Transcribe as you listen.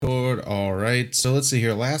right. So let's see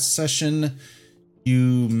here. Last session,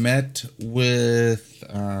 you met with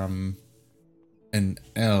an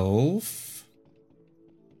elf.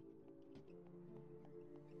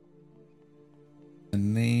 The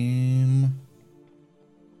name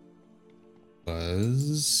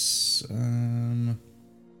was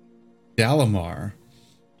Dalamar,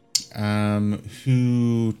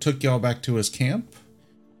 who took y'all back to his camp,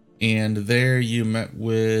 and there you met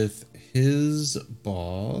with his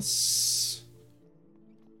boss,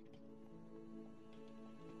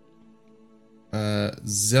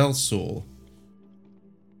 Zelsul,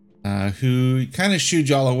 who kind of shooed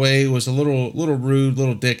y'all away, was a little rude,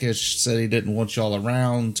 little dickish, said he didn't want y'all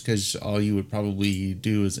around because all you would probably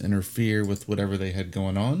do is interfere with whatever they had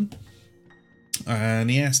going on. And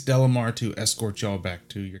he asked Dalamar to escort y'all back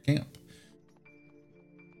to your camp.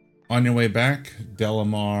 On your way back,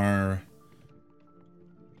 Dalamar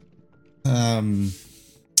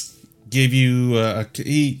gave you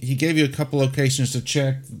he gave you a couple locations to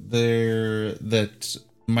check there that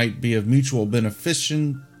might be of mutual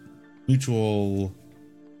beneficiary,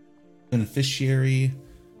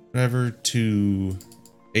 whatever, to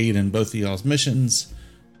aid in both of y'all's missions,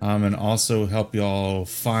 and also help y'all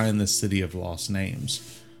find the City of Lost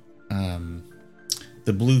Names.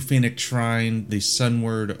 The Blue Phoenix Shrine, the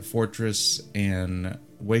Sunward Fortress, and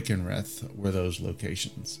Wakenreth were those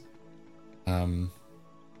locations.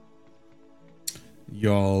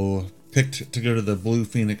 Y'all picked to go to the Blue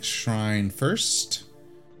Phoenix Shrine first,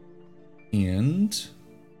 and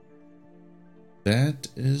that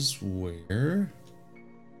is where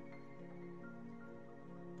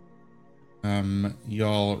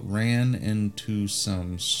y'all ran into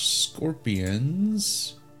some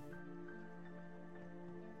scorpions.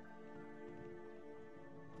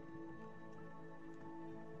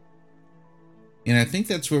 And I think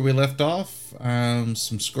that's where we left off.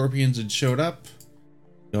 Some scorpions had showed up.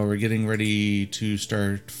 Y'all were getting ready to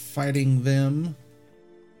start fighting them.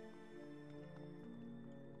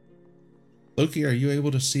 Loki, are you able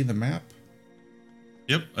to see the map?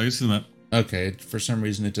 Yep, I can see the map. Okay, for some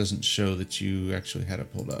reason it doesn't show that you actually had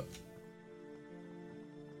it pulled up.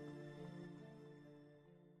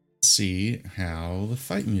 Let's see how the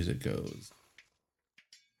fight music goes.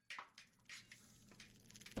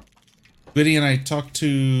 Biddy and I talked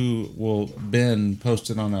to, well, Ben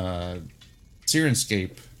posted on a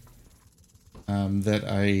Sirenscape that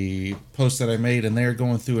I made, and they're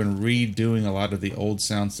going through and redoing a lot of the old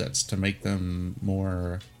sound sets to make them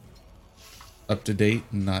more up to date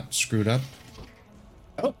and not screwed up.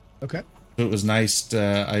 Oh, okay. So it was nice.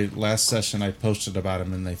 Last session I posted about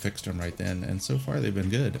them and they fixed them right then, and so far they've been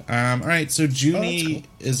good. All right, so Junie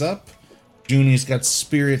is up. Junie's got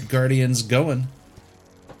Spirit Guardians going.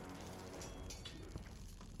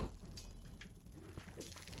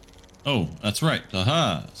 Oh, that's right.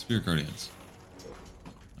 Aha! Spirit Guardians.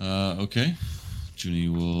 Okay. Junie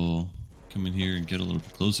will come in here and get a little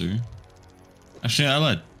bit closer. Actually, I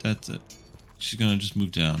lied. That's it. She's gonna just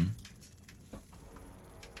move down.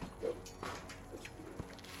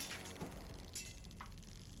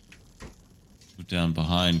 Move down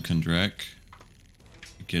behind Kundrak.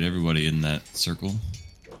 Get everybody in that circle.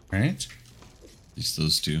 Alright. At least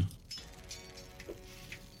those two.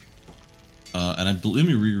 And I believe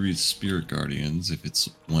me reread Spirit Guardians if it's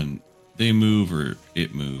when they move or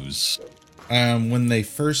it moves. When they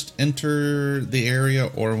first enter the area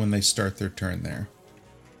or when they start their turn there.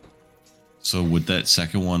 So would that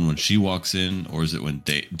second one when she walks in, or is it when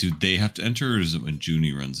they have to enter, or is it when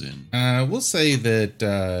Junie runs in? We'll say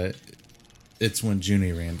that it's when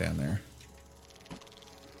Junie ran down there.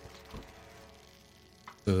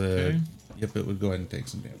 So Okay. Yep, it would go ahead and take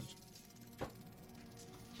some damage.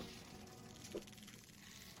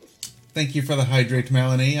 Thank you for the hydrate,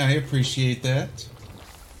 Melanie. I appreciate that.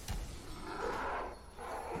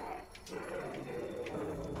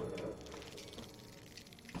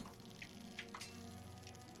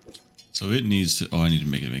 So it needs to. Oh, I need to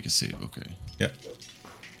make a save. Okay. Yep.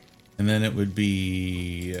 And then it would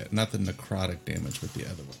be not the necrotic damage, but the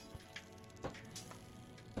other one.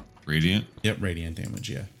 Radiant. Yep, radiant damage.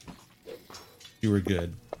 Yeah. You were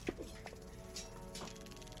good.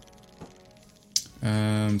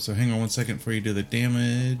 So hang on one second before you do the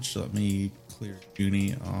damage. Let me clear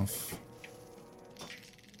Junie off.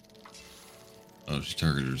 Oh, she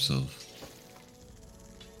targeted herself.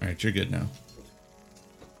 All right, you're good now.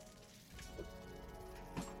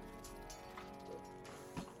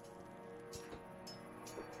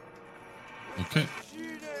 Okay.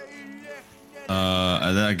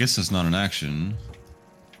 I guess that's not an action.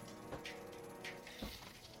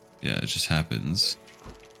 Yeah, it just happens.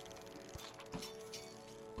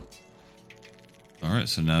 right,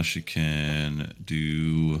 so now she can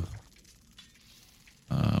do.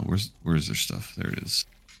 Where's their stuff? There it is.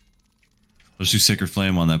 Let's do Sacred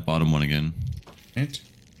Flame on that bottom one again. Right.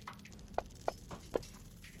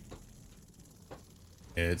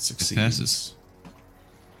 It succeeds. It passes.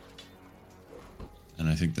 And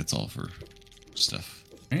I think that's all for stuff.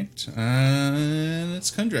 Right. And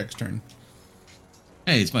it's Kundrak's turn.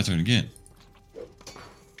 Hey, it's my turn again.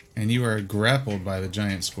 And you are grappled by the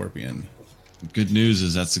giant scorpion. Good news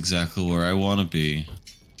is that's exactly where I want to be.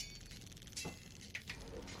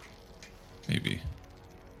 Maybe.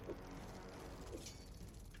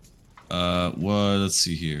 Well, let's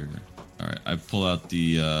see here. Alright, I pull out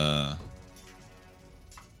the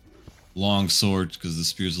long sword because the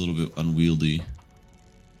spear's a little bit unwieldy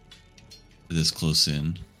this close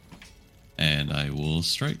in. And I will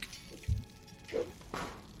strike.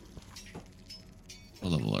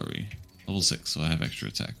 What level are we? Level 6, so I have extra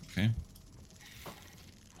attack, okay?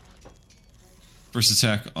 First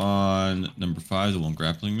attack on number 5, the one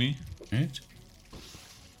grappling me. Right.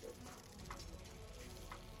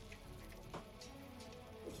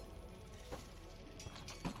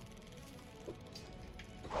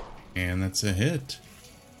 And that's a hit.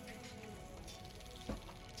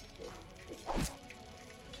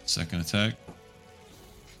 Second attack.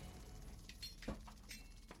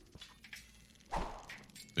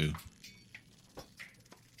 Boo.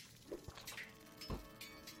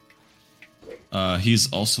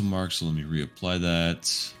 He's also marked, so let me reapply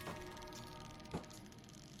that.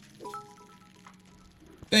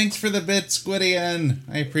 Thanks for the bit, Squidian.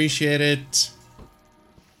 I appreciate it.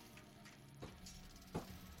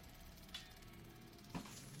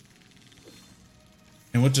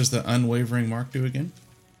 And what does the unwavering mark do again?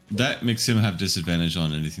 That makes him have disadvantage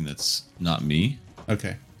on anything that's not me.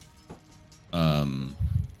 Okay. And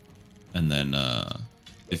then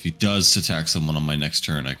if he does attack someone on my next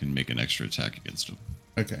turn, I can make an extra attack against him.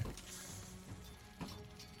 Okay.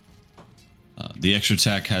 The extra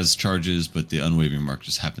attack has charges, but the unwavering mark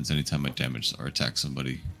just happens anytime I damage or attack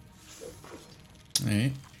somebody. All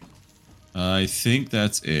right. I think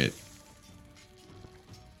that's it.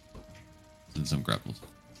 Since I'm grappled.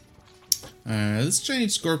 This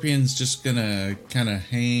giant scorpion's just gonna kind of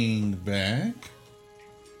hang back.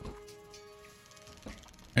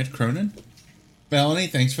 Right, Cronin? Melanie,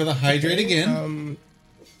 thanks for the hydrate again.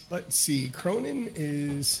 Let's see. Cronin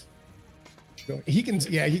is. He can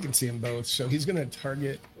see them both. So he's going to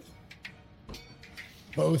target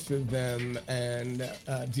both of them and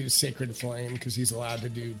do Sacred Flame because he's allowed to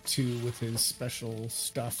do 2 with his special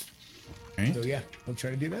stuff. Right. So yeah, he'll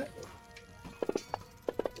try to do that.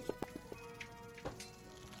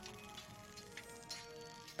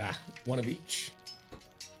 One of each.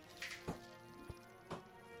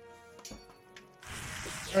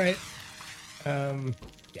 All right.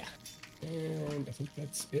 Yeah. And I think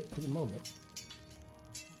that's it for the moment.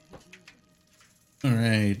 All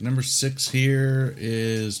right, number 6 here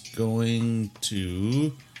is going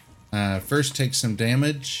to first take some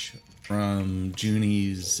damage from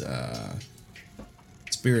Junie's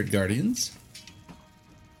Spirit Guardians.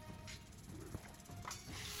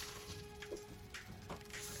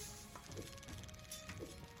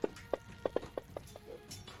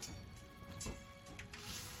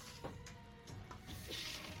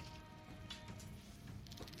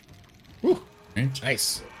 Woo. Right.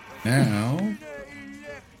 Nice. Now,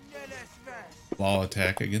 ball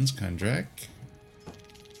attack against Kundrak.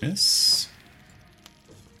 Miss.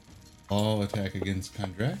 Ball attack against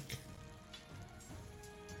Kundrak.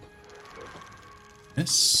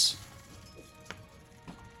 Miss.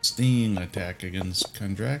 Sting attack against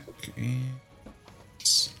Kundrak. And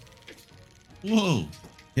miss. Whoa!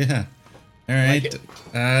 Yeah. All right. Like it.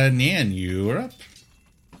 Nan, you're up.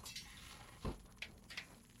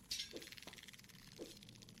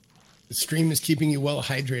 The stream is keeping you well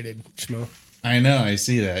hydrated, Schmo. I know, I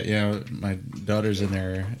see that. Yeah, my daughter's in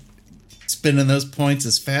there spending those points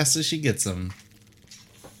as fast as she gets them.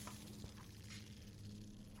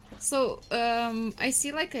 So, I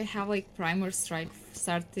see like I have like Primer Strike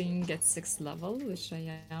starting at 6th level, which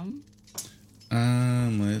I am.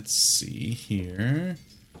 Let's see here.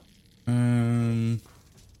 Oh,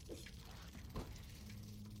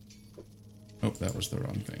 that was the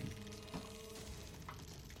wrong thing.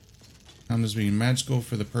 Counters being magical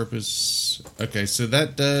for the purpose. Okay, so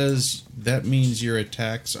that means your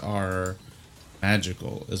attacks are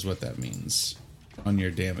magical, is what that means on your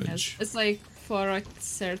damage. It's like for a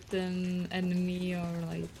certain enemy or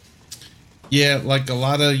like. Yeah, like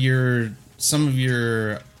some of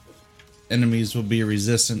your enemies will be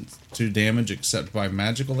resistant to damage except by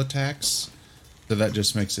magical attacks. So that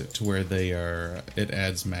just makes it to where they are. It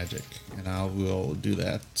adds magic, and I will do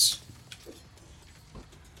that.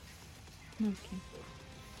 Okay.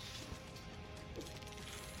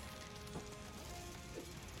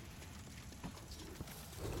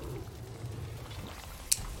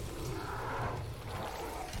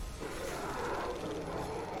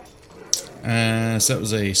 So that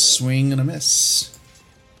was a swing and a miss.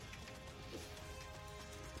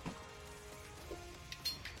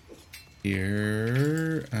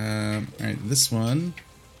 Here, all right. This one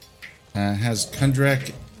has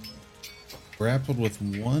Kundrak grappled with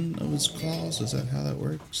one of his claws. Is that how that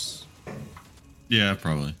works? Yeah,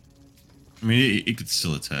 probably. I mean, it could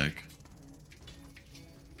still attack.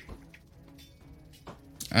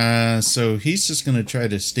 So he's just gonna try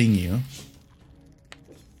to sting you.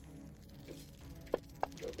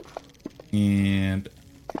 And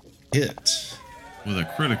hit With a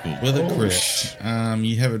critical. with a Oh, crit.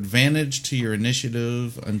 You have advantage to your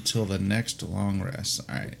initiative until the next long rest.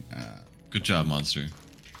 All right. Good job, monster.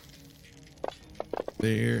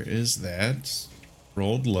 There is that.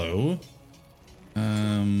 Rolled low.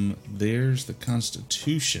 There's the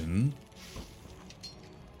Constitution.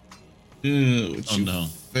 Which Oh, you no.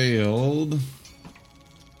 failed.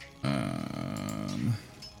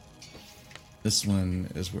 This one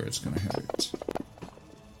is where it's going to hurt.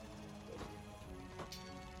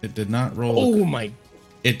 It did not roll. Oh my!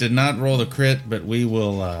 It did not roll the crit, but we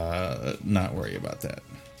will not worry about that.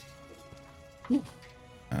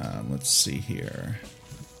 Let's see here.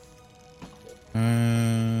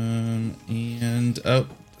 And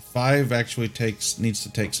 5 actually needs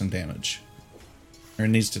to take some damage, or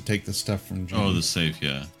needs to take the stuff from June. Oh, the safe,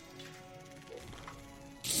 yeah.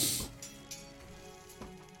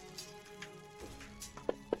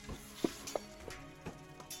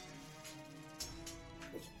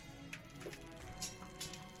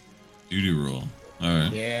 Duty roll. All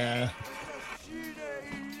right. Yeah.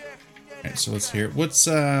 Alright, so let's hear it. What's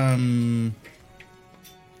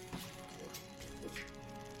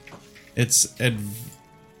it's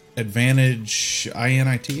advantage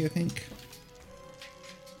INIT, I think.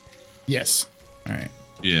 Yes. Alright,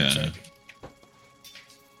 Yeah. Check.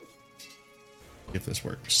 if this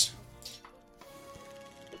works.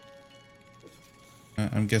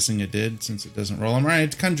 I'm guessing it did since it doesn't roll.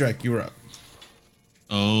 Alright, Kundrak, you were up.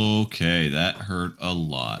 Okay, that hurt a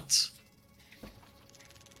lot.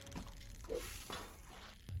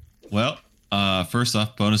 Well, first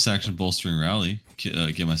off, bonus action bolstering rally.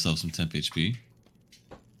 Get myself some temp HP.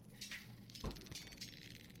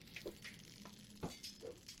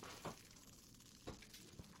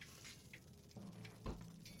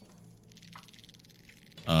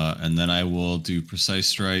 And then I will do precise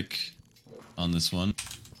strike on this one.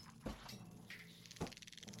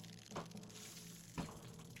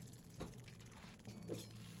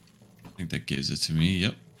 I think that gives it to me.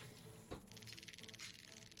 Yep.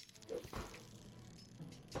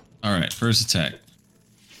 All right, first attack.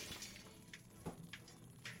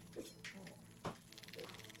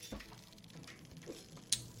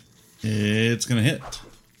 It's gonna hit.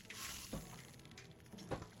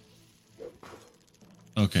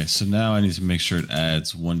 Okay, so now I need to make sure it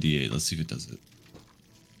adds 1d8. Let's see if it does it.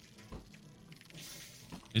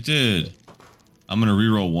 It did. I'm gonna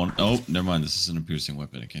reroll one. Oh, never mind. This isn't a piercing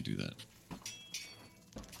weapon. I can't do that.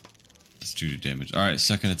 That's 2 damage. All right,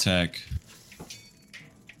 second attack.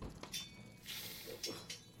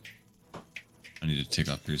 I need to take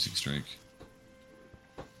off piercing strike.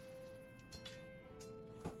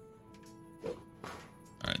 All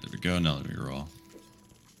right, there we go. Now let me roll.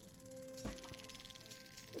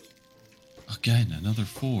 Again, another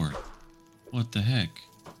 4. What the heck?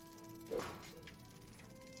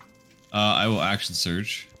 I will action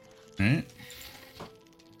surge. Alright.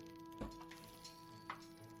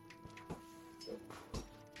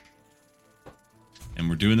 And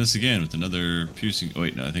we're doing this again with another piercing. Oh,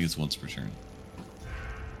 wait, no, I think it's once per turn.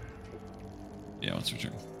 Yeah, once per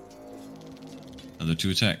turn. Another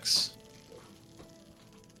 2 attacks.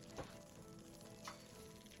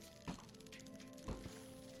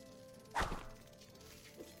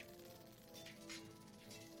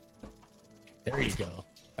 There you go.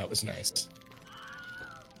 That was nice.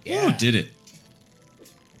 Oh, did it.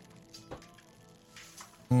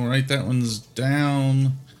 Alright, that one's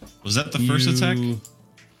down. Was that the first attack?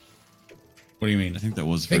 What do you mean? I think that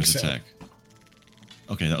was the Think first so. attack.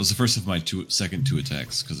 Okay, that was the first of my second 2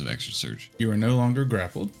 attacks because of extra surge. You are no longer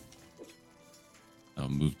grappled. I'll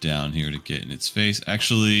move down here to get in its face.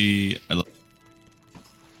 Actually, we're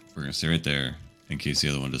going to stay right there in case the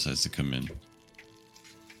other one decides to come in.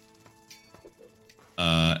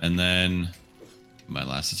 And then my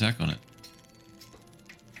last attack on it.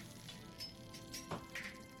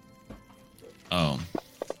 Oh.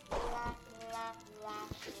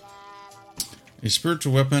 A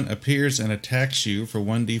spiritual weapon appears and attacks you for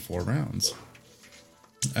 1d4 rounds.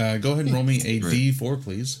 Go ahead and roll me a Great. d4,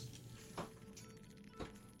 please.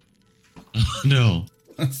 No.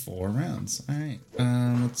 4 rounds. All right.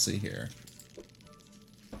 Let's see here.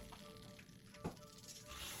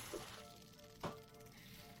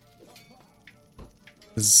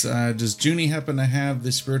 Does Junie happen to have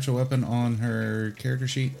the spiritual weapon on her character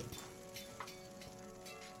sheet?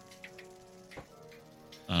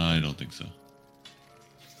 I don't think so.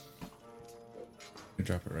 I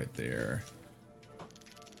drop it right there.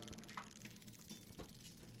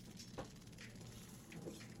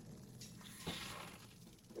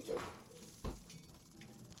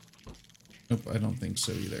 Nope, I don't think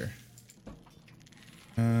so either.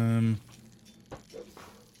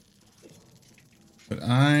 What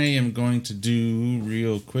I am going to do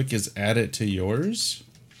real quick is add it to yours.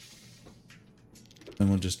 Then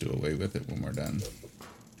we'll just do away with it when we're done.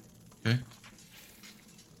 Okay.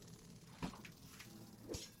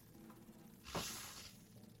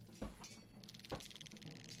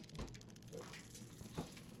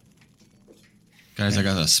 Guys, I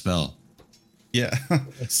got a spell. Yeah,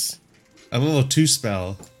 Yes. a little 2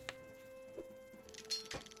 spell.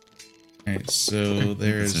 Alright, so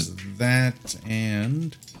there's that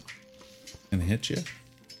and hit you.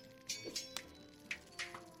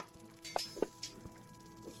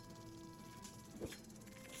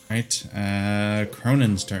 Alright,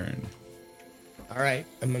 Cronin's turn. All right.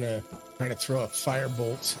 I'm going to try to throw a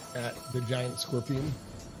firebolt at the giant scorpion.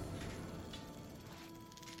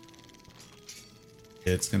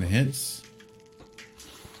 It's gonna hit.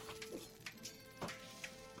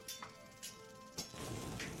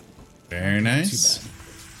 Very nice. Too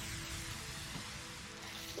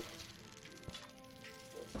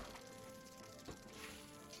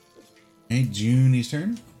Hey, Junie's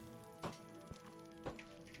turn.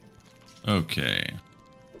 Okay.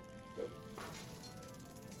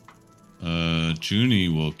 Junie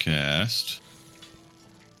will cast.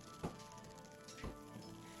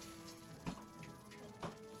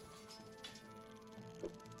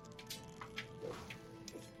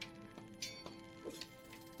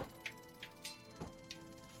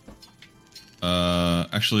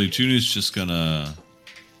 Actually, Junie's just gonna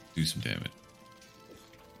do some damage.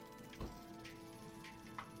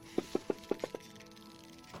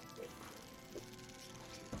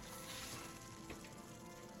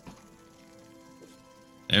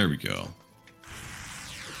 There we go.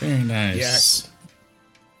 Very nice. Yes.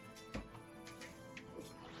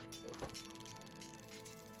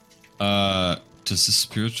 Does the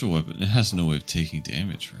spiritual weapon? It has no way of taking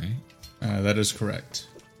damage, right? That is correct.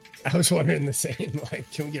 I was wondering the same.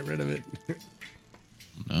 Like, can we get rid of it?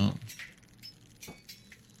 No.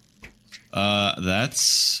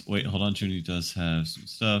 That's. Wait, hold on. Junie does have some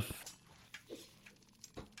stuff.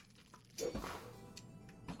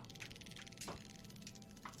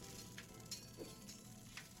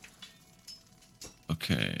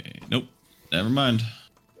 Okay. Nope. Never mind.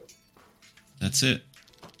 That's it.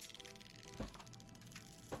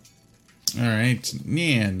 All right,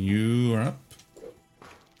 Nian, you are up.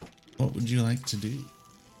 What would you like to do?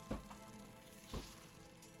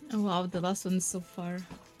 Oh wow, the last one so far.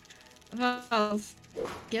 Well,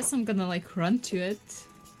 guess I'm gonna like run to it.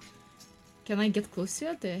 Can I get close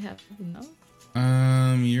to it? Do I have enough?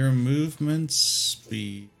 Your movement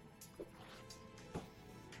speed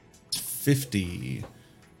 50.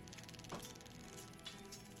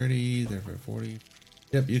 30, therefore 40.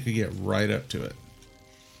 Yep, you could get right up to it.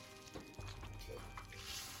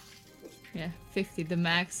 Yeah, 50, the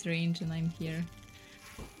max range, and I'm here.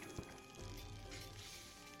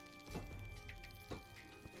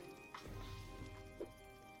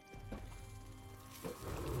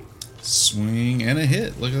 Swing and a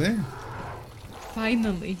hit. Look at there.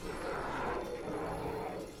 Finally.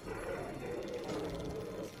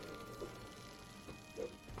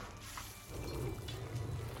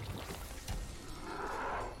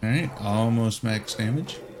 All right, almost max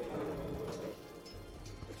damage.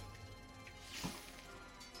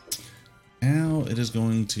 Now it is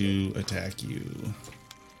going to attack you.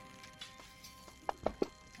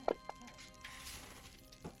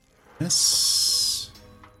 Yes.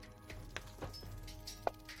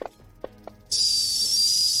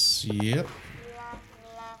 Yep.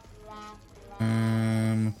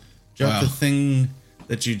 Drop Wow. the thing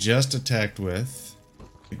that you just attacked with.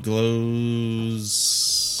 It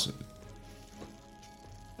glows.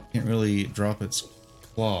 Can't really drop its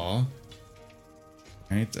claw.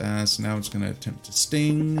 Alright, so now it's going to attempt to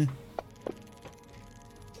sting.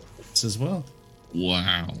 This as well.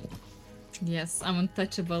 Wow. Yes, I'm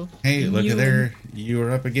untouchable. Hey, look at Immune. there. You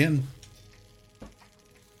are up again.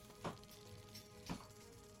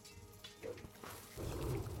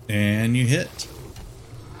 And you hit.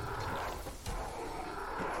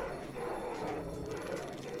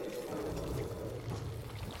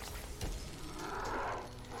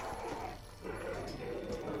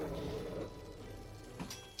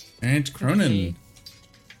 And Cronin. Okay.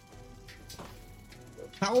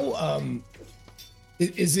 How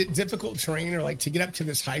is it difficult terrain, or like to get up to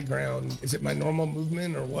this high ground? Is it my normal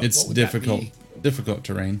movement, or what? It's what would that difficult. be? Difficult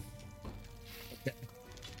terrain. Okay.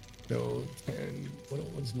 So 10. What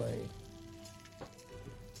was my?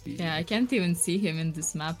 Yeah, I can't even see him in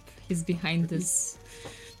this map. He's behind this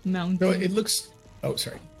mountain. So it looks. Oh,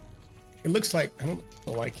 sorry. It looks like I don't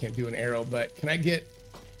know why I can't do an arrow, but can I get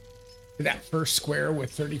to that first square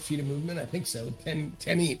with 30 feet of movement? I think so. 10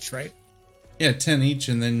 each, right? Yeah, 10 each,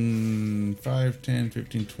 and then 5, 10,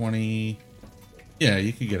 15, 20. Yeah,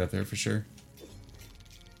 you could get up there for sure.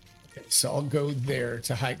 Okay, so I'll go there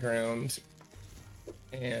to high ground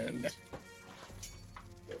and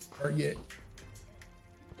target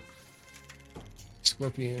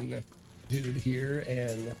Scorpion dude here,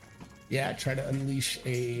 and yeah, try to unleash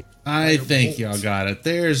a. I fire think bolt. y'all got it.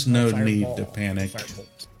 There's no need Fireball. to panic.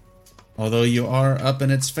 Firebolt. Although you are up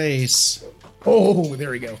in its face, Oh,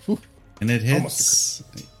 there we go. Whew. and it Almost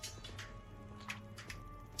hits.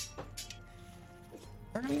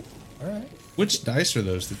 All right, all right. Which dice are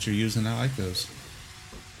those that you're using? I like those.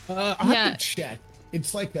 I'll have Yeah. to check.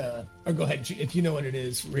 It's like a. Oh, go ahead if you know what it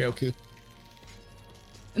is, Ryoku.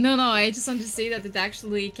 No, I just want to say that it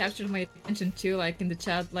actually captured my attention too. Like in the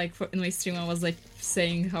chat, like in my stream, I was like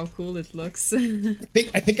saying how cool it looks.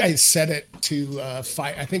 I think I set it to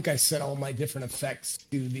fire. I think I set all my different effects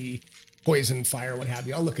to the poison, fire, what have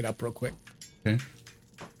you. I'll look it up real quick. Okay.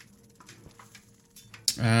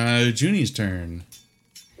 Junie's turn.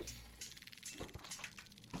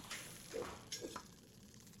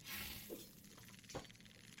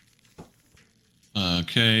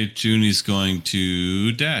 Okay, Junie's going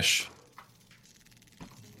to dash.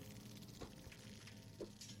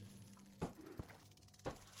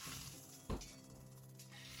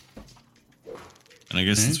 And I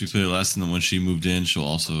guess since we played it last time, when she moved in, she'll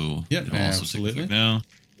also, Yep, it'll also take absolutely. effect now.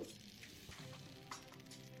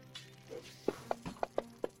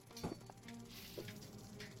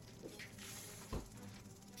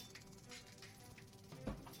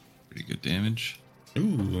 Pretty good damage.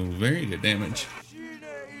 Ooh, very good damage.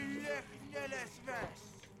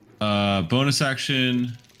 Bonus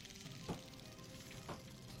action.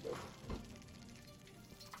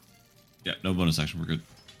 Yeah, no bonus action. We're good.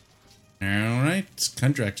 All right, it's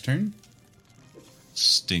Kundrak's turn.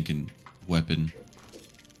 Stinking weapon.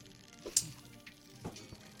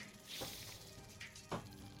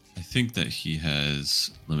 I think that he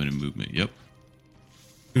has limited movement. Yep.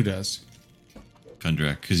 Who does?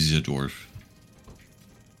 Kundrak, because he's a dwarf.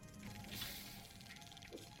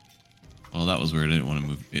 Well, that was weird. I didn't want to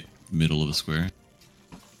move it middle of the square.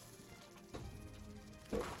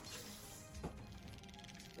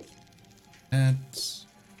 That's... Is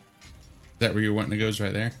that where you're wanting to go? Is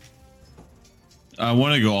right there? I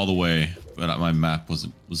want to go all the way, but my map was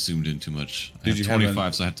zoomed in too much. I Did have you have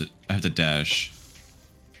 25, so I have to dash.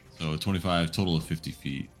 So 25, total of 50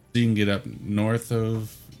 feet. So you can get up north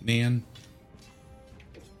of Nian?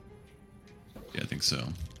 Yeah, I think so.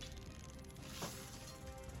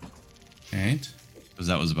 Alright. Because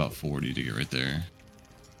that was about 40 to get right there.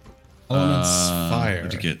 Elements fire.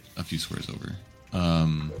 To get a few squares over.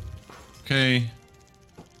 Okay.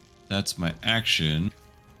 That's my action.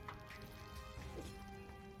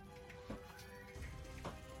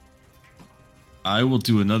 I will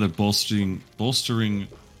do another bolstering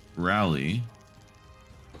rally.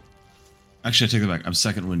 Actually, I take that back. I'm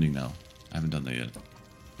second winding now. I haven't done that yet.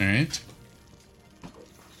 Alright.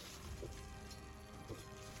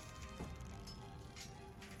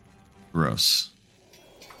 Gross.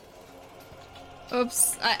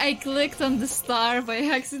 Oops, I clicked on the star by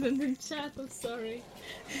accident in chat. I'm sorry.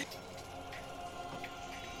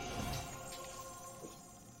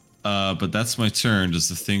 But that's my turn. Does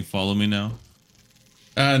the thing follow me now?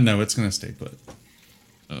 No, it's gonna stay put.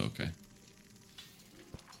 Oh, okay.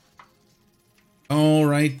 All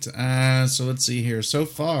right. So let's see here. So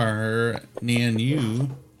far, Nian, you.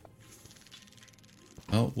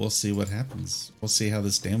 Well, we'll see what happens. We'll see how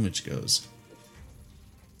this damage goes.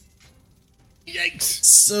 Yikes!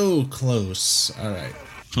 So close. All right.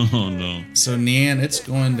 Oh no. So Nian, it's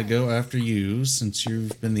going to go after you since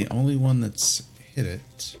you've been the only one that's hit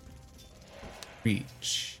it.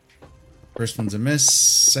 Reach. First one's a miss.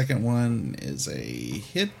 Second one is a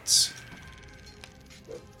hit.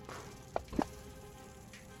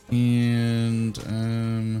 And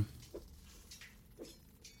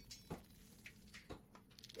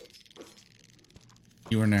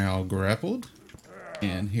you are now grappled.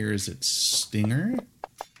 And here is its stinger.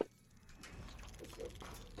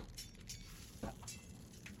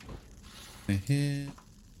 A hit.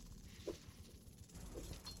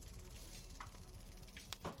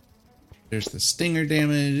 There's the stinger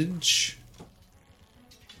damage.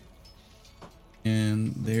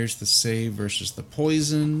 And there's the save versus the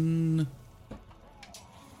poison.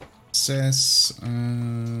 Success.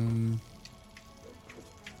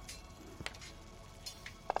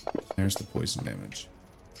 There's the poison damage.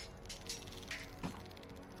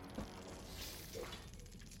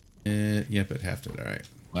 Yep, it halved it. Alright.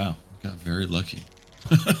 Wow, got very lucky.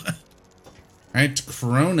 Alright,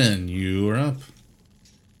 Cronin, you are up.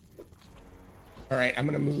 All right, I'm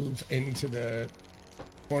gonna move into the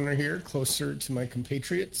corner here, closer to my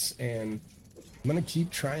compatriots, and I'm gonna keep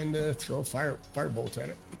trying to throw a firebolt at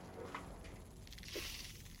it.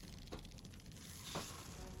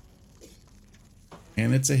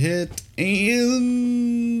 And it's a hit.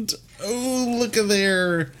 And oh, look at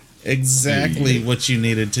there. Exactly what you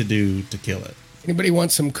needed to do to kill it. Anybody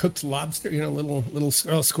want some cooked lobster? You know, little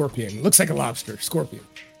scorpion. Looks like a lobster, scorpion.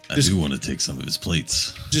 I do want to take some of his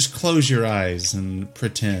plates. Just close your eyes and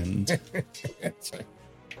pretend. That's right.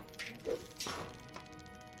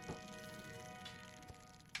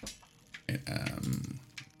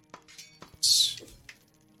 s-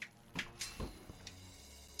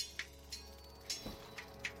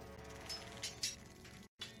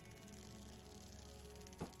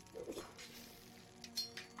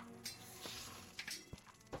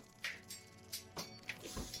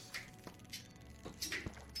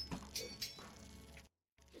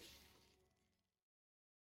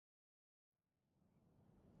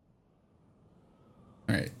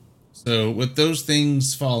 All right. So with those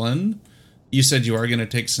things fallen, you said you are going to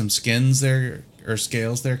take some skins there or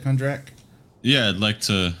scales there, Kundrak? Yeah, I'd like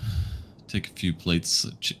to take a few plates,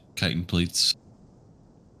 chitin plates.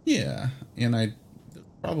 Yeah, and I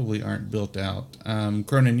probably aren't built out.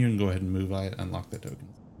 Cronin, you can go ahead and move. I unlock the token.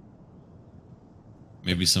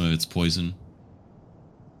 Maybe some of it's poison.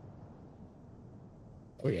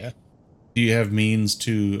 Oh yeah. Do you have means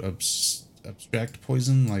to abstract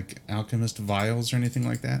poison, like alchemist vials or anything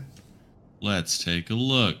like that? Let's take a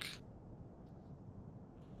look.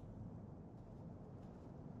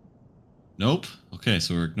 Nope. Okay,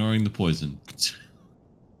 so we're ignoring the poison.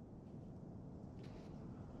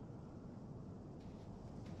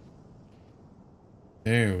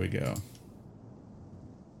 There we go.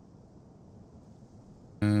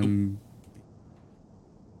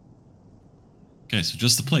 Okay, so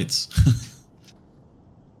just the plates.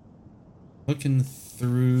 Looking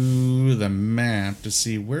through the map to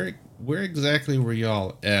see where exactly were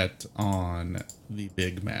y'all at on the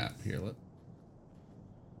big map here. Let's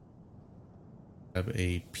have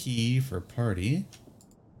a P for party.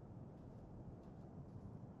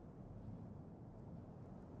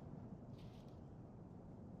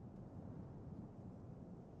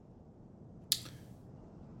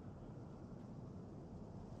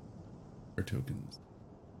 For tokens.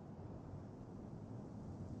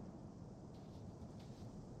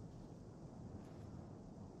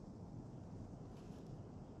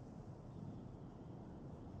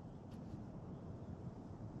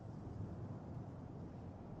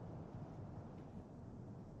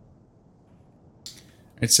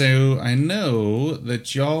 Alright, so I know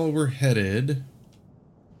that y'all were headed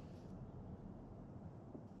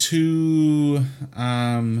to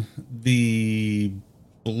the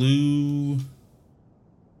blue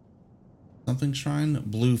something shrine,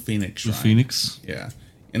 Blue Phoenix Blue Shrine. Phoenix? Yeah,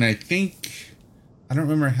 and I think I don't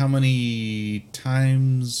remember how many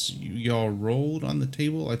times y'all rolled on the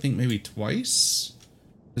table. I think maybe twice.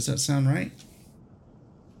 Does that sound right?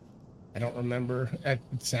 I don't remember. It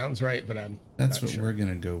sounds right, but I'm That's not what sure. we're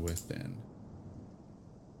gonna go with then.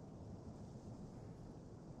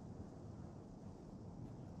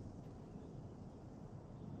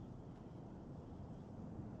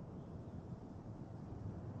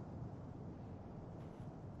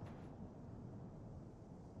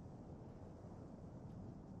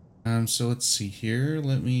 So let's see here.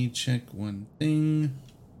 Let me check one thing.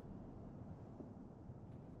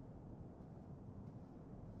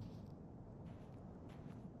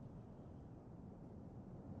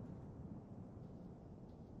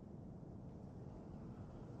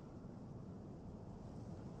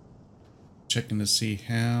 Checking to see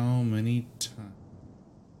how many times.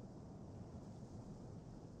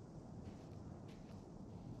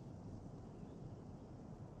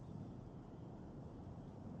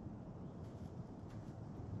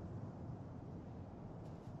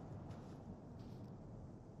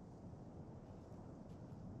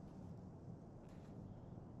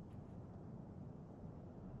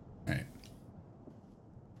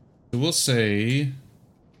 we'll say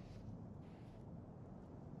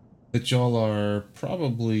that y'all are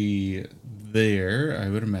probably there, I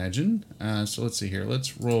would imagine. So let's see here.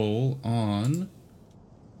 Let's roll on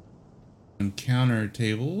encounter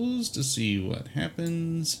tables to see what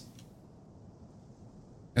happens.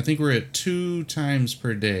 I think we're at 2 times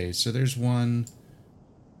per day. So there's one.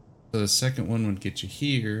 So the second one would get you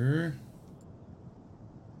here.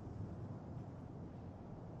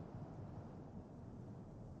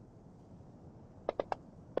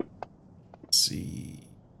 Let's see.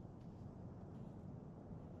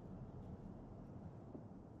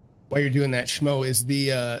 While you're doing that, Schmo, is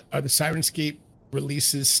the are the Sirenscape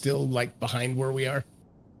releases still like behind where we are?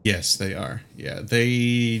 Yes, they are. Yeah,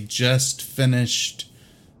 they just finished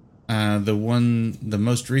the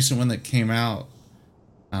most recent one that came out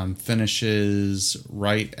finishes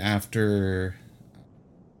right after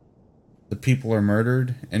the people are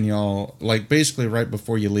murdered, and y'all like basically right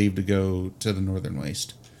before you leave to go to the Northern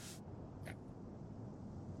Waste.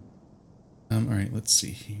 All right, let's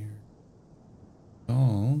see here.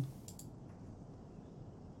 Oh.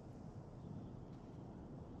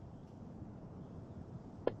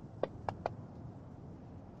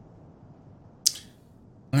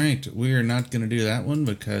 All right, we are not going to do that one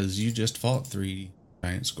because you just fought 3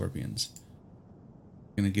 giant scorpions.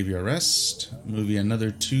 Going to give you a rest, move you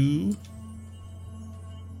another 2.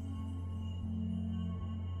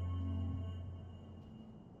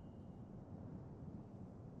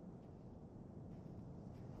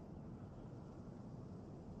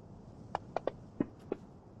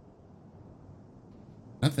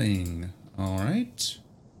 Nothing. All right.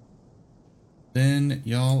 Then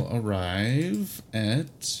y'all arrive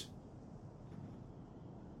at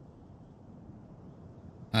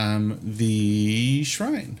the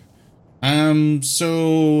shrine.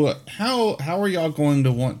 So how are y'all going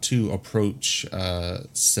to want to approach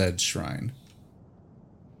said shrine?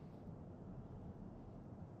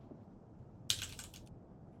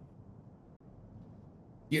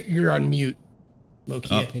 You're on mute,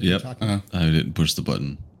 Loki. I think you're Yep. talking. I didn't push the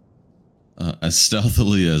button. As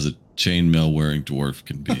stealthily as a chainmail wearing dwarf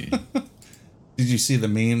can be. Did you see the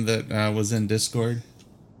meme that was in Discord?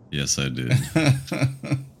 Yes, I did.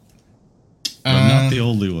 I'm not the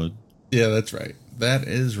only one. Yeah, that's right. That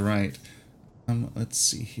is right. Let's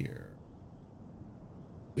see here.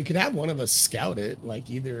 We could have one of us scout it, like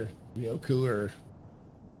either Ryoku or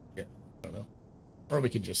I don't know, or we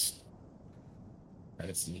could just try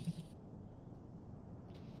to see. It'd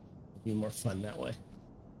be more fun that way.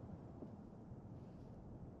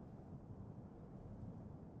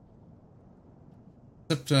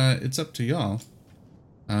 It's up to y'all.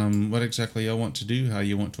 What exactly y'all want to do, how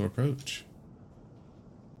you want to approach.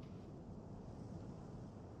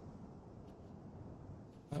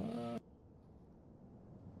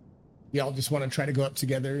 Y'all just want to try to go up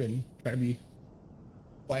together and try to be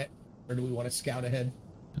quiet, or do we want to scout ahead?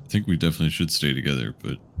 I think we definitely should stay together,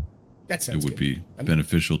 but That sounds it would good. be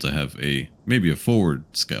beneficial to have maybe a forward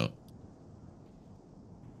scout.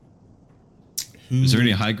 Is there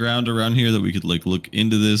any high ground around here that we could look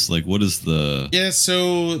into this? Like, what is the? Yeah,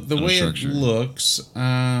 so the way structure? it looks,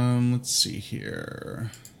 let's see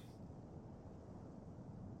here.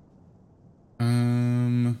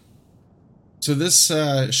 So this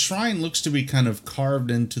shrine looks to be kind of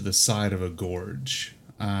carved into the side of a gorge.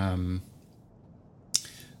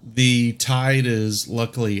 The tide is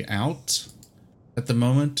luckily out at the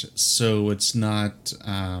moment, so it's not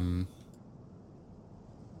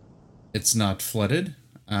flooded,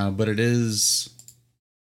 but it is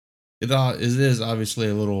obviously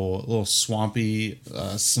a little swampy.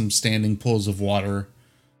 Some standing pools of water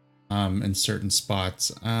in certain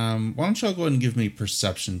spots. Why don't y'all go ahead and give me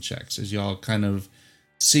perception checks as y'all kind of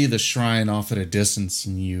see the shrine off at a distance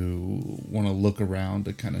and you want to look around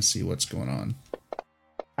to kind of see what's going on.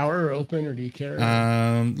 Tower or open, or do you care?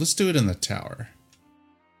 Let's do it in the tower.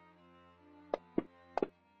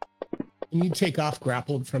 Can you take off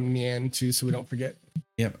grappled from Nian too, so we don't forget?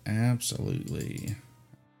 Yep, absolutely.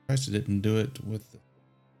 I didn't do it with.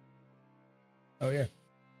 Oh yeah.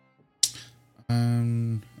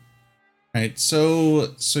 Right. So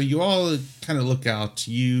you all kind of look out.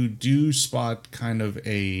 You do spot kind of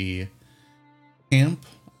a camp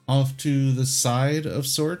off to the side of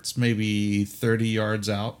sorts, maybe 30 yards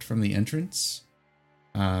out from the entrance.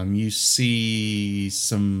 You see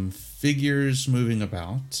some figures moving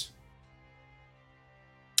about.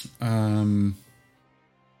 Let's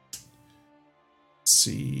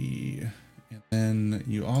see. And then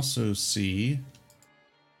you also see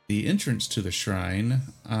the entrance to the shrine.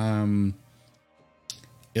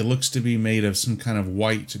 it looks to be made of some kind of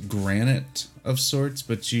white granite of sorts,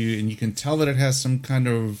 but you can tell that it has some kind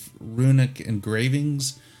of runic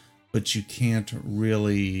engravings, but you can't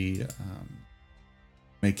really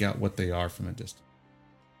make out what they are from a distance.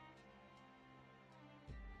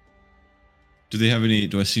 Do they have any?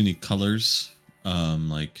 Do I see any colors?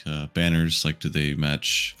 Like banners? Like, do they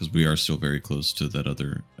match? Because we are still very close to that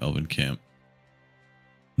other elven camp.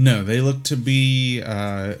 No, they look to be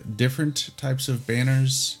different types of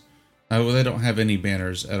banners. Well, they don't have any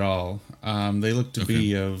banners at all. They look to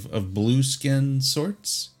be of blue skin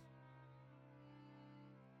sorts.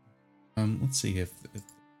 Let's see if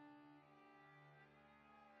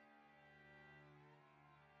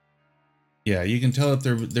yeah, you can tell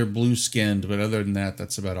that they're blue skinned, but other than that,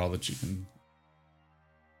 that's about all that you can.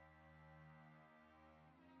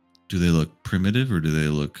 Do they look primitive or do they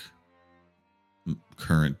look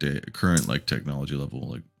current like technology level,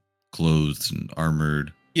 like clothed and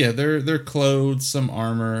armored? Yeah, they're clothed, some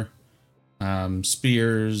armor,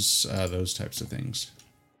 spears, those types of things.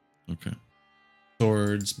 Okay.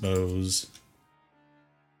 Swords, bows.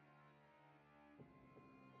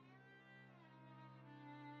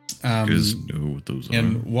 You guys know what those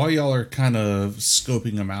And are. while y'all are kind of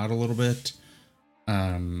scoping them out a little bit,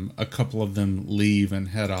 a couple of them leave and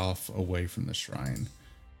head off away from the shrine.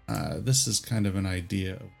 This is kind of an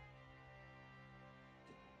idea of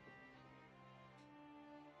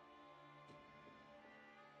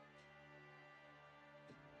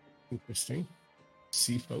Interesting.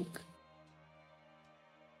 Sea folk.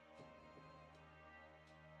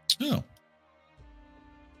 Oh.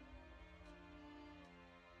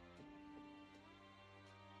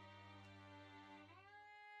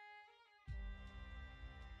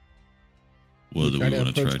 Well, do we want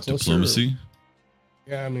to try approach closer, diplomacy?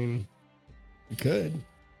 Yeah, I mean, we could.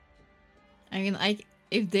 I mean,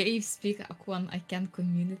 if they speak Aquan, I can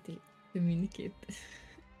communicate.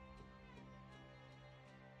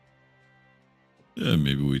 Yeah,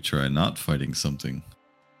 maybe we try not fighting something.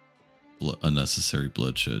 Unnecessary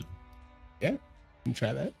bloodshed. Yeah, we can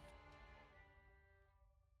try that.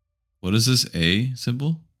 What is this A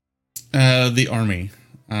symbol? the army.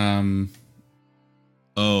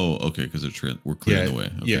 Oh, okay, because we're clearing the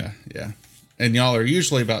way. Okay. Yeah. And y'all are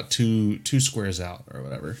usually about two squares out or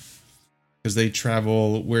whatever. Because they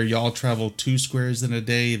travel where y'all travel 2 squares in a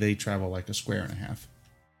day, they travel like a square and a half.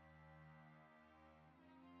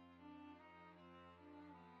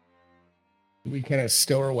 We kind of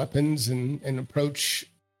stow our weapons and approach,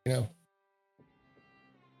 with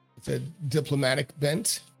a diplomatic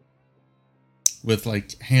bent. With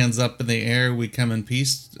like hands up in the air, we come in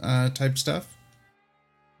peace type stuff.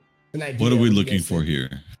 An idea, What are we I'm looking guessing. for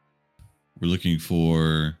here? We're looking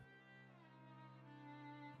for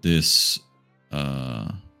this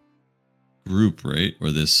group, right?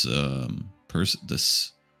 Or this person,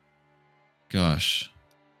 this, gosh,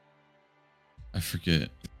 I forget.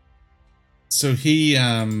 So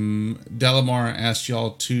Delamar asked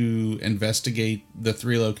y'all to investigate the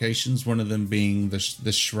 3 locations, one of them being the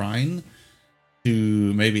shrine,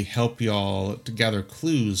 to maybe help y'all to gather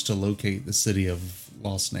clues to locate the City of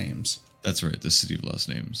Lost Names. That's right, the City of Lost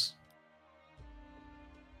Names.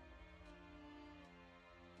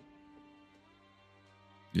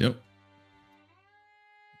 Yep.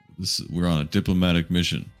 We're on a diplomatic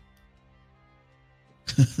mission.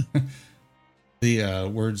 The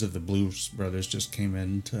words of the Blues Brothers just came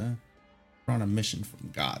in to we're on a mission from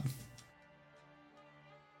God.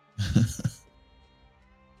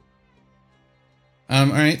 All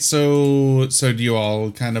right, so do you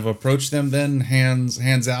all kind of approach them then, hands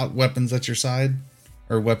out, weapons at your side,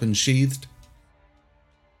 or weapons sheathed?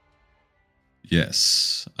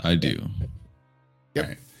 Yes, I do. Yep. All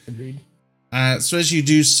right. Agreed. So as you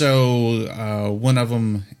do so, one of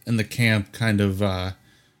them in the camp kind of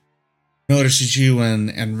notices you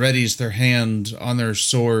and readies their hand on their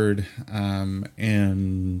sword,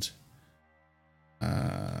 and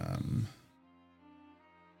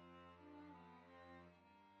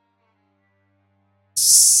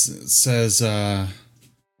says,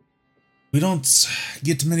 "We don't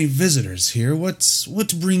get many visitors here.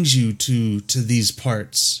 What brings you to these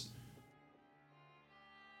parts?"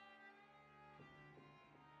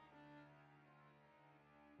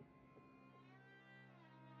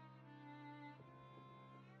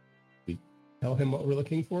 Tell him what we're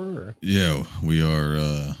looking for, or Yeah, we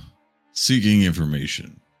are seeking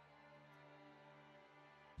information.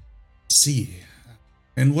 See.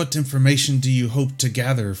 And what information do you hope to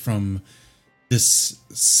gather from this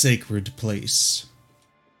sacred place?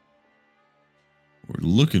 We're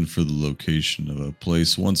looking for the location of a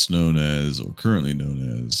place once known as, or currently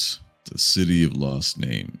known as, The City of Lost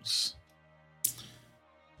Names.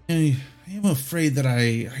 I am afraid that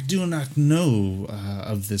I do not know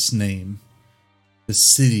of this name. The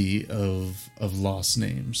City of Lost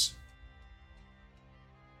Names.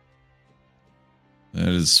 That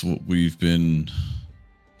is what we've been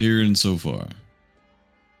hearing so far.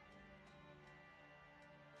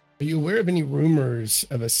 Are you aware of any rumors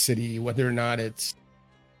of a city, whether or not it's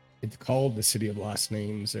called the City of Lost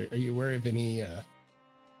Names? Are you aware of any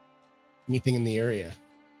anything in the area?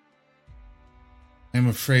 I'm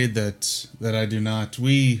afraid that I do not.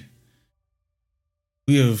 We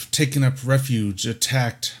have taken up refuge,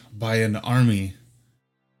 attacked by an army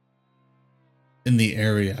in the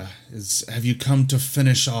area. Have you come to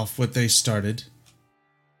finish off what they started?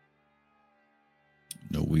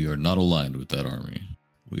 No, we are not aligned with that army.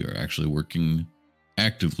 We are actually working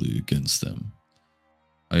actively against them.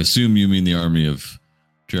 I assume you mean the army of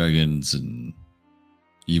dragons and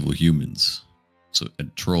evil humans,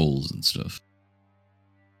 and trolls and stuff.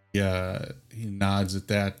 Yeah, he nods at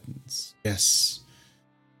that. Yes.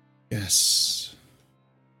 Yes.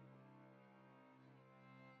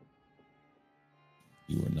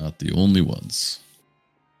 You are not the only ones.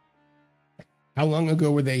 How long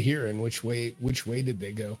ago were they here, and which way did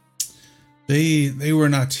they go? They were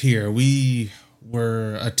not here. We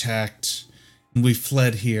were attacked and we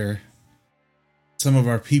fled here. Some of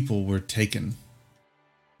our people were taken.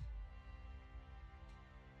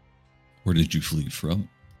 Where did you flee from?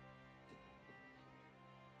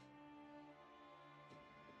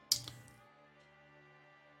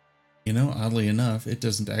 You know, oddly enough, it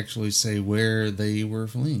doesn't actually say where they were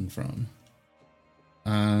fleeing from.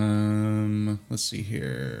 Let's see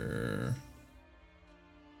here.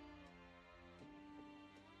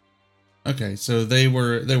 Okay, so they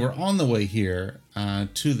were on the way here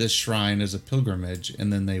to this shrine as a pilgrimage,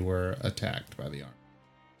 and then they were attacked by the army.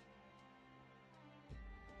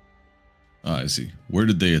 I see. Where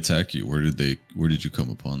did they attack you? Where did you come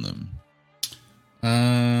upon them?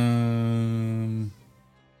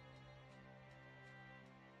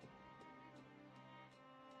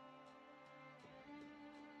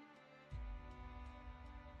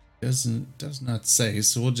 Does not say,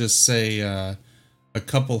 so we'll just say a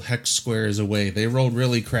couple hex squares away. They rolled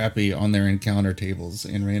really crappy on their encounter tables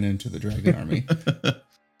and ran into the dragon army.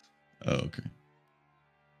 Oh, okay.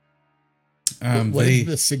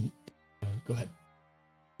 Go ahead.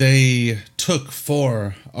 They took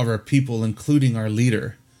 4 of our people, including our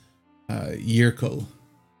leader, Yirko.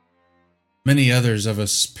 Many others of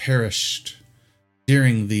us perished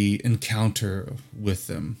during the encounter with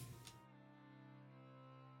them.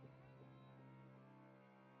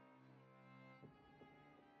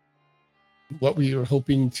 What were you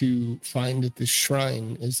hoping to find at this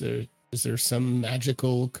shrine? Is there some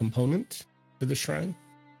magical component to the shrine?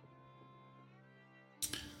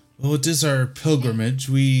 Well, it is our pilgrimage.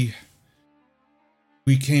 We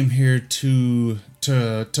came here to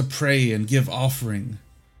pray and give offering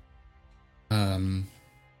to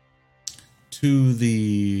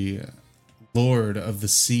the Lord of the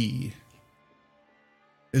Sea.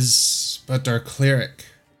 But our cleric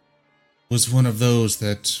was one of those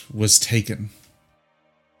that was taken.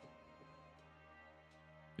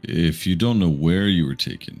 If you don't know where you were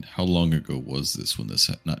taken, how long ago was this when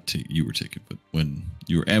you were taken, but when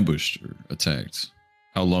you were ambushed or attacked?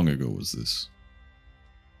 How long ago was this?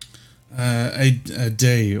 A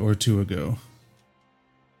day or 2 ago.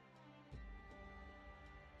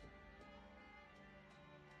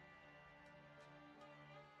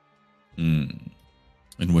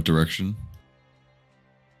 In what direction?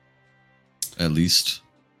 At least.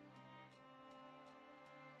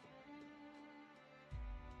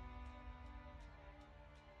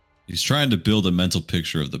 He's trying to build a mental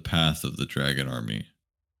picture of the path of the dragon army.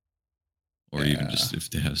 Or even just if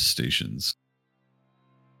they have stations.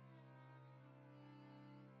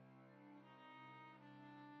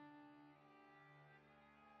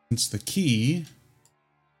 It's the key.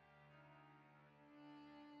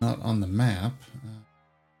 Not on the map.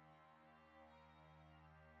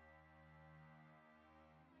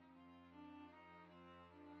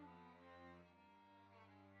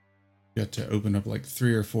 Got to open up like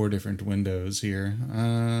 3 or 4 different windows here.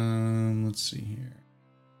 Let's see here.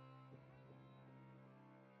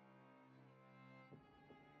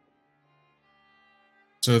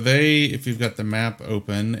 So if you've got the map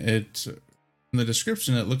open, in the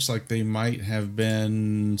description, it looks like they might have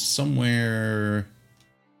been somewhere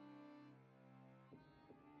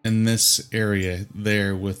in this area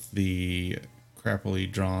there with the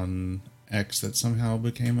crappily drawn X that somehow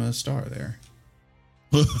became a star there.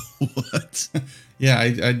 What? Yeah, I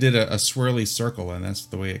did a swirly circle, and that's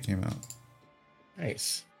the way it came out.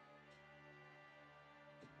 Nice.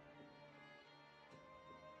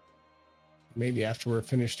 Maybe after we're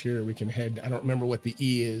finished here, we can head. I don't remember what the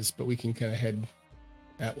E is, but we can kind of head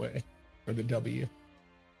that way, or the W.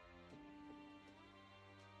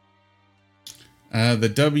 The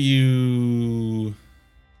W.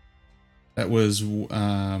 That was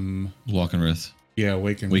Walkenrith. yeah,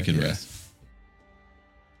 Wakenrith. Yeah. Wakenrith.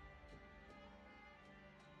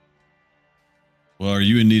 Well, are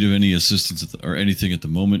you in need of any assistance or anything at the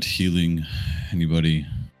moment? Healing? Anybody?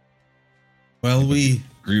 Well,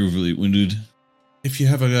 Grievously wounded? if you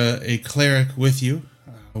have a cleric with you,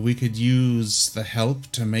 we could use the help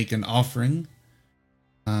to make an offering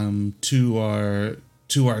to our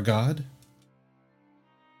god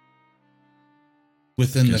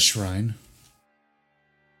within the Guess- shrine.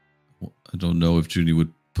 I don't know if Judy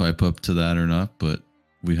would pipe up to that or not, but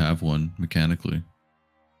we have one mechanically.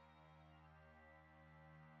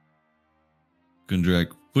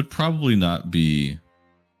 Gundrak would probably not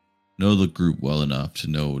know the group well enough to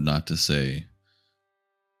know not to say,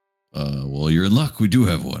 well, you're in luck. We do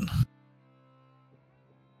have one.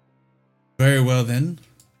 Very well then.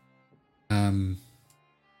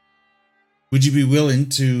 Would you be willing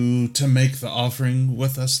to make the offering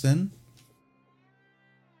with us then?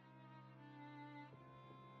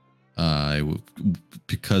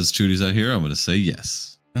 Because Judy's out here, I'm going to say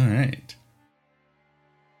yes. All right.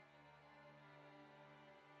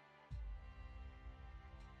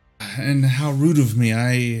 And how rude of me!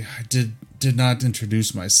 I did not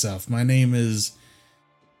introduce myself. My name is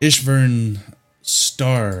Ishvern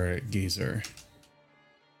Stargazer.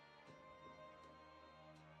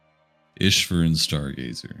 Ishvern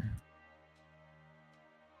Stargazer.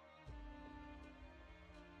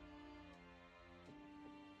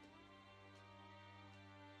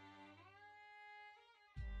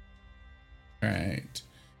 All right.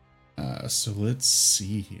 So let's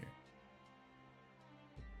see here.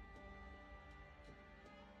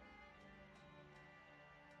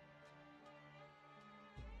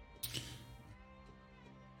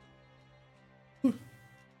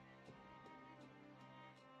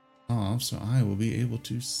 Off, so I will be able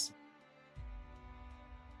to see.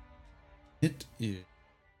 It is.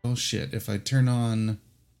 Oh shit! If I turn on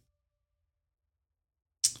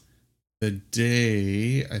the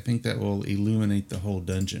day, I think that will illuminate the whole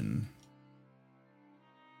dungeon.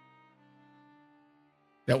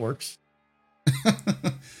 That works.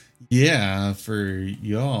 Yeah, for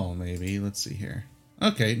y'all maybe. Let's see here.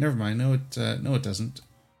 Okay, never mind. No, it doesn't.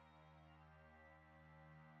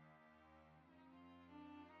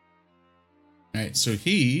 All right, so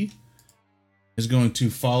he is going to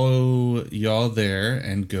follow y'all there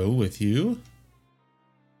and go with you.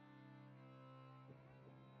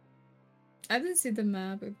 I didn't see the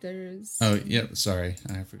map if there is. Oh, yep. Sorry,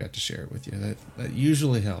 I forgot to share it with you. That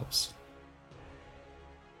usually helps.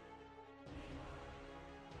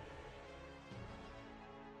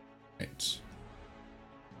 Right.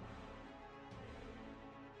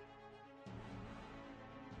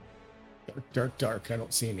 Dark. I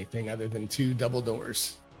don't see anything other than two double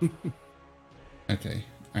doors. Okay.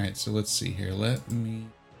 All right. So let's see here. Let me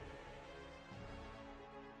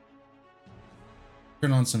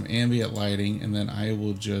turn on some ambient lighting, and then I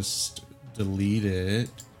will just delete it.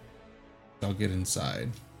 I'll get inside.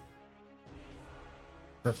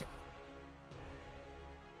 Perfect.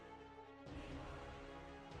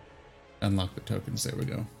 Unlock the tokens. There we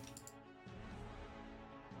go.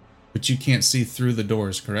 But you can't see through the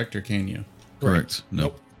doors, correct? Or can you? Correct.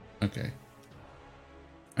 Nope. Okay.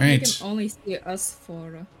 All You right. can only see us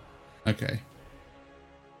for. Okay.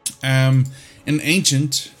 An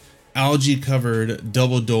ancient algae-covered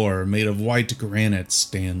double door made of white granite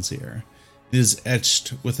stands here. It is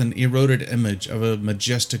etched with an eroded image of a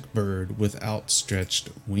majestic bird with outstretched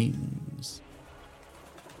wings.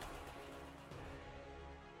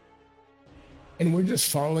 And we're just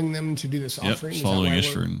following them to do this Yep. offering. Is that Following why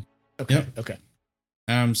we're- Ishvern. Okay. Yep. Okay.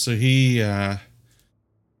 So he,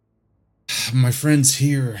 my friends,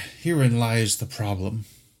 herein lies the problem.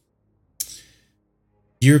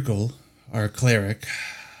 Yurkel, our cleric,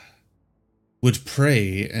 would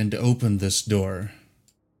pray and open this door.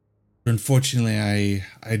 But unfortunately,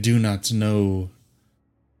 I do not know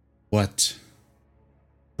what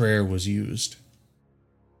prayer was used.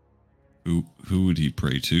 Who would he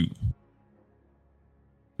pray to?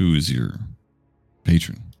 Who is your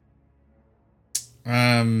patron?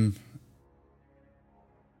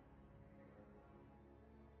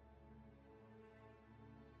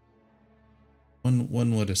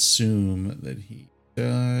 One would assume that he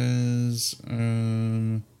Does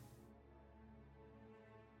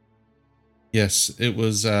yes, it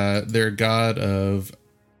was their god of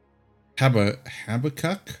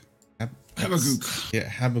Habakkuk. Habakkuk. Yeah,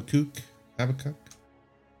 Habakkuk.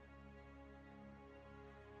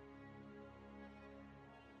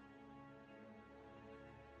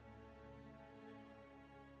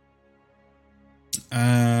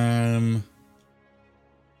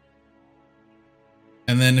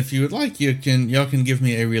 And then if you would like, y'all can give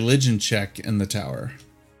me a religion check in the tower.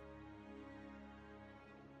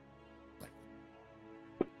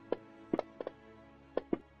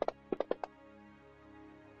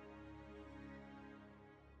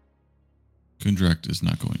 Kundrak is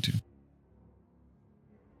not going to.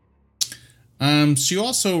 So you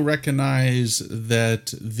also recognize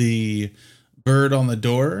that the bird on the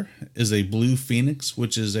door is a blue phoenix,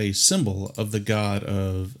 which is a symbol of the god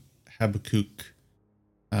of Habakkuk,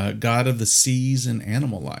 god of the seas and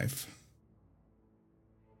animal life.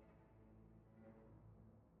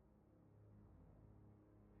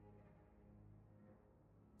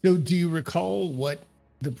 So, do you recall what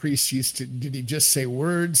the priest used to? Did he just say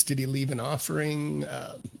words? Did he leave an offering?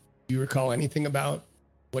 Do you recall anything about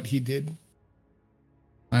what he did?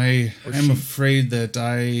 I Or am she? afraid that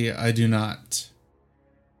I do not.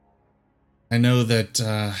 I know that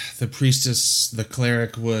the priestess, the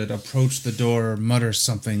cleric, would approach the door, mutter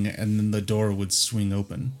something, and then the door would swing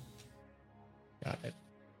open. Got it.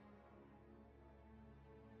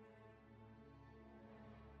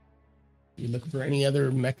 You look for any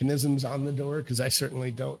other mechanisms on the door? Because I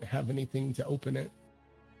certainly don't have anything to open it.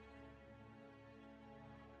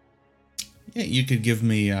 Yeah, you could give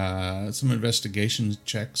me some investigation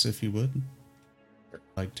checks if you would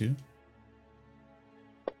like to.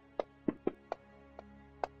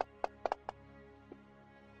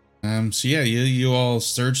 So yeah, you all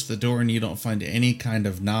search the door and you don't find any kind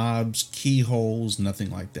of knobs, keyholes,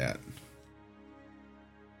 nothing like that.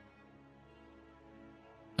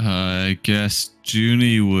 I guess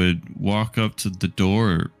Junie would walk up to the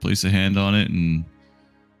door, place a hand on it, and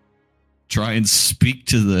try and speak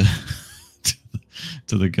to the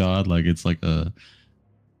to the god like it's like a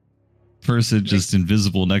person just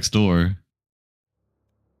invisible next door.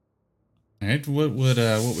 All right, what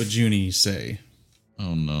would Junie say?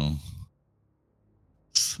 Oh no.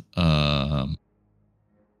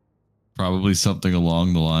 Probably something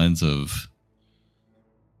along the lines of,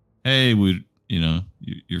 "Hey,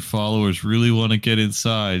 your followers really want to get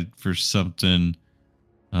inside for something.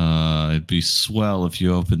 It'd be swell if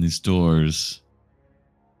you open these doors."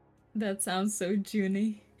 That sounds so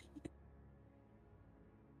Junie.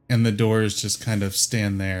 And the doors just kind of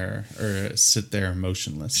stand there or sit there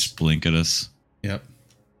motionless. Just blink at us. Yep.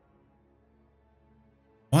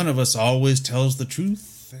 One of us always tells the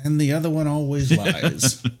truth, and the other one always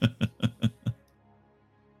lies.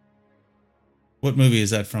 What movie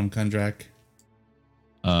is that from, Kundrak?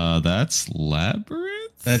 That's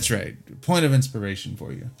Labyrinth? That's right. Point of inspiration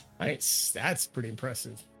for you. Nice. That's pretty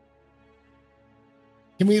impressive.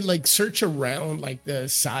 Can we like search around like the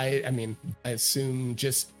side? I mean, I assume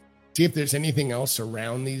just see if there's anything else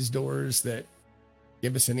around these doors that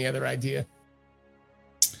give us any other idea.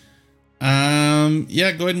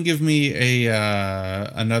 Yeah, go ahead and give me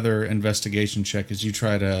a another investigation check as you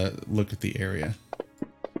try to look at the area.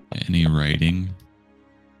 Any writing?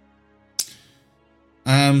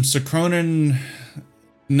 So Cronin,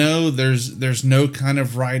 no, there's no kind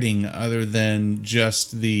of writing other than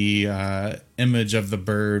just the image of the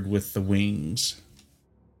bird with the wings.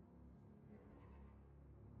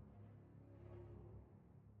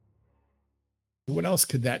 What else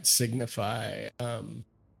could that signify?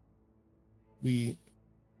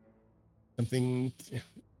 Something,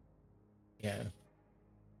 yeah.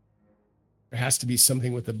 There has to be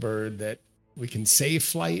something with the bird that we can save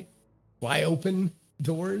fly open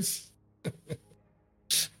doors.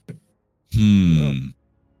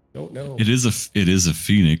 Don't know. It is a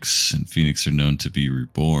phoenix, and phoenix are known to be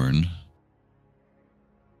reborn.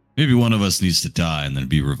 Maybe one of us needs to die and then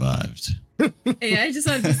be revived. Hey, I just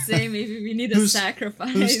wanted to say maybe we need a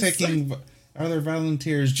sacrifice. Who's taking? Are there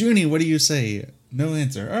volunteers? Junie, what do you say? No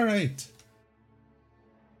answer. All right.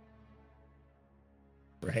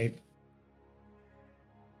 Right.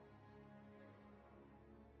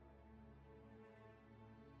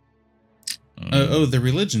 The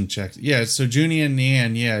religion check. Yeah, so Junie and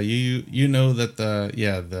Nian, yeah, you know that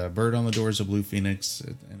the bird on the door is a blue phoenix,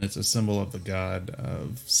 and it's a symbol of the god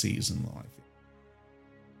of seas and life.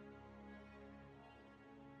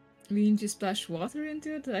 We can just splash water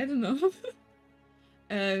into it? I don't know.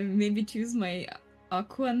 Maybe choose my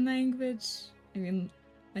Aquan language. I mean,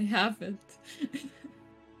 I have it.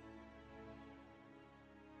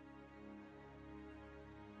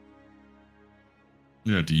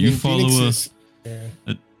 Yeah, do you follow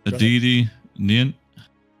a deity, Nian?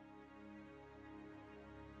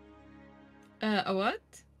 A what?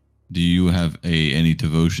 Do you have any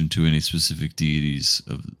devotion to any specific deities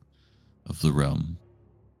of the realm?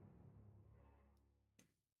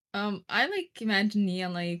 I like imagine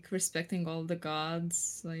Neon like respecting all the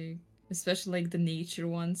gods, like especially like the nature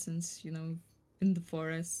ones, since in the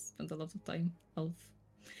forest spent a lot of time. Elf.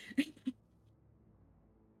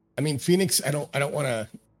 I mean, Phoenix. I don't want to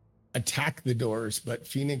attack the doors, but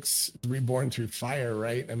Phoenix is reborn through fire,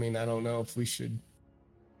 right? I mean, I don't know if we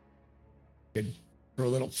could throw a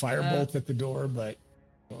little firebolt at the door, but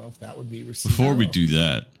I don't know if that would be received. Before we do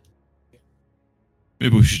that,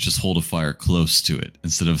 maybe we should just hold a fire close to it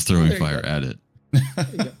instead of throwing fire at it.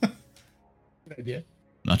 Good idea.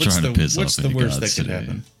 Not trying to piss what's off the any worst gods that could today.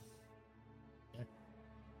 happen?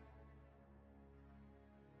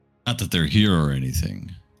 Not that they're here or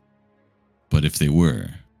anything, but if they were.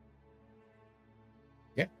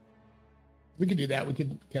 Yeah. We could do that. We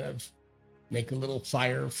could kind of make a little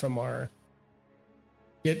fire from our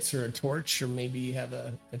kits or a torch, or maybe have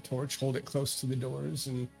a torch, hold it close to the doors.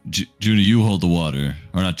 And Junie, you hold the water.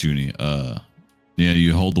 Or not Junie. Yeah,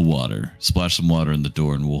 you hold the water. Splash some water in the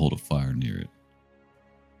door and we'll hold a fire near it.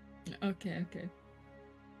 Okay.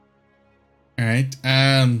 All right.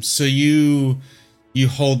 So you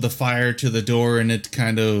hold the fire to the door, and it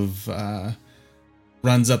kind of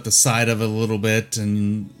runs up the side of it a little bit,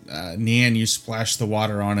 and Nian, you splash the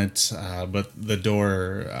water on it, but the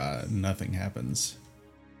door, nothing happens.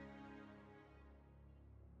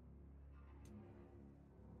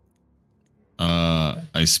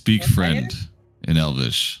 I speak friend in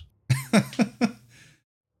Elvish.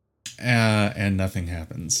 And nothing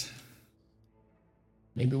happens.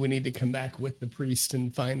 maybe we need to come back with the priest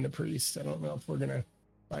and find the priest. I don't know if we're gonna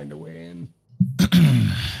find a way in.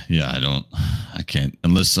 Yeah, I can't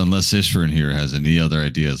unless Ishvern here has any other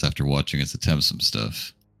ideas after watching us attempt some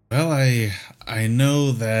stuff. Well, I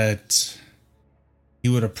know that he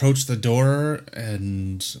would approach the door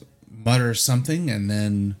and mutter something, and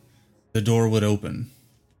then the door would open.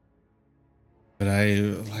 But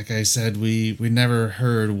like I said, we never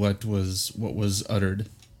heard what was uttered.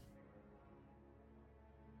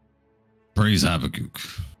 Praise Habakkuk.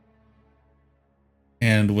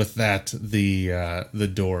 And with that,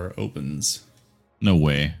 the door opens. No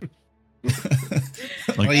way.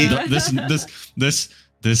 Like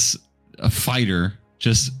this fighter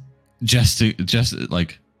just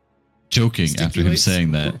like joking after him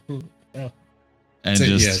saying that. Yeah. And so,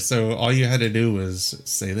 just yeah, so all you had to do was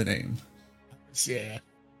say the name. Yeah.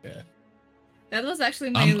 That was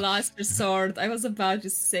actually my last resort. I was about to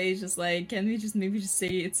say, just like, can we just maybe just say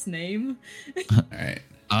its name? All right.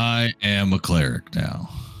 I am a cleric now.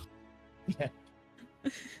 Yeah.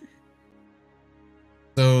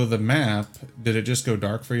 So the map, did it just go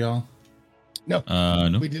dark for y'all? No.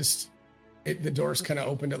 No. We just the door's kind of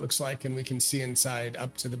opened, it looks like, and we can see inside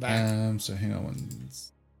up to the back. So hang on.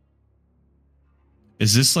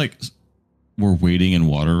 Is this like we're wading in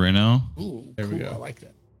water right now? Ooh, There we cool. go. I like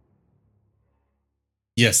that.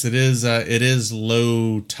 Yes, it is. It is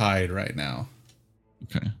low tide right now.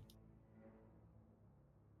 Okay.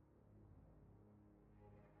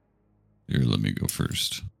 Here, let me go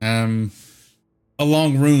first. A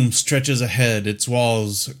long room stretches ahead, its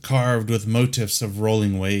walls carved with motifs of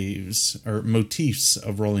rolling waves.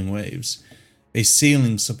 A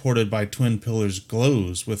ceiling supported by twin pillars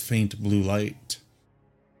glows with faint blue light.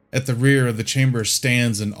 At the rear of the chamber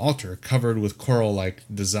stands an altar covered with coral-like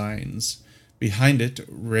designs. Behind it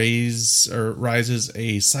rises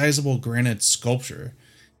a sizable granite sculpture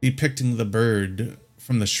depicting the bird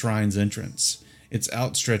from the shrine's entrance, its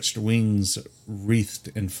outstretched wings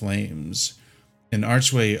wreathed in flames. An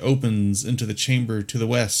archway opens into the chamber to the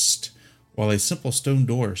west, while a simple stone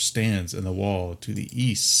door stands in the wall to the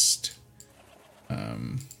east.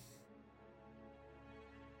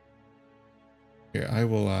 Here, I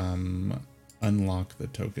will unlock the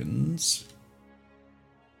tokens.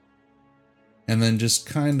 And then just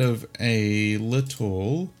kind of a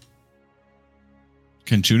little...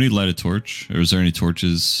 Can Junie light a torch? Or is there any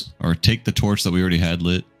torches? Or take the torch that we already had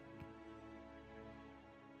lit?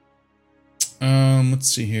 Let's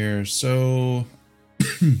see here. So,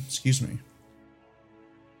 excuse me.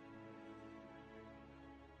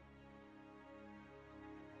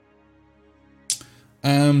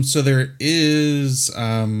 So there is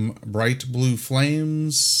bright blue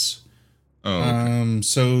flames. Oh. Okay.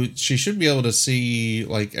 So she should be able to see,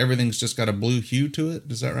 like, everything's just got a blue hue to it.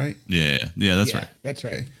 Is that right? Yeah, that's right. That's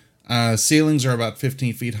right. Ceilings are about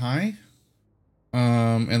 15 feet high.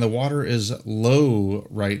 And the water is low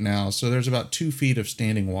right now, so there's about 2 feet of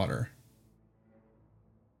standing water.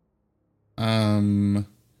 And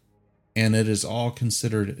it is all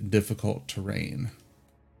considered difficult terrain.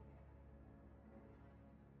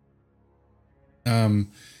 And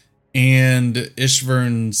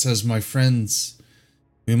Ishvern says, "My friends,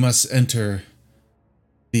 we must enter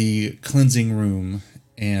the cleansing room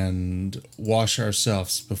and wash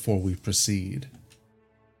ourselves before we proceed."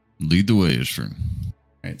 Lead the way, Ishvern. All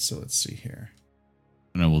right, so let's see here.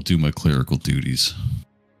 And I will do my clerical duties.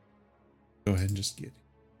 Go ahead and just get.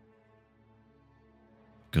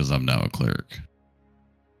 Because I'm now a cleric.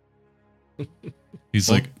 He's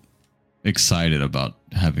Well- like excited about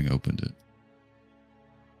having opened it.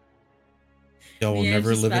 Y'all will Yeah,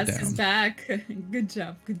 never just live it pats his down. back. Good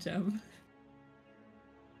job, good job.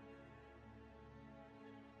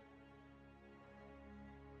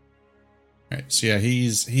 All right, so yeah,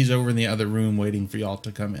 he's over in the other room waiting for y'all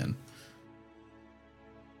to come in.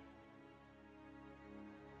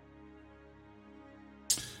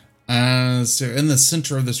 So in the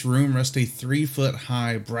center of this room rests a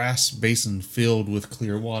 3-foot-high brass basin filled with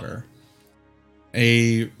clear water.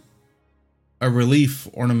 A relief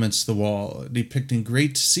ornaments the wall, depicting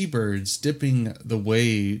great seabirds dipping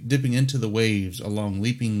into the waves along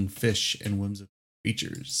leaping fish and whimsical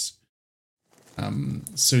creatures.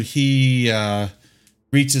 So he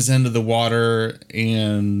reaches into the water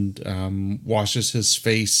and washes his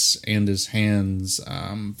face and his hands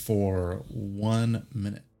for 1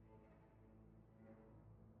 minute.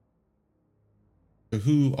 So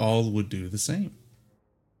who all would do the same?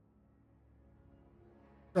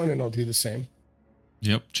 Ronan will do the same.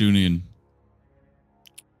 Yep, Junian.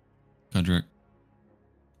 Contract.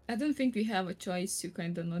 I don't think we have a choice to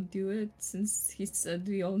kind of not do it, since he said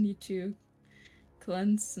we all need to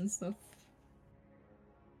cleanse and stuff.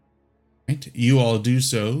 Right. You all do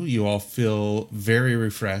so. You all feel very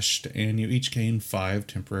refreshed, and you each gain 5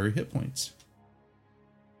 temporary hit points.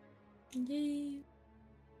 Yay.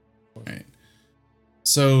 All right.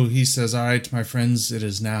 So he says, "All right, my friends, it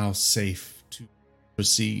is now safe to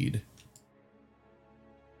proceed."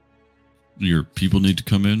 Your people need to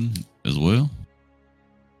come in as well?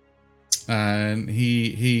 And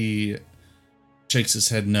he shakes his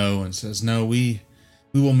head no and says, "No, we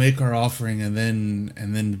will make our offering and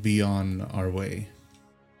then be on our way."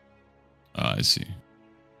 I see.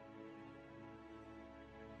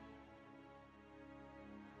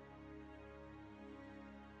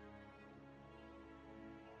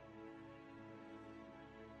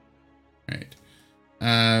 Right.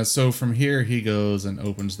 So from here he goes and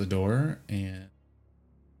opens the door and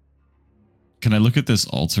Can I look at this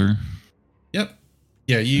altar yep.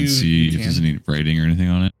 Yeah, and see if there's any writing or anything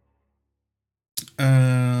on it?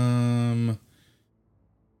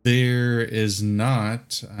 There is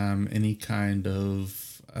not any kind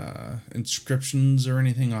of inscriptions or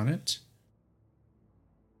anything on it.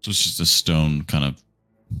 So it's just a stone kind of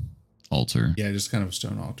altar. Yeah, just kind of a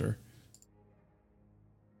stone altar.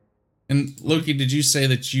 And Loki, did you say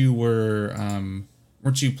that you were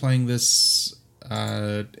weren't you playing this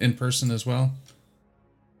in person as well?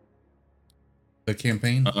 The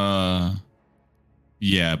campaign?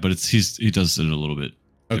 Yeah, but he does it a little bit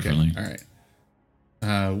differently. All right.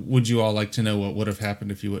 Would you all like to know what would have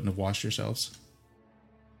happened if you wouldn't have washed yourselves?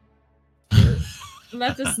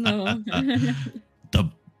 Let us know.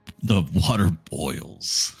 The water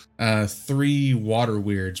boils. 3 water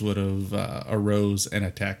weirds would have arose and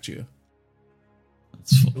attacked you.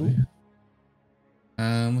 That's funny.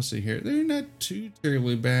 Let's see here. They're not too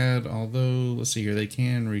terribly bad, although let's see here. They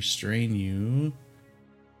can restrain you.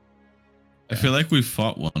 I feel like we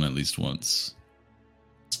fought one at least once.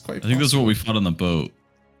 It's quite I think that's what possible. we fought on the boat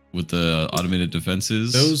with the automated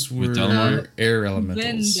defenses. Those with were Dalamar. air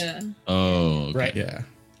elementals. Wind. Oh, okay. Right. Yeah.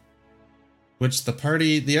 Which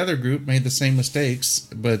the other group made the same mistakes,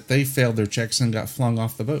 but they failed their checks and got flung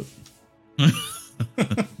off the boat.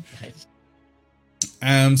 Nice.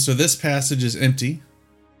 So this passage is empty.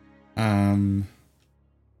 Can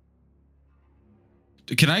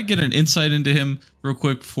I get an insight into him real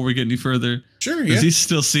quick before we get any further? Sure, Does yeah. he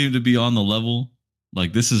still seem to be on the level?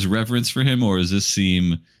 Like this is reverence for him, or does this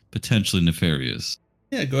seem potentially nefarious?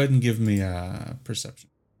 Yeah, go ahead and give me perception.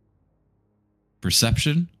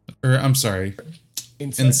 Perception? Or I'm sorry,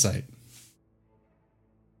 insight.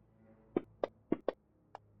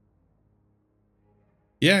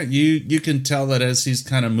 Yeah, you can tell that as he's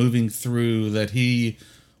kind of moving through that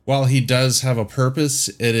while he does have a purpose,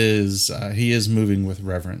 he is moving with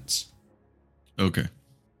reverence. Okay.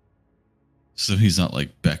 So he's not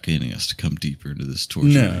like beckoning us to come deeper into this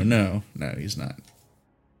torture. No, he's not.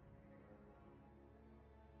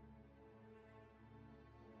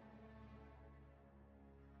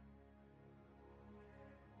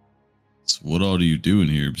 So what all do you do in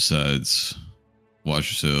here besides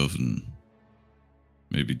wash yourself and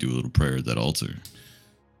maybe do a little prayer at that altar?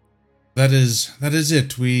 That is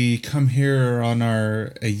it. We come here on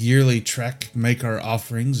a yearly trek, make our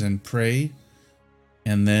offerings and pray,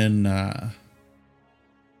 and then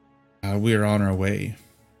we are on our way.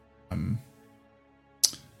 Why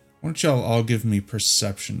don't y'all all give me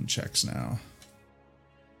perception checks now?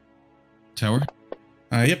 Tower?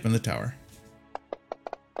 Yep, in the tower.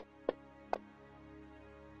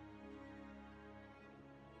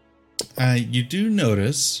 You do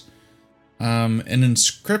notice an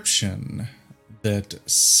inscription that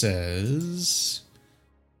says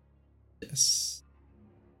this.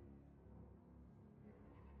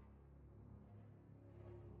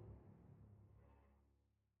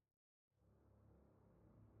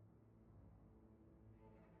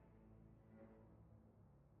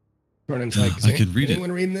 Jordan's like, I can read it.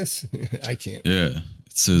 Anyone reading this? I can't. Yeah.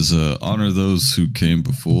 It says, honor those who came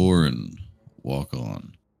before and walk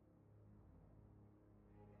on.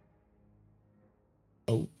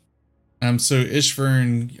 Oh, So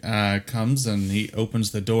Ishvern comes and he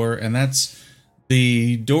opens the door, and that's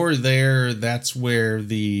the door there. That's where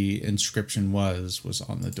the inscription was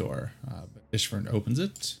on the door. But Ishvern opens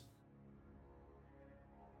it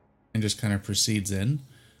and just kind of proceeds in.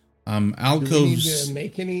 do we need Alcoves. to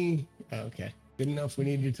make any? Oh, okay. Didn't know if we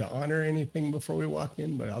needed to honor anything before we walk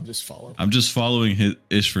in, but I'll just follow. I'm just following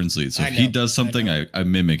Ishvern's lead. So I if he know, does something, I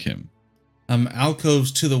mimic him.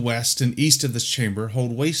 Alcoves to the west and east of this chamber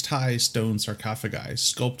hold waist-high stone sarcophagi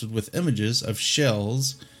sculpted with images of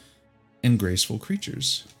shells and graceful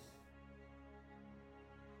creatures.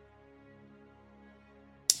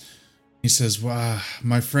 He says, "Wow,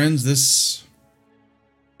 my friends, this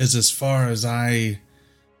is as far as I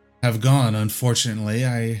have gone. Unfortunately,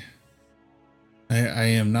 I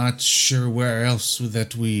am not sure where else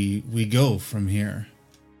that we go from here."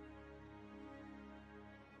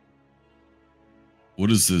 What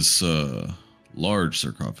is this large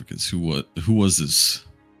sarcophagus? Who was this?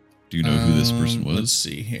 Do you know who this person was? Let's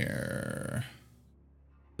see here.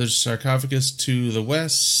 There's a sarcophagus to the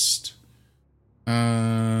west.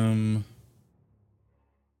 The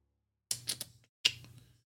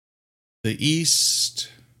east.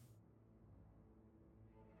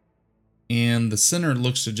 And the center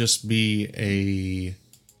looks to just be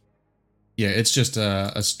it's just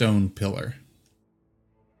a stone pillar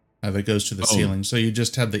that goes to the ceiling. So you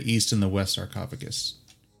just have the east and the west sarcophagus.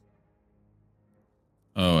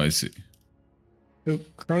 Oh, I see. So,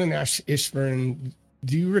 Cronin Ishvern,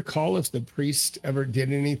 do you recall if the priest ever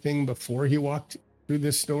did anything before he walked through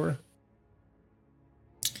this door?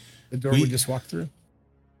 The door we just walked through?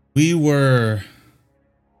 We were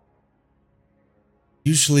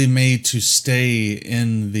usually made to stay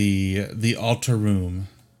in the altar room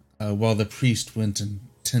while the priest went and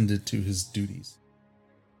tended to his duties.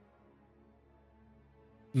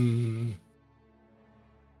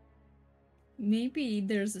 Maybe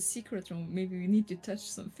there's a secret room. Maybe we need to touch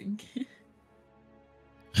something.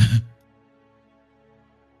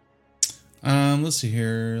 Let's see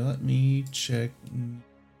here. Let me check.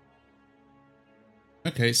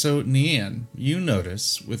 Okay, so Nian, you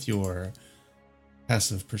notice with your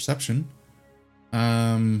passive perception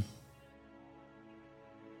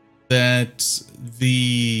that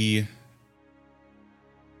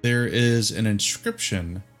there is an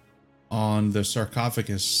inscription on the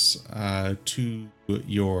sarcophagus to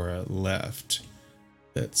your left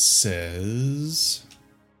that says,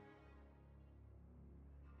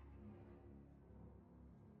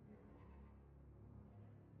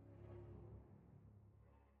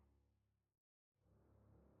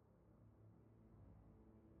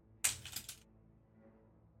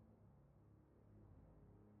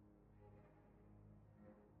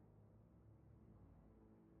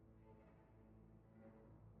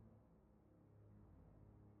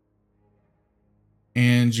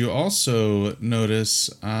 and you also notice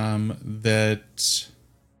that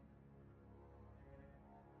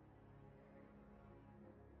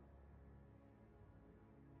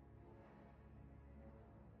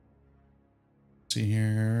see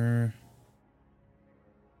here.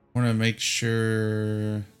 I want to make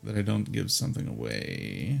sure that I don't give something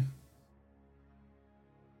away.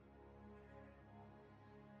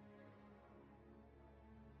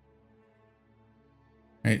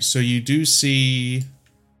 All right, so you do see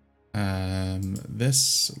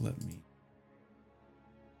this. Let me.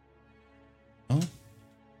 Oh.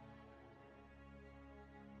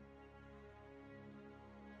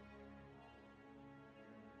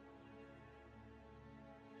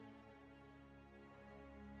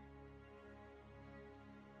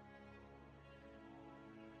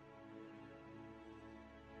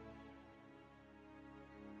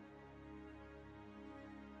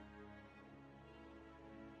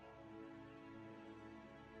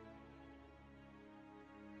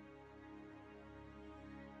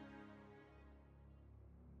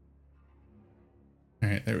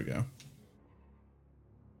 right, there we go.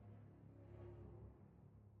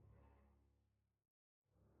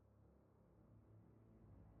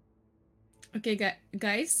 Okay,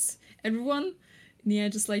 guys, everyone. Nia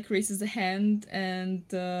just like raises a hand and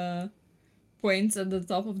points at the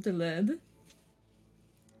top of the lid.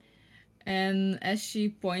 And as she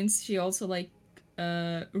points, she also like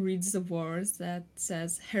reads the words that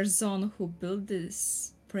says, Herzon who built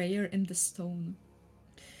this prayer in the stone.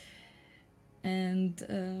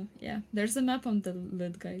 And yeah, there's a map on the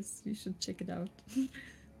lid, guys. You should check it out.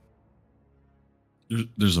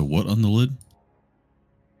 There's a what on the lid?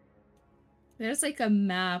 There's like a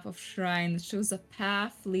map of shrine that shows a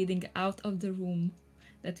path leading out of the room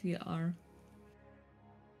that we are.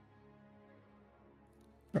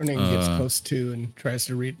 Ronan gets close to and tries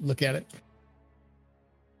to look at it.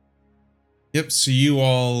 Yep, so you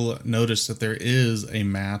all notice that there is a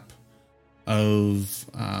map of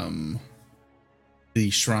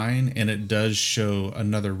the shrine, and it does show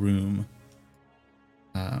another room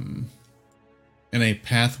and a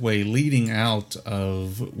pathway leading out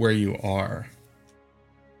of where you are.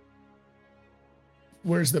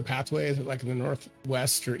 Where's the pathway? Is it like in the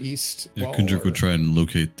northwest or east? Yeah, Kundrik would try and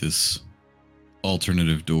locate this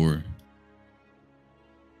alternative door.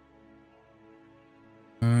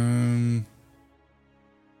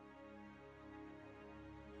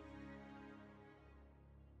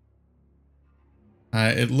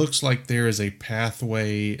 It looks like there is a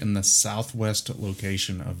pathway in the southwest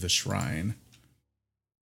location of the shrine.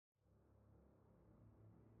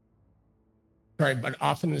 Right, but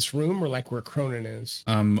off in this room or like where Cronin is?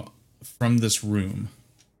 From this room.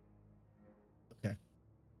 Okay.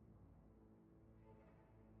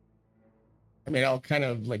 I mean, I'll kind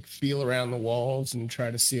of like feel around the walls and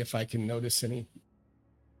try to see if I can notice any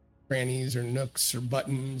crannies or nooks or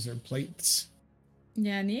buttons or plates.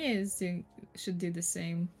 Yeah, Nia should do the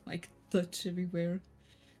same. Like, touch everywhere.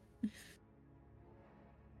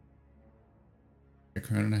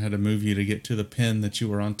 Cronin, I had to move you to get to the pin that you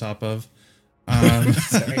were on top of.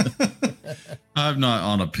 Sorry. I'm not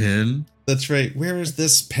on a pin. That's right. Where is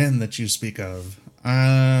this pen that you speak of?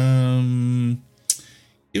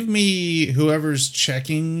 Give me, whoever's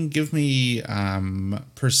checking, give me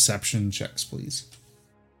perception checks, please.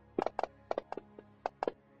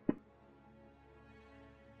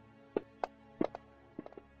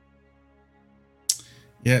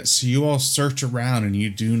 Yeah, so you all search around and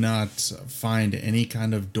you do not find any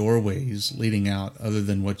kind of doorways leading out other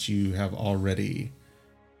than what you have already,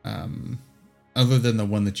 other than the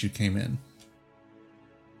one that you came in.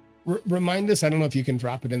 Remind us, I don't know if you can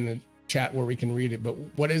drop it in the chat where we can read it, but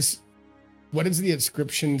what does the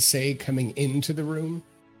inscription say coming into the room?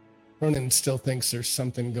 Ronan still thinks there's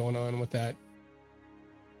something going on with that.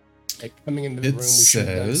 Like coming into the room, we should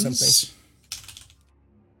have done something.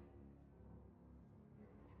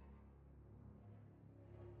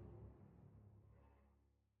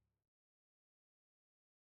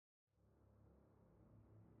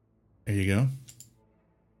 There you go.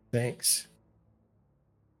 Thanks.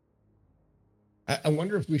 I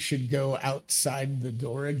wonder if we should go outside the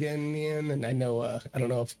door again, Ian. And I know, I don't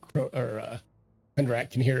know if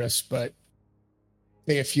Kundrak can hear us, but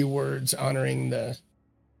say a few words honoring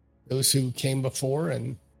those who came before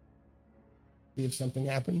and see if something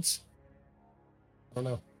happens. I don't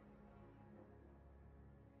know.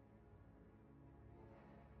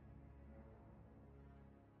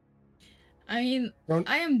 I mean,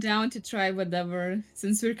 I am down to try whatever,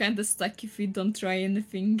 since we're kind of stuck if we don't try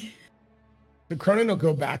anything. So Cronin will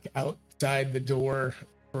go back outside the door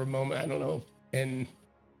for a moment, I don't know, and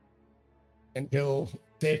he'll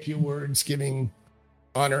say a few words giving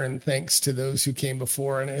honor and thanks to those who came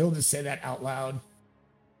before, and he'll just say that out loud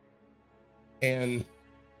and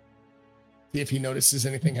see if he notices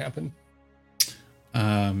anything happen.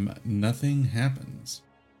 Nothing happens.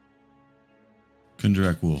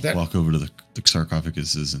 Kundrak will walk over to the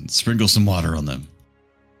sarcophaguses and sprinkle some water on them.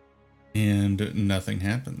 And nothing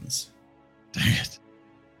happens. Dang it.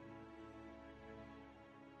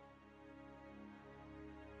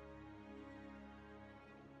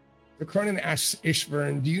 So Cronin asks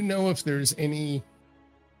Ishvern, do you know if there's any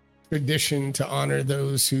tradition to honor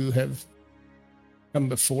those who have come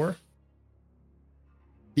before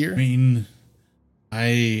here? I mean,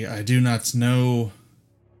 I do not know.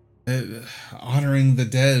 Honoring the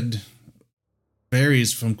dead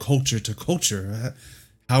varies from culture to culture.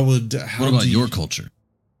 What about your culture?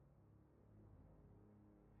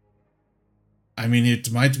 I mean,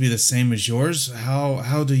 it might be the same as yours.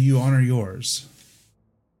 How do you honor yours?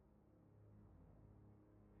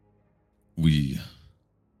 We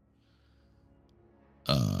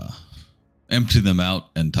empty them out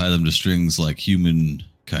and tie them to strings like human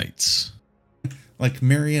kites. Like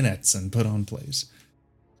marionettes and put on plays.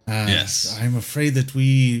 Yes. I'm afraid that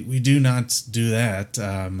we do not do that.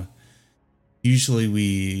 Usually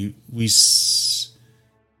we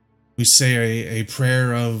say a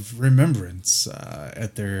prayer of remembrance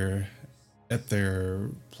at their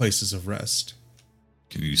places of rest.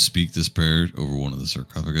 Can you speak this prayer over one of the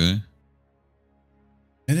sarcophagi?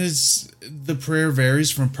 The prayer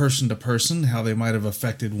varies from person to person, how they might have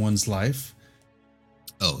affected one's life.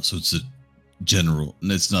 Oh, so it's a general,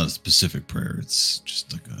 it's not a specific prayer. It's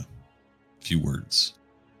just like a few words.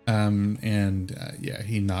 Yeah,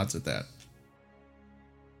 he nods at that.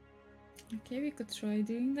 Okay, we could try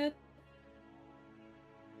doing that.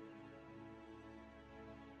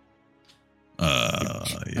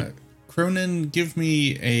 Yeah. Cronin, give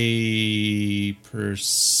me a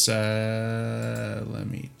let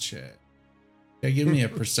me check. Yeah, give me a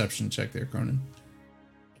perception check there, Cronin.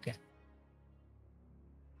 Okay.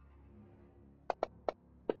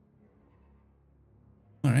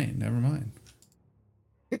 All right, never mind.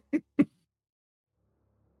 I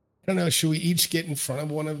don't know. Should we each get in front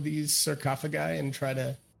of one of these sarcophagi and try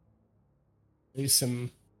to do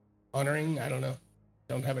some honoring? I don't know.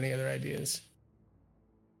 Don't have any other ideas.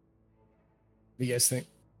 What do you guys think?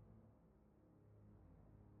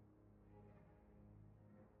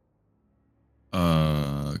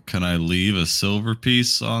 Can I leave a silver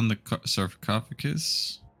piece on the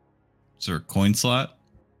sarcophagus? Is there a coin slot?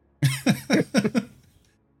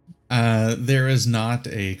 There is not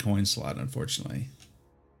a coin slot, unfortunately.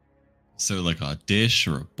 Is there like a dish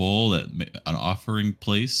or a bowl that an offering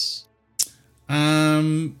place?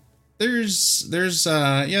 There's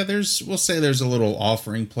we'll say there's a little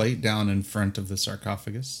offering plate down in front of the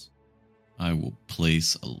sarcophagus. I will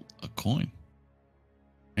place a coin.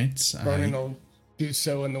 Right. Ronan will do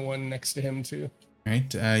so, and the one next to him too.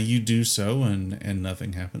 Right. You do so, and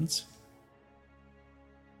nothing happens.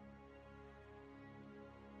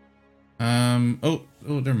 Oh,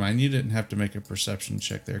 never mind. You didn't have to make a perception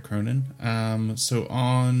check there, Cronin. So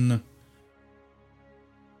on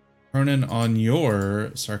Cronin, on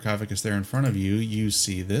your sarcophagus there in front of you, you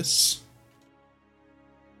see this.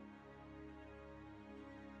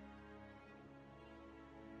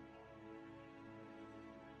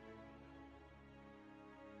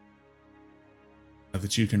 Not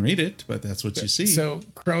that you can read it, but that's what you see. So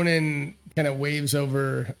Cronin kind of waves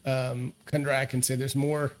over Kundrak and say, "There's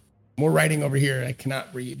more writing over here. I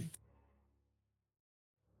cannot read."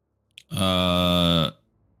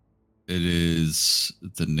 It is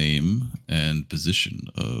the name and position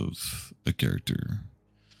of a character.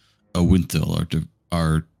 Winthil,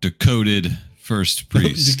 our decoded first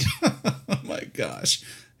priest. Oh my gosh.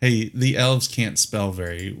 Hey, the elves can't spell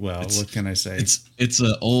very well. What can I say? It's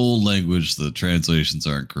an old language. The translations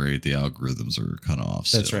aren't great. The algorithms are kind of off.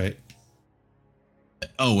 That's right.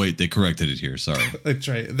 Oh wait, they corrected it here. Sorry. That's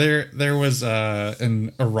right. There was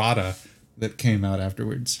an errata that came out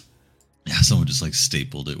afterwards. Yeah, someone just like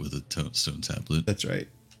stapled it with a stone tablet. That's right.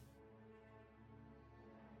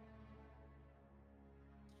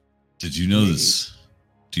 Did you know this?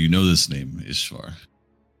 Do you know this name, Ishvar?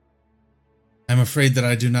 I'm afraid that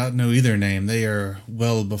I do not know either name. They are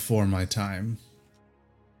well before my time.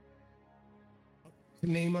 The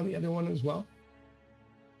name on the other one as well.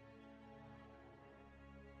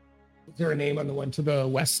 Is there a name on the one to the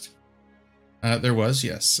west? There was,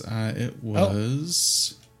 yes. It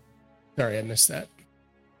was. Sorry, I missed that.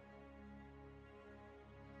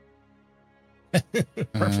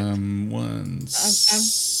 Perfect.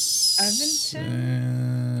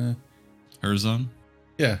 Herzon?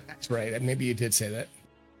 Yeah. That's right. Maybe you did say that.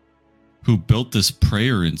 Who built this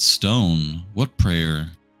prayer in stone? What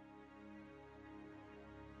prayer?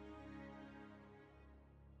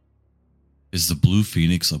 Is the Blue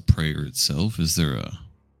Phoenix a prayer itself? Is there a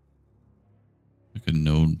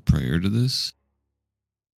known prayer to this?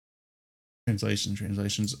 Translations.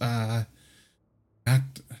 Not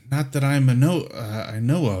that I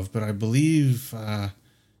know of, but I believe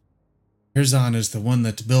Herzon is the one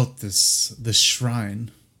that built this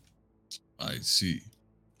shrine. I see.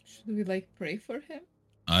 Should we pray for him?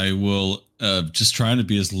 I will just trying to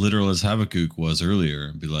be as literal as Habakkuk was earlier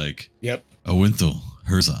and be like, "Yep, Winthil,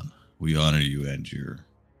 Herzon, we honor you and your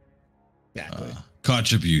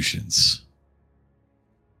contributions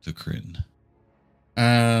to Kryn."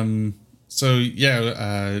 So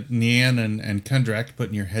yeah, Nian and Kundrak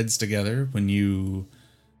putting your heads together when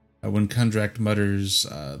Kundrak mutters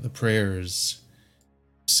the prayers,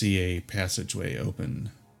 see a passageway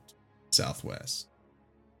open southwest.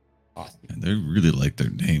 Awesome. And they really like their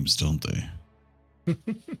names, don't they?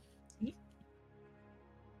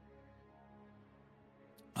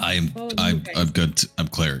 Oh, I'm you guys. I'm good. I'm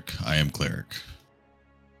cleric. I am cleric.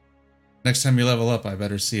 Next time you level up, I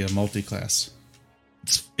better see a multi-class.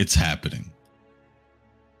 It's happening.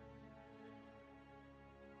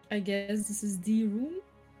 I guess this is the room.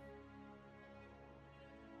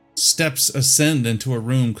 Steps ascend into a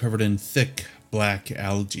room covered in thick black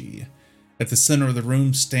algae. At the center of the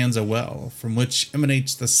room stands a well, from which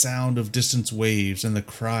emanates the sound of distant waves and the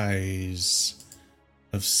cries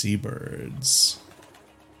of seabirds.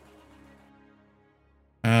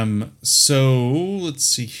 So let's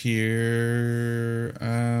see here.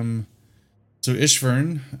 So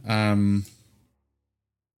Ishvern,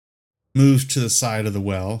 moves to the side of the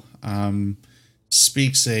well,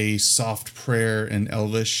 speaks a soft prayer in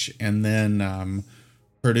Elvish, and then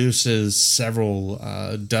produces several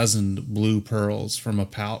dozen blue pearls from a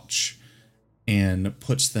pouch and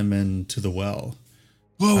puts them into the well.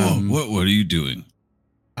 Whoa! What are you doing?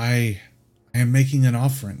 I am making an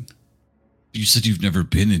offering. You said you've never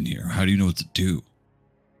been in here. How do you know what to do?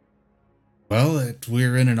 Well,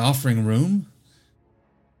 we're in an offering room.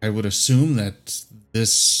 I would assume that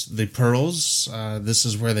the pearls, this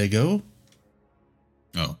is where they go.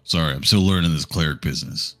 Oh, sorry. I'm still learning this cleric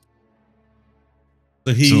business.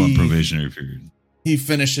 So Still on probationary period. He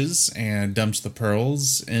finishes and dumps the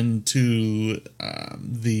pearls into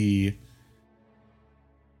the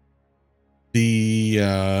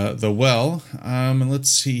well. And let's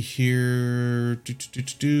see here.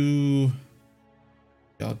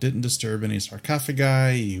 Y'all didn't disturb any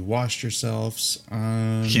sarcophagi. You washed yourselves.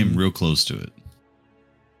 Came real close to it.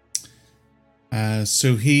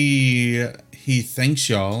 So he thanks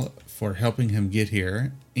y'all for helping him get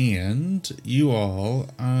here, and you all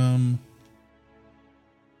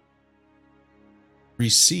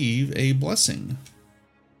receive a blessing.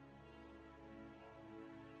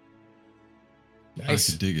 Nice.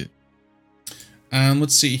 I could dig it.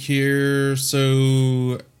 Let's see here.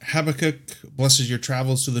 So Habakkuk blesses your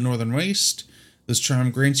travels to the Northern Waste. This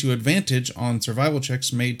charm grants you advantage on survival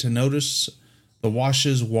checks made to notice the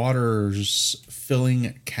wash's waters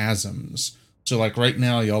filling chasms. So like right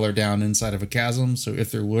now, y'all are down inside of a chasm. So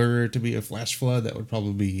if there were to be a flash flood, that would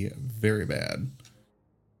probably be very bad.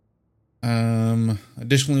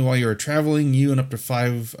 Additionally, while you are traveling, you and up to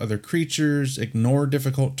 5 other creatures ignore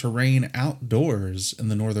difficult terrain outdoors in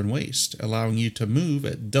the Northern Waste, allowing you to move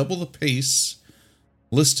at double the pace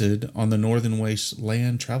listed on the Northern Waste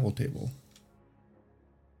land travel table.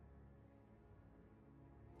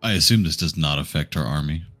 I assume this does not affect our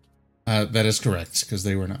army. That is correct, because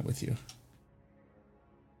they were not with you.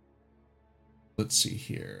 Let's see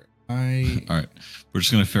here. All right. We're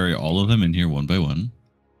just going to ferry all of them in here one by one.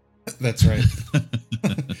 That's right.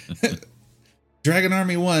 Dragon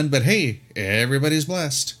Army won, but hey, everybody's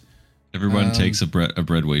blessed. Everyone takes a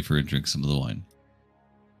bread wafer and drinks some of the wine.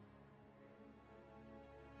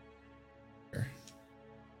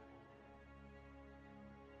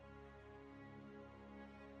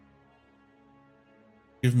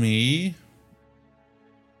 Give me a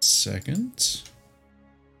second.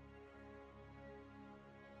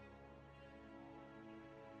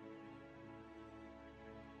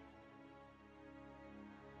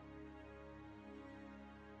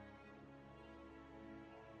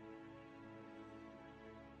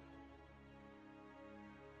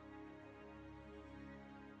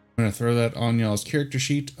 I'm going to throw that on y'all's character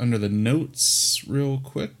sheet under the notes real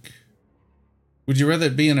quick. Would you rather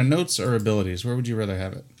it be in a notes or abilities? Where would you rather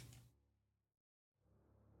have it?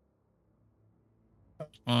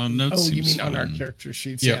 Notes. Oh, you seems mean on our fine. character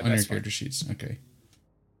sheets? Yeah, on your that's fine. character sheets. Okay.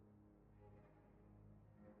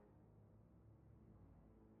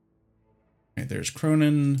 All right, there's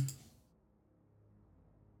Cronin.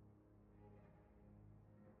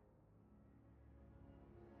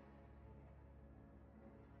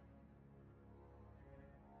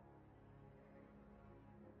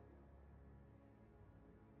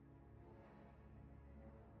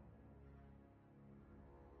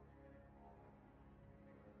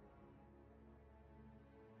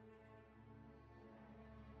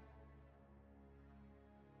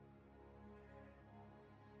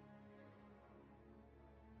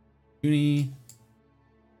 Uni.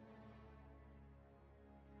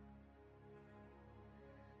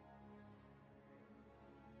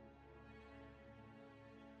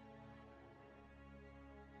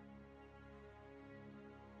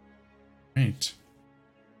 Right.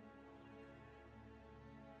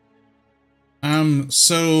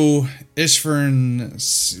 So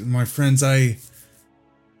Ishvern, my friends, I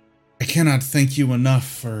cannot thank you enough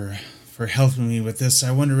for helping me with this. I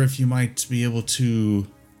wonder if you might be able to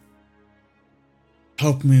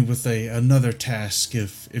help me with another task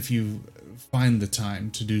if you find the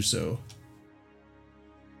time to do so.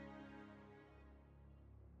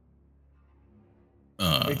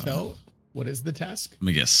 Rachel, what is the task? Let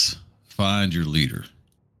me guess. Find your leader.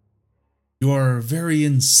 You are very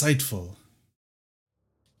insightful.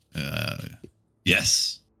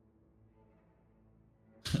 Yes.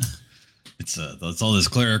 That's all this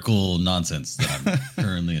clerical nonsense that I'm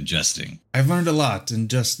currently ingesting. I've learned a lot in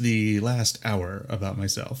just the last hour about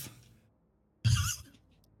myself.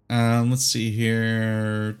 Let's see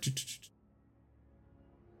here.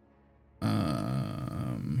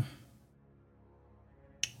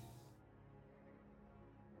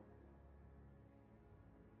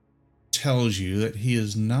 Tells you that he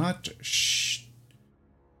is not sure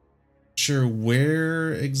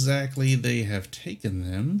where exactly they have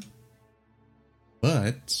taken them,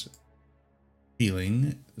 but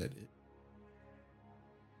feeling that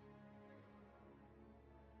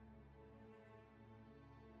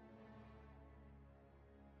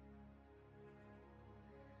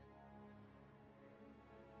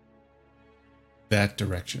that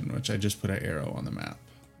direction, which I just put an arrow on the map.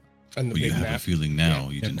 On the Well, you big have a map. feeling now. Yeah.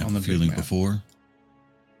 You Yep, didn't on have the a big feeling map. before.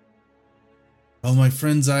 Well, my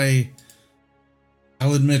friends, I'll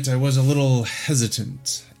admit I was a little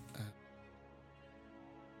hesitant.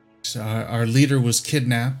 So our leader was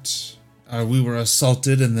kidnapped. We were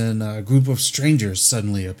assaulted, and then a group of strangers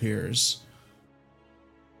suddenly appears.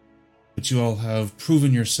 But you all have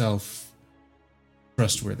proven yourself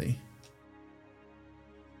trustworthy.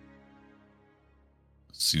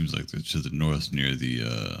 Seems like they're to the north near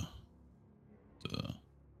the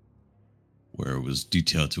where it was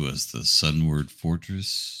detailed to us, the Sunward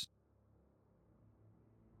Fortress.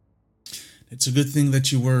 It's a good thing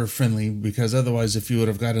that you were friendly, because otherwise, if you would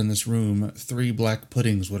have got in this room, 3 black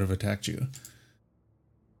puddings would have attacked you.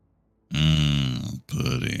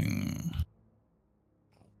 Pudding.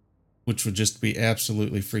 Which would just be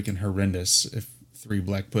absolutely freaking horrendous if 3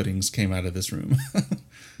 black puddings came out of this room.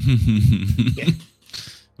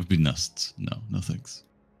 Would be nuts. No thanks.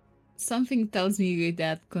 Something tells me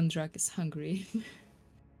that Kundrak is hungry.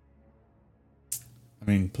 I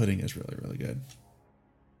mean, pudding is really, really good.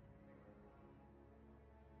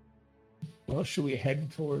 Well, should we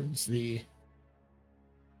head towards the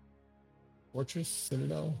fortress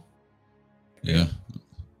citadel? Yeah.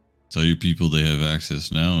 Tell your people they have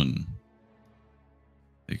access now and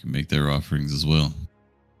they can make their offerings as well.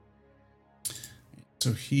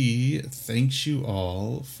 So he thanks you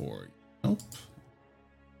all for your help.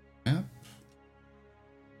 Map.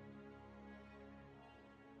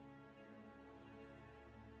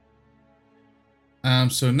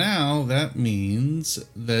 So now that means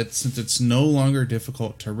that since it's no longer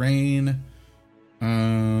difficult terrain,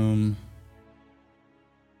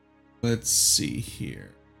 let's see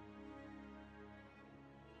here.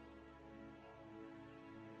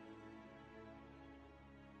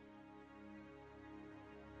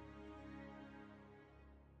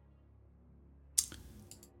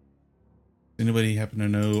 Anybody happen to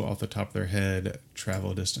know off the top of their head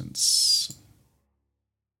travel distance?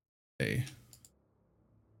 Okay.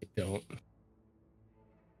 I don't.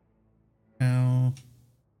 Now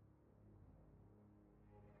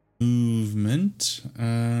movement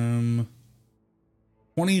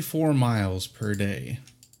 24 miles per day.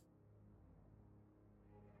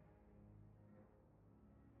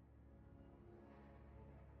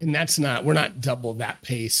 And that's not, we're not double that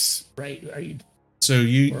pace, right? Are you? So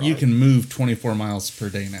you can move 24 miles per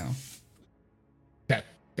day now. Okay,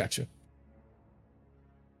 gotcha.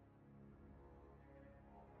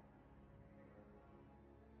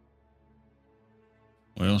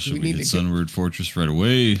 Well, should we we need hit to get- Sunward Fortress right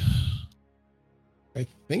away? I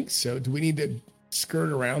think so. Do we need to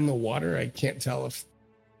skirt around the water? I can't tell if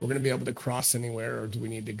we're going to be able to cross anywhere, or do we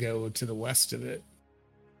need to go to the west of it?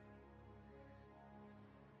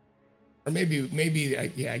 Or maybe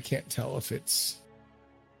I can't tell if it's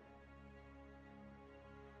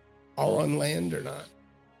all on land or not.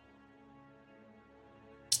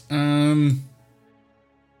 I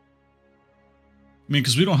mean,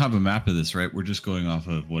 because we don't have a map of this, right? We're just going off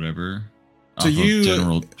of whatever. So off of you-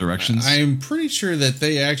 general directions. I'm pretty sure that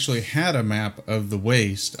they actually had a map of the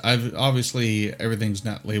waste. I've obviously everything's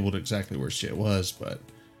not labeled exactly where shit was, but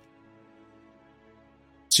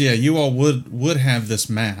so yeah, you all would have this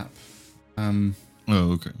map. Oh,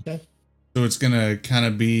 okay. So it's gonna kind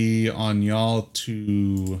of be on y'all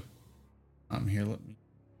to here. Let me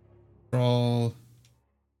draw.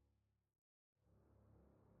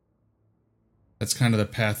 That's kind of the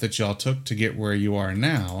path that y'all took to get where you are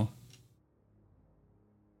now.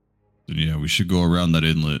 Then yeah, we should go around that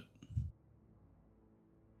inlet.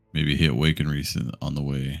 Maybe hit Waken Reef on the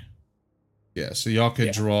way. Yeah, so y'all could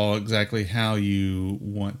Yeah. draw exactly how you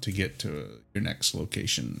want to get to your next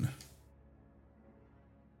location.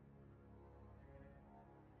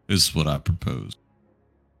 This is what I propose.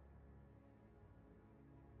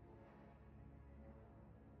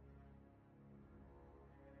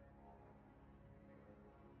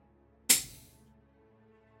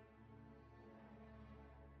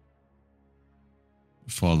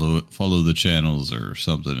 Follow the channels or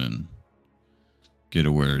something and get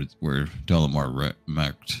to where Delamar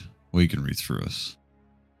marked Wakenwreath for us.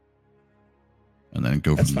 And then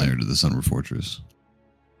go That's from fine. there to the Sunward Fortress.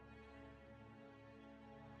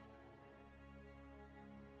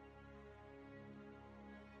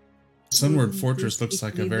 Sunward Will Fortress this looks take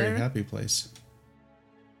like me a very there? happy place.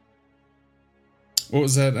 What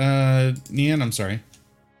was that, Nian? I'm sorry.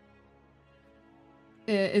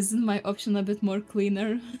 Isn't my option a bit more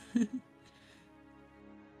cleaner?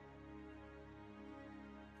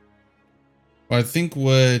 Well, I think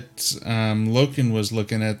what Loken was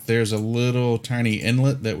looking at, there's a little tiny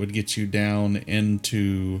inlet that would get you down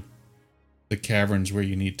into the caverns where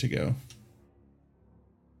you need to go.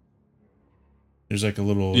 There's like a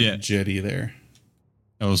little Yeah. jetty there.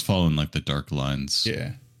 I was following like the dark lines.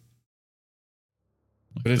 Yeah.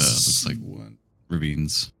 Like But it's looks like one,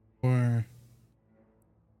 ravines. or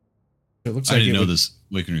it looks I like didn't it know would, this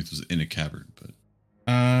Wakenwreath was in a cavern, but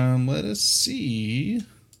let us see.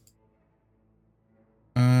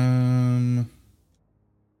 Um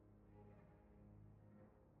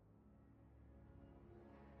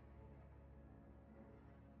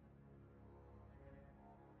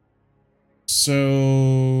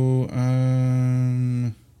so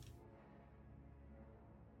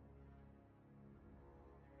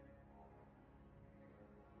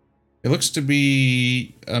it looks to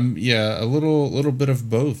be yeah, a little bit of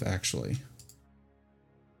both actually.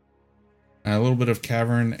 A little bit of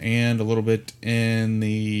cavern and a little bit in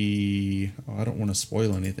the I don't want to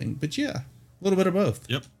spoil anything, but yeah, a little bit of both.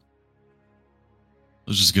 yep.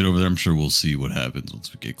 Let's just get over there. I'm sure we'll see what happens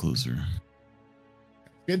once we get closer.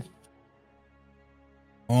 Good.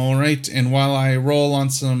 All right, and while I roll on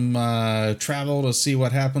some travel to see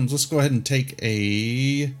what happens, let's go ahead and take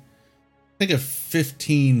a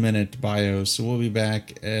 15-minute bio. So we'll be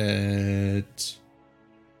back at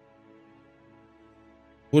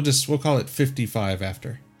we'll call it 55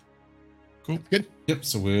 after. Cool. Good. Yep,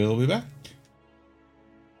 so we'll be back.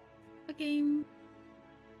 Okay.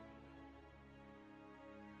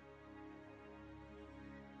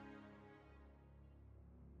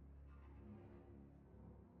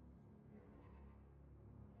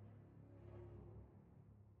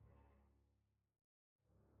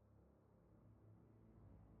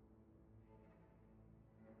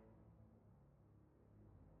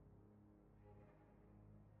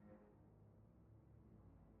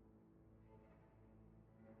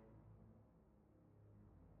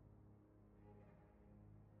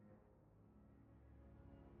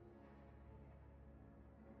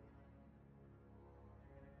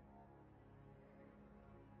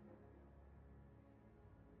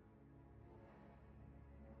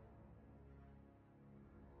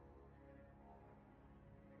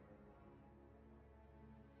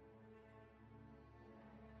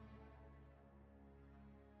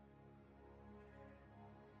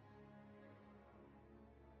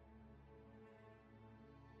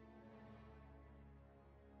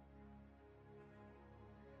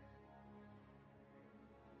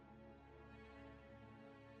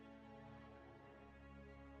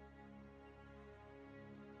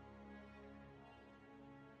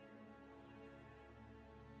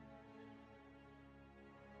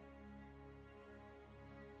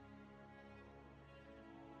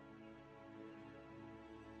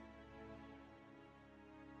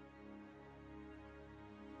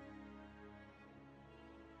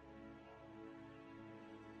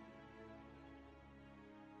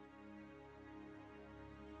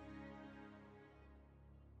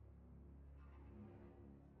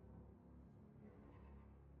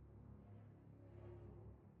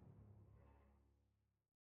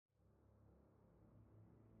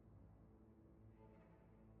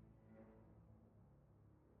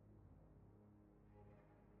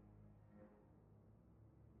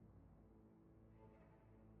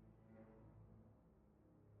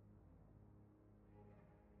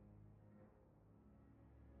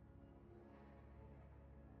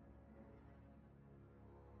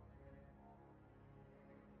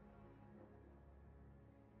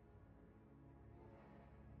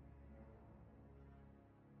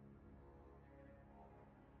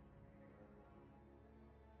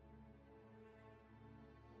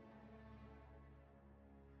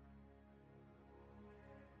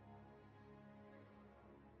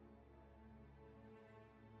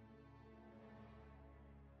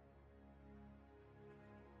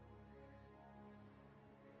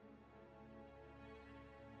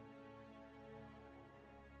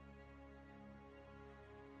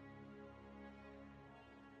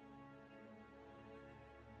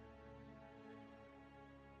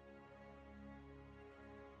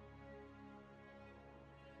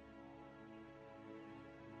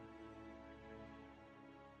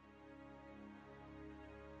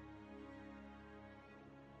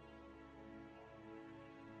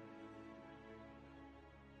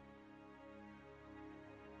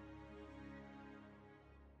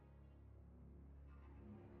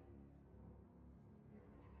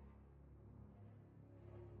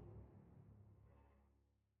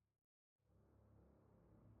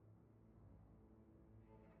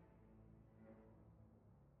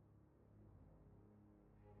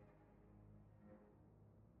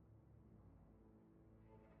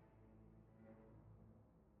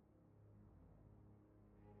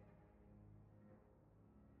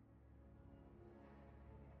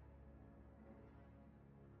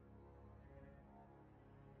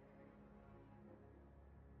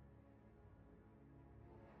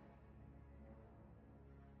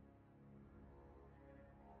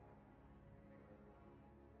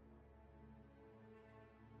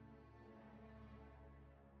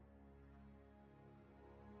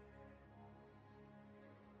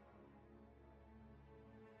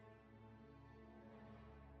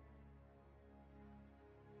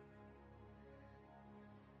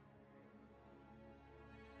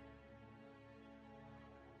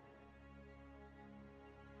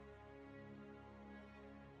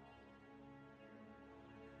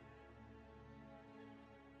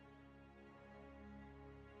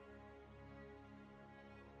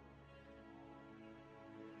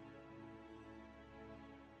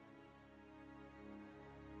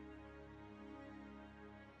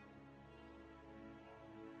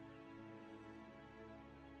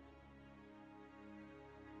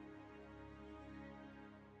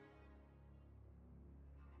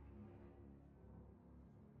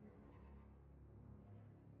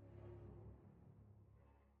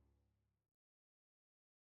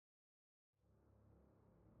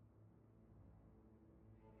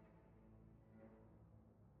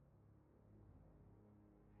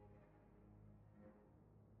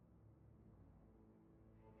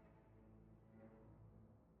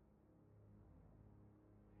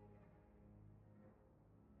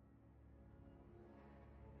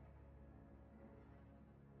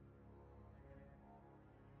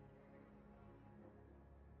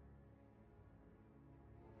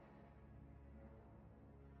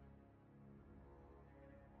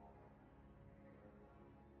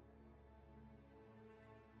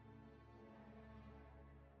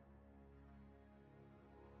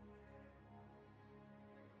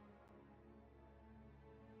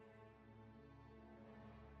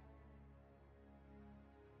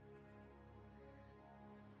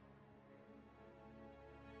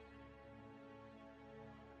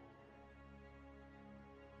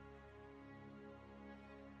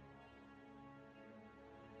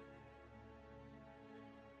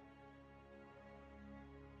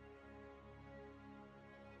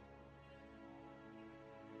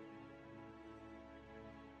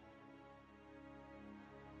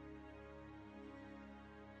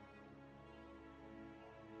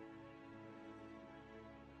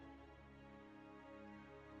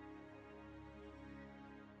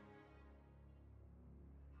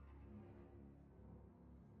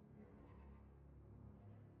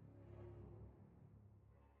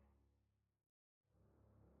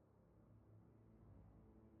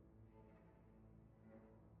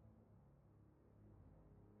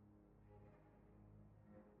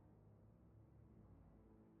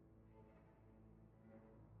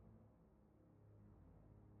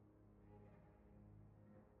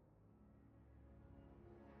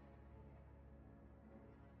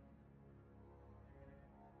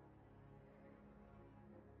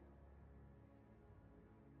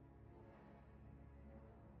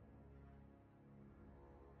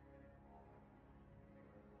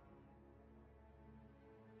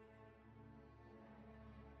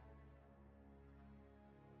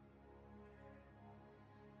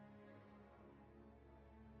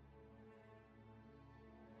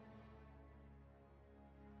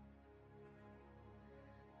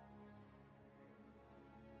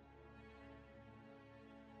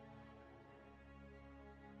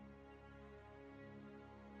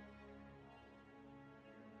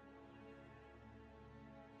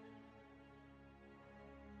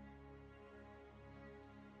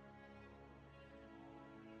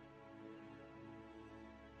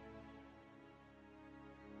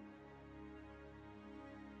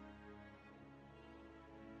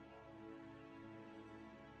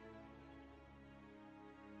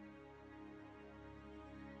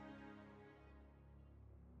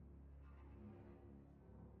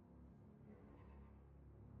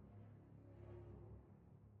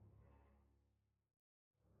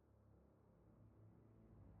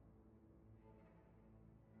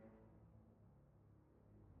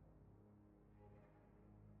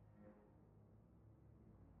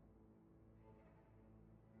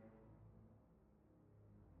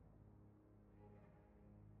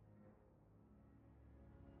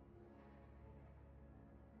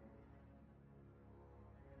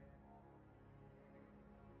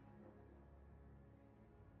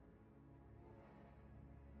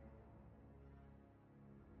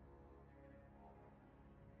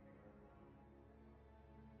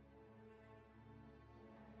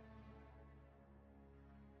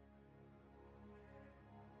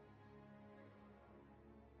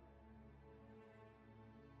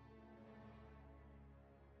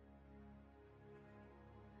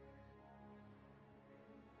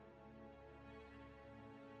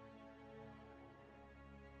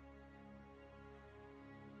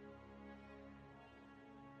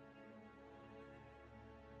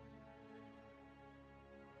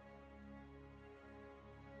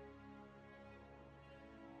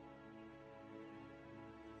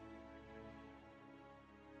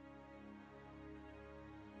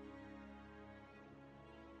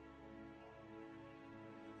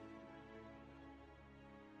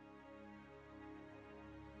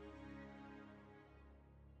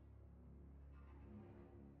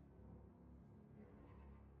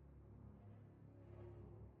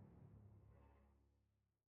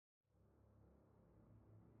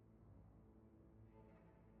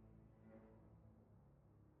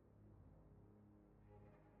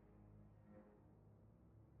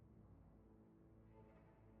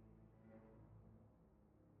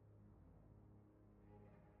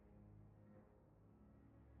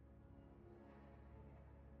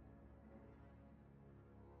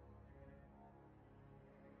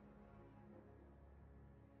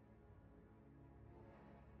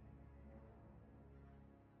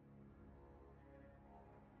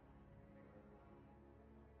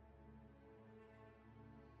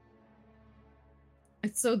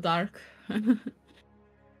 It's so dark.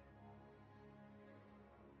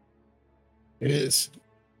 It is.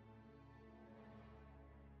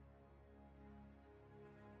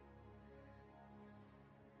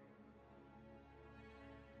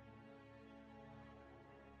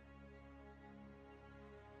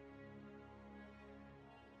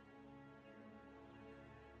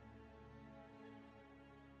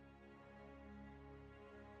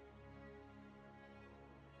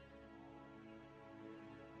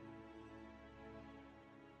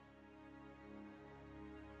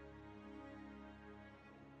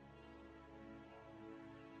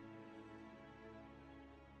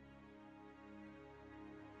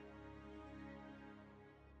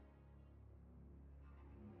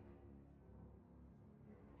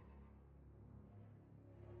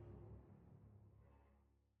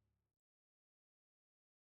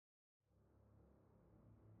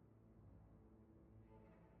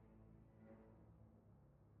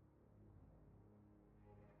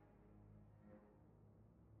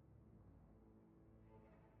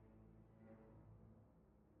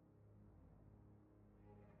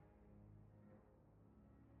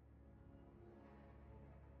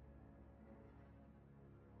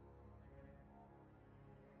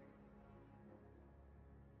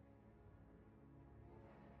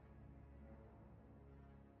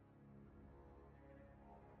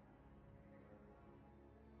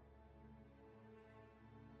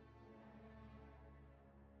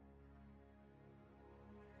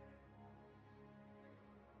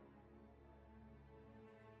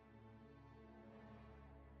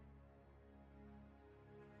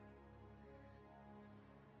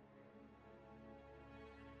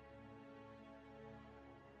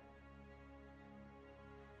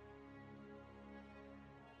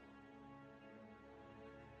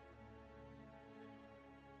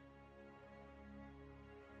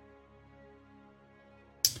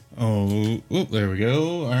 Oh, there we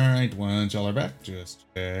go. All right, once y'all are back, just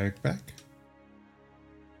check back.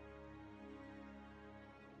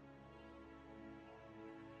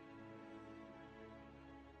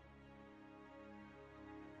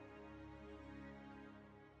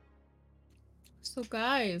 So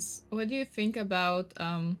guys, what do you think about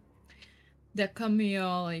the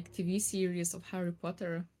cameo like TV series of Harry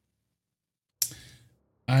Potter?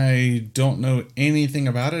 I don't know anything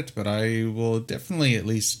about it, but I will definitely at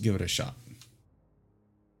least give it a shot.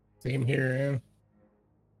 Same here, Aaron.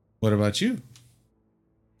 What about you?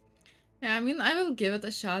 Yeah, I mean, I will give it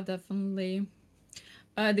a shot definitely.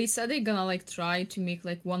 They said they're gonna like try to make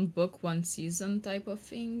like one book, one season type of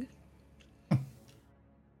thing.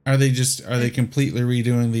 Are they completely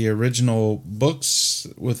redoing the original books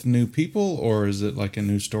with new people, or is it like a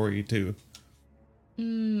new story too?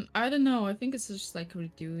 I don't know. I think it's just like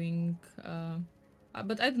redoing.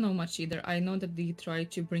 But I don't know much either. I know that they try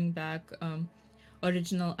to bring back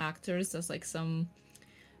original actors as like some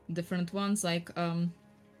different ones. Like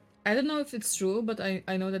I don't know if it's true, but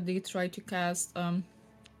I know that they try to cast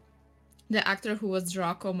the actor who was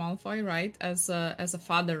Draco Malfoy, right, as a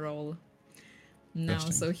father role now.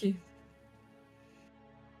 Interesting. So he.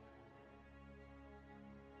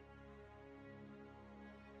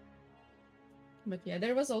 But yeah,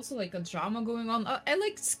 there was also like a drama going on. I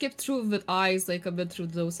like skipped through with eyes like a bit through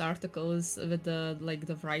those articles with the like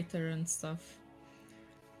the writer and stuff.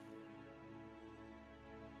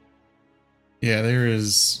 Yeah, there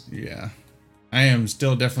is. Yeah, I am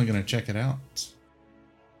still definitely going to check it out.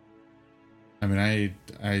 I mean,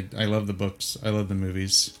 I love the books. I love the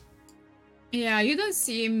movies. Yeah, you don't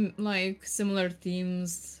see like similar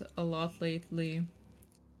themes a lot lately,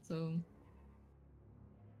 so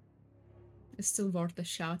it's still worth a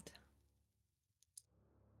shot.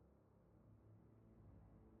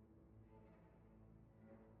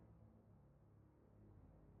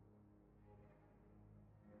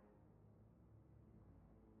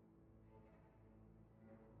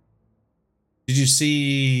 Did you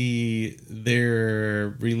see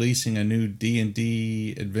they're releasing a new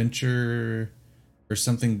D&D adventure or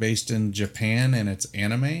something based in Japan and it's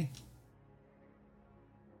anime?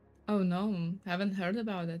 Oh no, haven't heard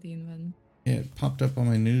about it even. Yeah, it popped up on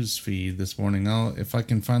my news feed this morning. If I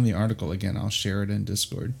can find the article again, I'll share it in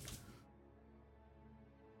Discord.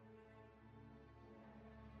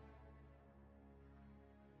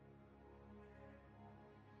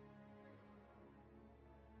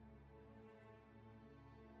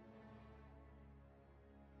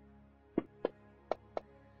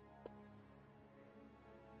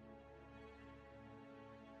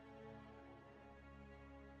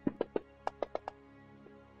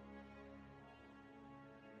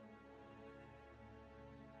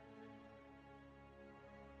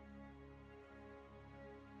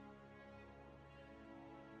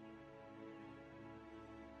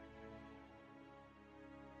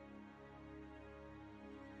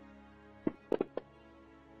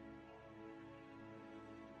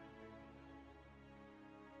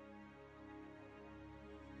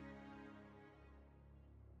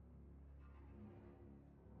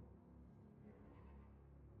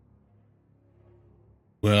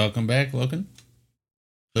 Welcome back, Logan.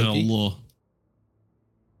 Loki. Hello.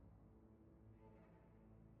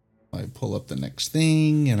 I pull up the next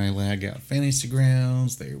thing and I lag out Fantasy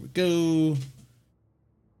Grounds. There we go.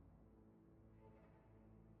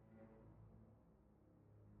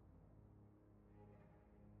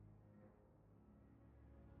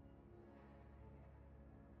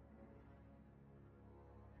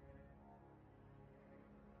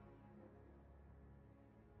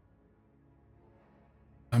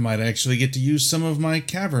 I might actually get to use some of my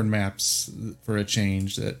cavern maps for a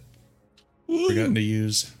change that I've forgotten to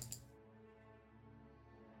use.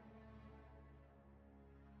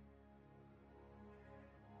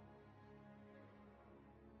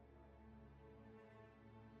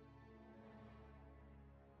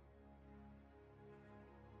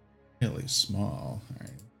 Really small. All right.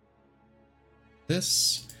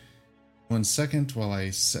 This 1 second while I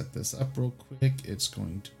set this up real quick. It's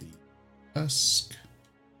going to be dusk.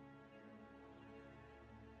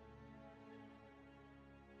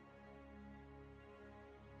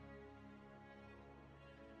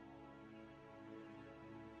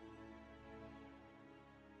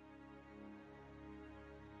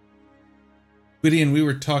 Gideon, we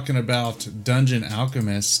were talking about Dungeon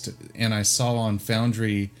Alchemist, and I saw on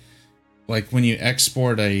Foundry, like when you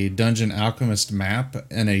export a Dungeon Alchemist map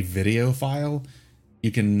in a video file, you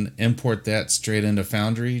can import that straight into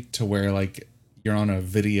Foundry to where like you're on a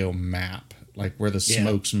video map, like where the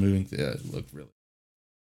smoke's moving. It looked really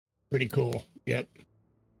pretty cool. Yep.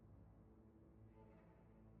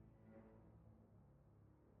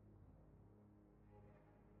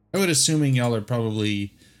 I would assuming y'all are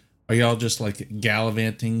probably, are y'all just like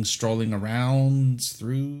gallivanting, strolling around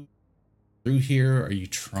through here? Are you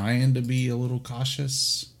trying to be a little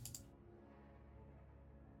cautious?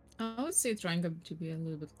 I would say trying to be a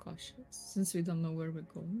little bit cautious since we don't know where we're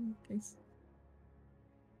going. I guess.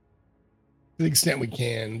 To the extent we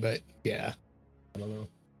can, but yeah, I don't know.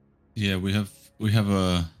 Yeah, we have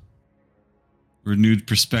a renewed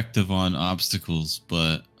perspective on obstacles,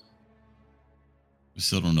 but we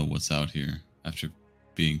still don't know what's out here after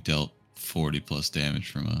being dealt 40 plus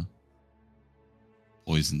damage from a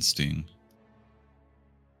poison sting.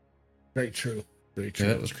 Very true. Very true.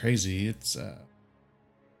 Yeah, that was crazy. It's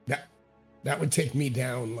that would take me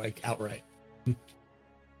down like outright. I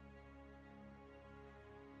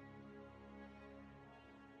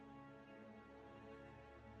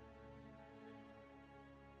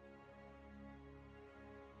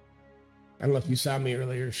don't know if you saw me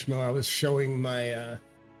earlier, Schmo. I was showing my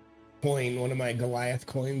coin, one of my Goliath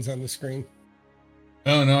coins on the screen.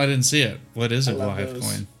 Oh no, I didn't see it. What is a I love Goliath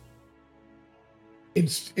those. coin?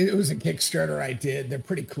 It was a Kickstarter I did. They're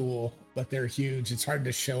pretty cool, but they're huge. It's hard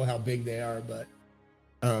to show how big they are, but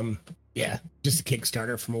yeah, just a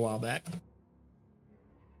Kickstarter from a while back.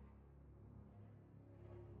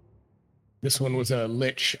 This one was a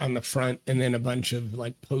lich on the front and then a bunch of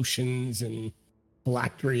like potions and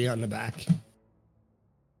phylactery on the back.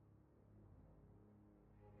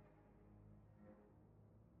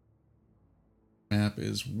 Map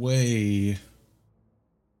is way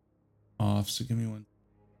off, so give me one.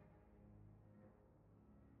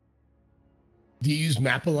 Do you use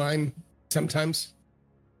Mapalign sometimes?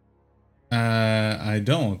 I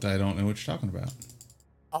don't know what you're talking about.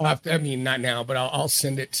 I'll have to, I mean, not now, but I'll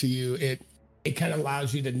send it to you. It kind of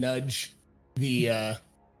allows you to nudge the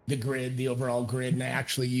grid, the overall grid, and I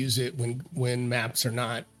actually use it when maps are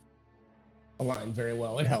not aligned very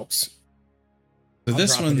well. It helps. So I'll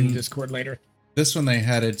this drop one it in Discord later. This one they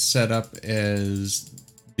had it set up as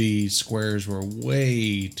the squares were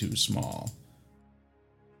way too small.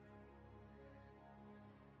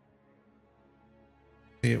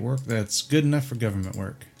 Hey, it worked. That's good enough for government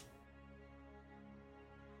work.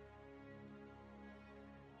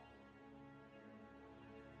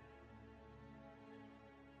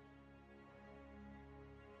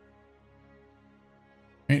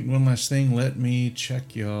 All right, one last thing. Let me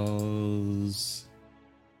check y'all's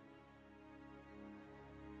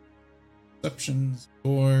exceptions,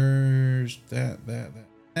 scores, that.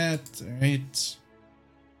 All right.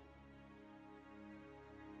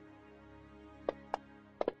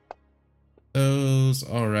 Those.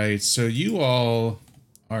 All right. So you all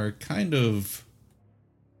are kind of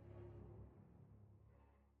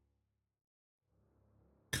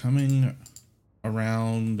coming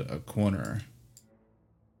around a corner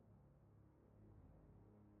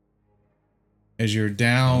as you're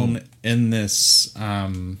down in this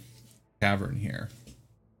cavern here.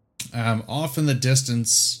 Off in the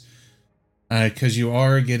distance, because you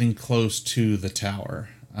are getting close to the tower.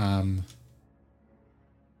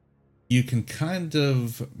 You can kind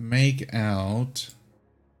of make out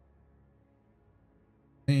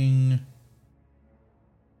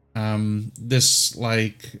this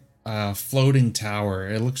like floating tower.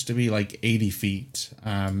 It looks to be like 80 feet.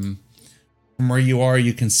 From where you are,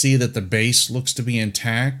 you can see that the base looks to be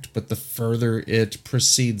intact, but the further it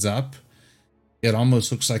proceeds up, it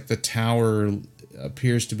almost looks like the tower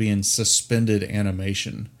appears to be in suspended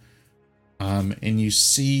animation. And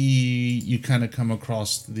you kind of come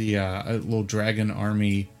across the little dragon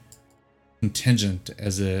army contingent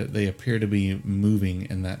as they appear to be moving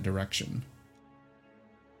in that direction.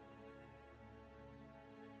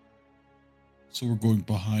 So we're going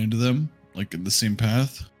behind them, like in the same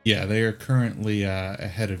path? Yeah, they are currently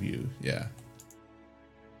ahead of you. Yeah.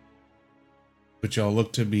 But y'all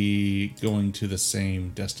look to be going to the same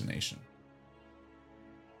destination.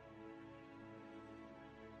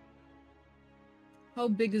 How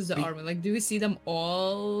big is the army? Like, do we see them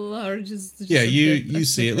all, or just Yeah, a you bit?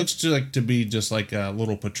 see it looks to be just like a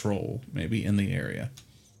little patrol maybe in the area.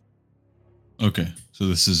 Okay, so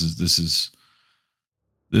this is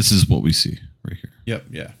what we see right here. Yep,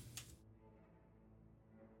 yeah.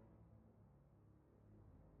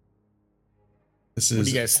 This What is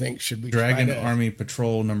do you guys think? Should we Dragon try to, Army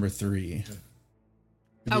Patrol number 3. should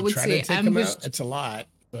I we would try say to take them ambush. out? It's a lot,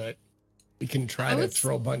 but we can try I to would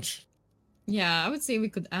throw a bunch. Yeah, I would say we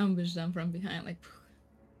could ambush them from behind. Like,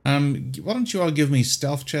 Why don't you all give me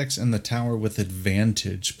stealth checks in the tower with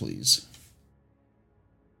advantage, please?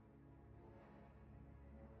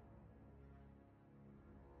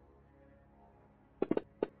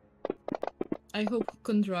 I hope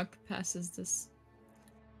Kundrak passes this.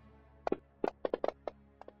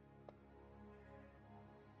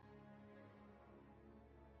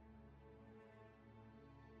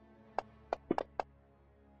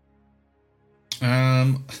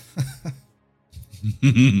 Um,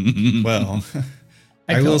 well,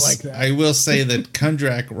 I will. don't like that. I will say that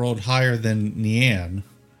Kundrak rolled higher than Nian.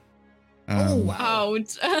 Oh, wow.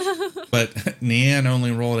 Ouch. But Nian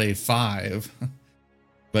only rolled a 5.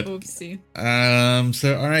 But Oopsie.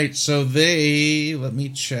 so all right, so let me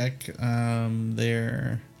check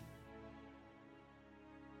their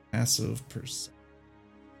passive percent.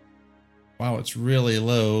 Wow, it's really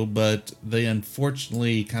low, but they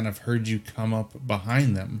unfortunately kind of heard you come up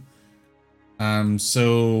behind them.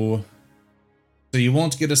 So you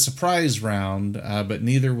won't get a surprise round, but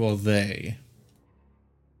neither will they.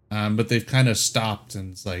 But they've kind of stopped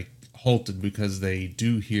and it's like halted because they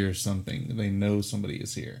do hear something. They know somebody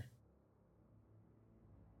is here.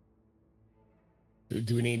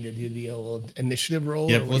 Do we need to do the old initiative roll?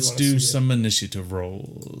 Yep, or what let's you wanna do see? some initiative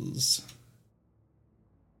rolls.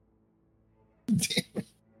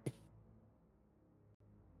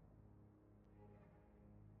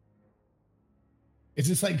 Is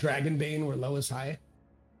this like Dragonbane where low is high?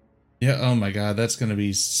 Yeah, oh my god, that's going to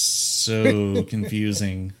be so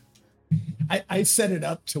confusing. I set it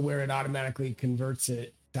up to where it automatically converts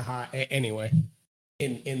it to high anyway.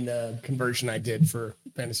 In the conversion I did for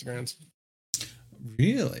Fantasy Grounds.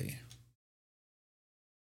 Really?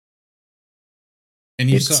 And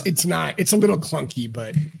you saw It's not. It's a little clunky,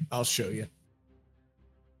 but I'll show you.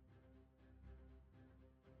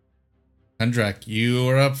 Kundrak, you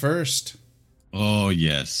are up first. Oh,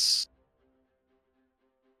 yes.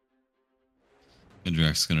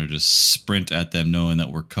 Indrak's gonna just sprint at them knowing that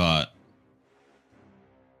we're caught.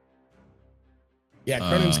 Yeah,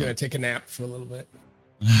 Cronen's gonna take a nap for a little bit.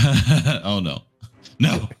 Oh, no.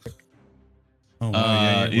 No. Oh, wow,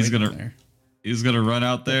 yeah, you're he's waiting gonna- there. He's gonna run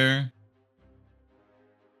out there.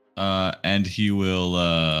 And he will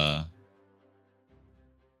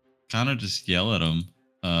kind of just yell at him.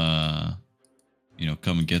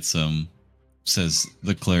 Come and get some, says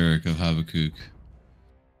the cleric of Habakkuk.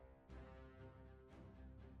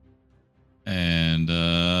 And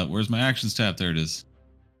where's my actions tab? There it is.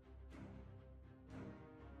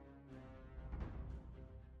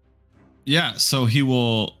 Yeah, so he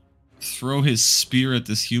will throw his spear at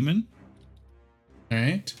this human. All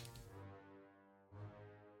right.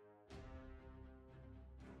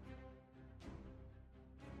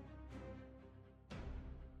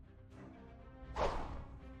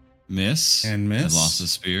 Miss. And miss. I lost the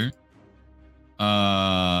spear.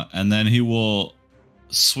 And then he will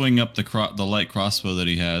swing up the light crossbow that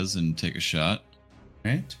he has and take a shot.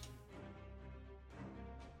 Right.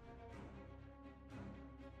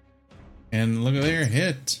 And look at their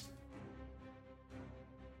hit.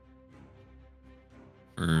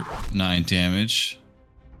 For 9 damage.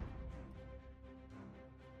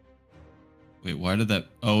 Wait, why did that?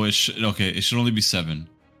 Oh, it should. Okay, it should only be 7.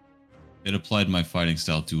 It applied my fighting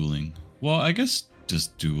style dueling. Well, I guess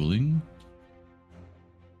just dueling.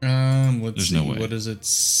 Let's There's see. no way. What does it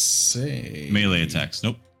say? Melee attacks.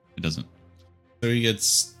 Nope, it doesn't. So he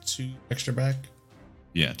gets 2 extra back.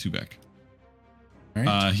 Yeah, 2 back. All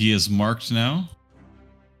right. He is marked now.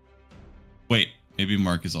 Wait, maybe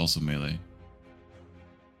Mark is also melee.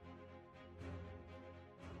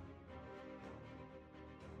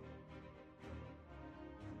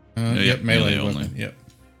 Yep, melee only. weapon. Yep.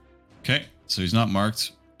 Okay, so he's not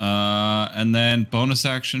marked. And then bonus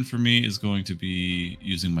action for me is going to be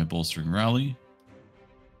using my bolstering rally.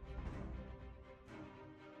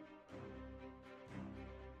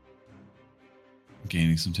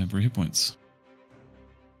 Gaining some temporary hit points.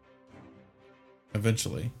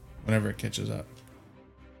 Eventually, whenever it catches up.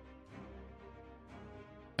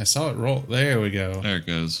 I saw it roll. There we go. There it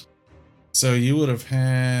goes. So you would have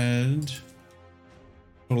had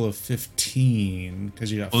a total of 15 because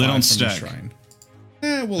you got 5 Well, they don't from stack. the shrine.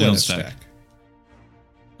 We'll They let don't it stack. stack.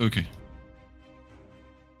 Okay.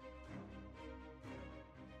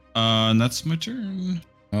 And that's my turn.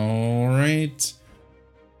 All right.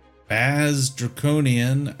 Baz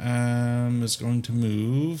Draconian is going to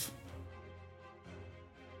move.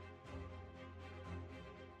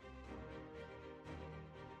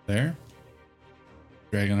 There.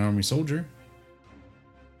 Dragon Army Soldier.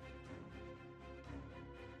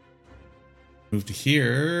 Move to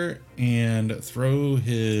here and throw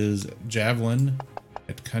his javelin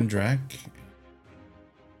at Kundrak.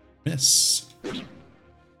 Miss.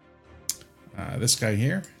 This guy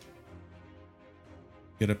here.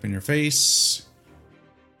 Get up in your face.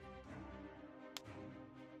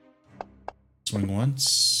 Swing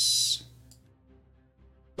once.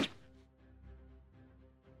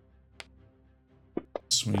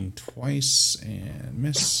 Swing twice and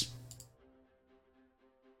miss.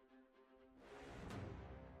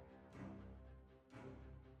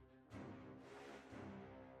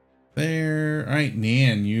 There. All right,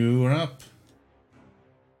 Nan, you are up.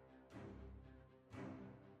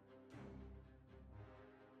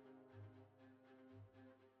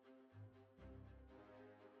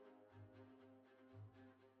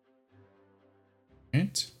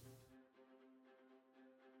 Right.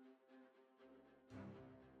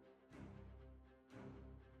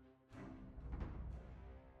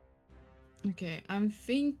 Okay, I'm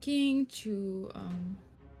thinking to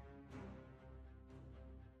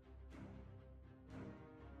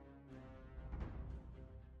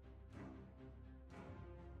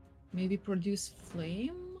maybe produce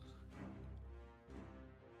flame.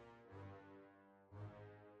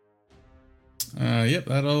 Yep,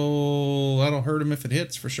 that'll hurt him if it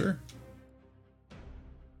hits for sure.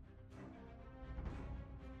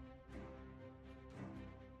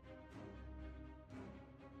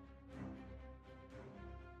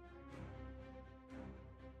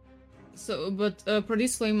 So, but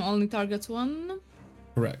produce flame only targets one.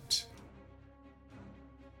 Correct.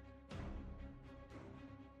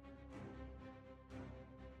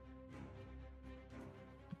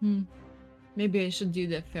 Maybe I should do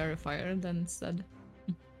the fairy fire then instead,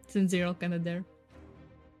 since they're all kind of there.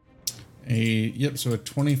 Yep, so a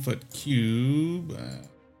 20-foot cube.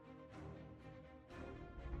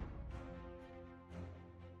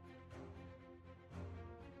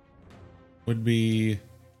 Would be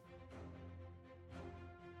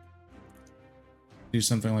do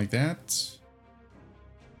something like that.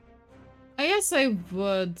 I guess I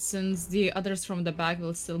would, since the others from the back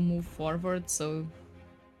will still move forward, so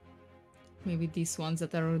maybe these ones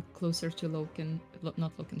that are closer to Loken,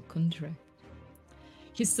 not Loken, Kundrak.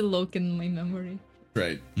 He's still Loken in my memory.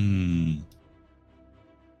 Right.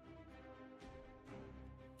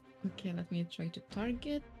 Okay, let me try to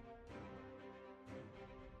target.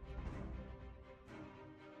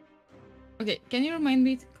 Okay, can you remind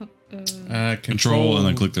me to Control and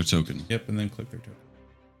then click their token. Yep, and then click their token.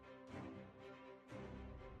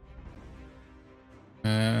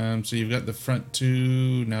 So you've got the front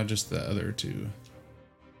 2, now just the other 2.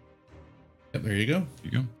 Yep, there you go.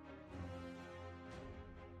 There you go.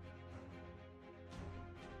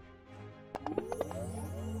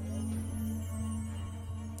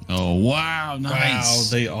 Oh, wow.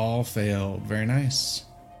 Nice. Wow, they all failed. Very nice.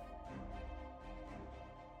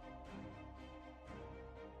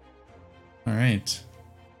 All right.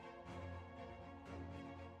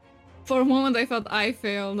 For a moment, I thought I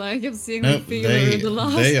failed. I kept seeing Nope, the feeler, the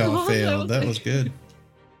last they all one. I failed. That like- was good.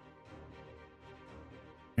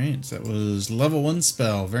 All right, so that was level 1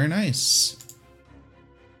 spell. Very nice.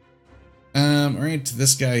 All right,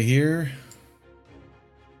 this guy here.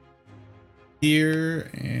 Here,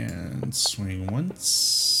 and swing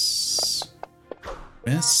once.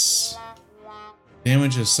 Miss.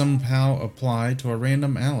 Damage is somehow applied to a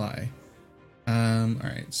random ally. All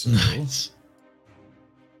right, so... Nice.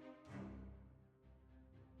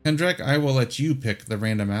 Kendrak, I will let you pick the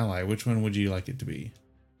random ally. Which one would you like it to be?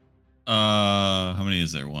 How many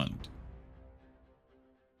is there? One.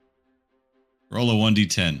 Roll a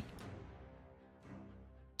 1d10.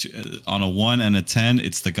 On a 1 and a 10,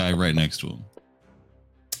 it's the guy right next to him.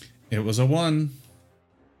 It was a 1.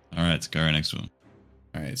 All right, it's the guy right next to him.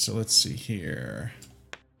 All right, so let's see here.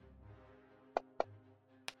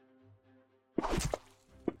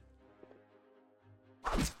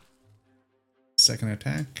 Second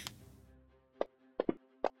attack.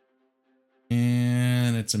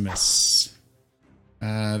 And it's a miss.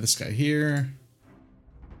 This guy here.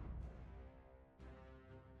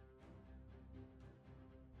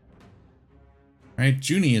 All right,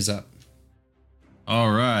 Junie is up.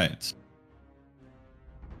 All right.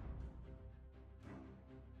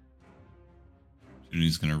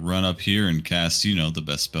 Junie's going to run up here and cast, the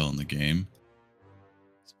best spell in the game.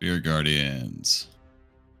 Spirit Guardians.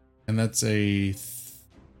 And that's a...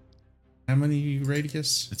 how many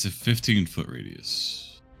radius? It's a 15-foot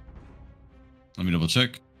radius. Let me double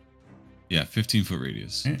check. Yeah, 15-foot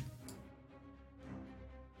radius. Okay.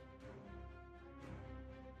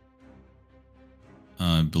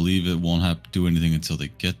 I believe it won't have to do anything until they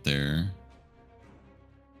get there.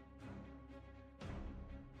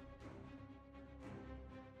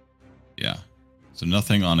 Yeah. So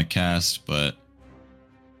nothing on a cast, but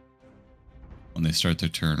when they start their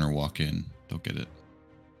turn or walk in, they'll get it.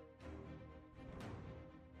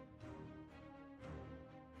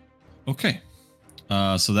 Okay.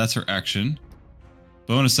 So that's her action.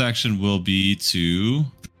 Bonus action will be to...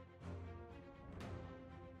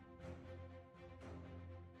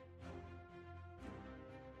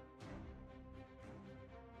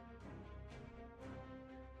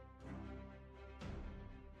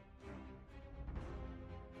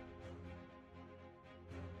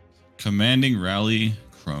 Commanding Rally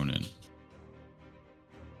Cronin.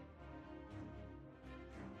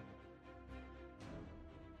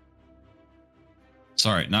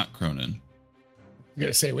 Sorry, not Cronin. You're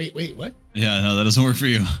gonna say, wait, what? Yeah, no, that doesn't work for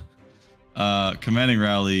you. Commanding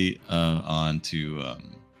Rally on to oh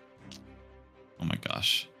my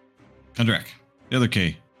gosh. Kendrak. The other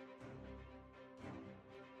K.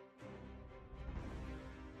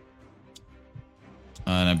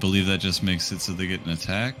 And I believe that just makes it so they get an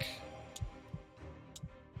attack.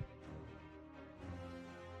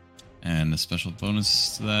 And a special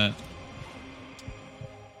bonus to that.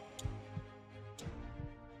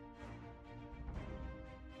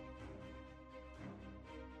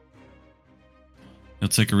 He'll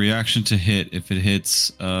take a reaction to hit. If it hits,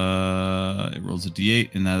 it rolls a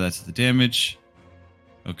d8, and now that's the damage.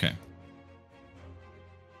 Okay.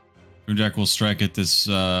 Grimjack will strike at this,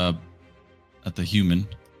 at the human.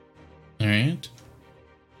 All right.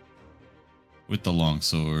 With the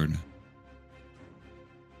longsword.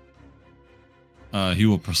 He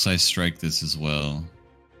will precise strike this as well.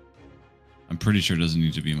 I'm pretty sure it doesn't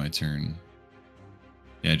need to be my turn.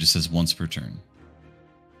 Yeah, it just says once per turn.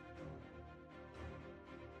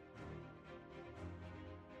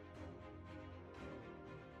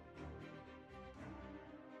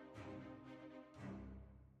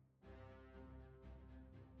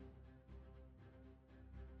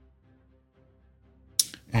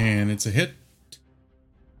 And it's a hit.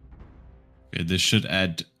 Okay, this should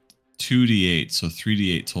add 2d8, so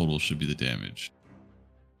 3d8 total should be the damage.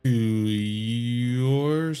 To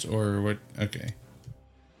yours or what? Okay.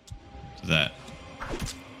 To that.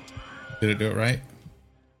 Did it do it right?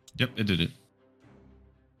 Yep, it did it.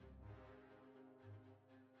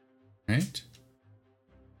 Right.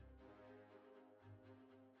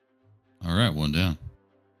 All right, one down.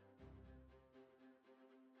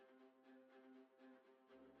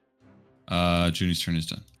 Junie's turn is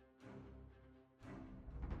done.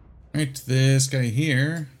 Right, this guy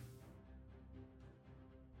here.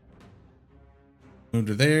 Move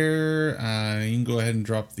to there. You can go ahead and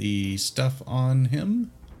drop the stuff on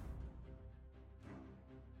him.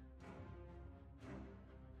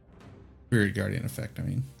 Spirit Guardian effect, I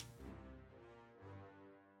mean.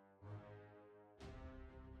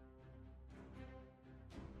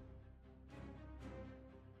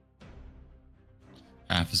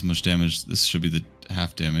 Half as much damage. This should be the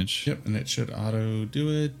half damage. Yep, and it should auto do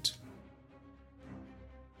it.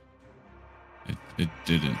 It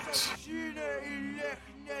didn't.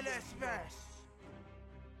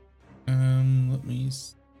 Let me.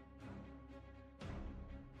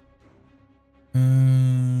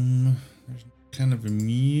 There's kind of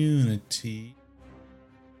immunity.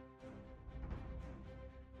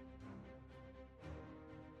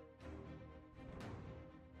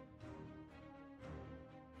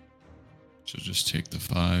 So just take the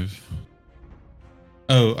 5.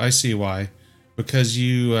 Oh, I see why. Because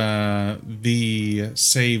you the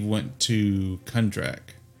save went to Kundrak.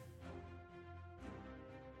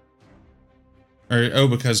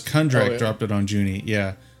 Because Kundrak yeah. dropped it on Junie.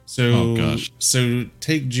 Yeah. So Oh, gosh. So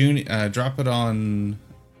take Junie, drop it on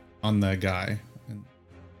the guy.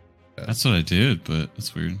 That's what I did, but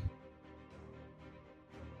that's weird.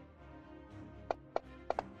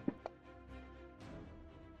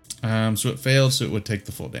 So it failed, so it would take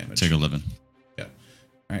the full damage. Take 11. Yeah.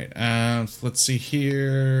 All right. So let's see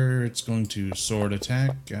here. It's going to sword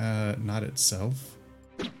attack, not itself.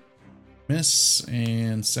 Miss,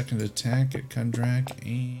 and second attack at Kundrak.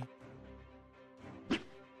 And...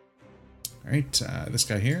 all right, this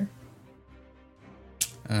guy here.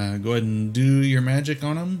 Go ahead and do your magic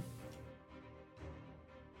on him.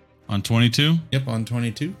 On 22? Yep, on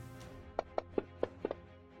 22.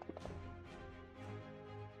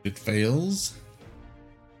 It fails.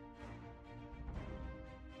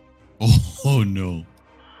 Oh no.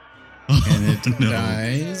 And it No.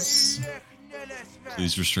 dies.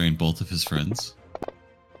 Please restrain both of his friends.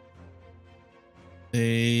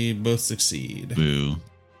 They both succeed. Boo.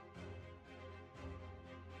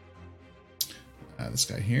 This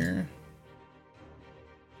guy here.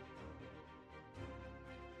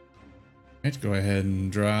 Right, go ahead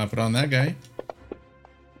and drop it on that guy.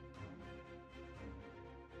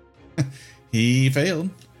 He failed.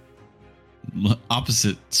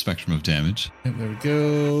 Opposite spectrum of damage. Yep, there we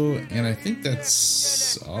go. And I think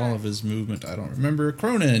that's all of his movement. I don't remember.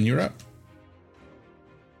 Cronin, you're up.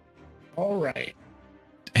 All right.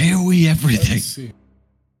 AoE everything. Let's see.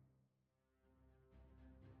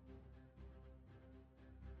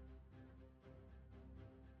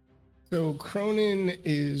 So Cronin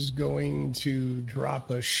is going to drop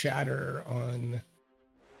a shatter on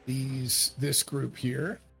this group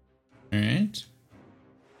here. All right.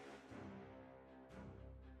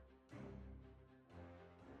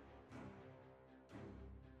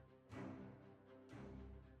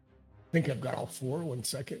 I think I've got all four. 1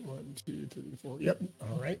 second. 1, 2, 3, 4. Yep.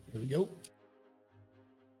 All right. Here we go.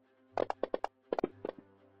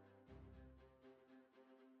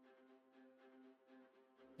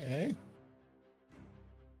 Okay.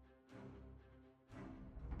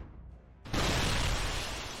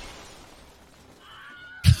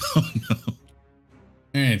 Oh no.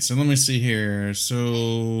 All right. So let me see here.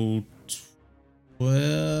 So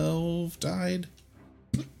 12 died.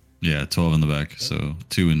 Yeah, 12 in the back. So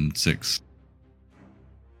 2 and 6.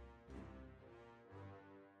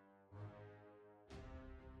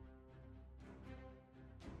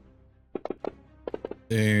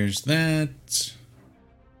 There's that.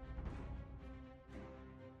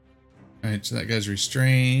 All right. So that guy's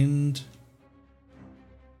restrained.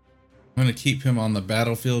 I'm going to keep him on the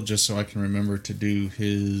battlefield just so I can remember to do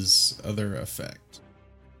his other effect.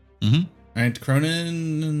 Mm-hmm. All right,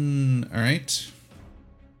 Cronin. All right.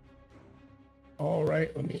 All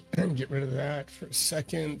right. Let me get rid of that for a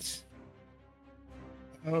second.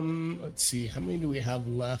 Let's see. How many do we have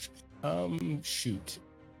left? Shoot.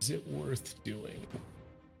 Is it worth doing?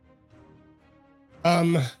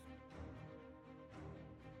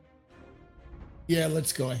 Yeah,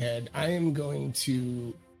 let's go ahead. I am going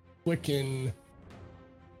to quicken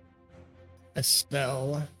a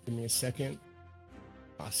spell. Give me a second.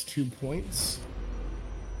 Cost 2 points.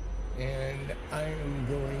 And I am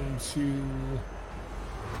going to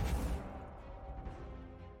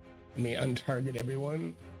let me untarget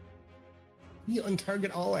everyone. You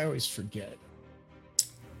untarget all, I always forget.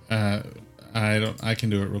 I can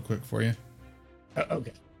do it real quick for you. Okay. All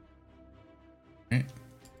right.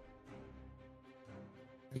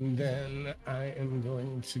 And then I am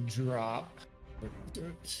going to drop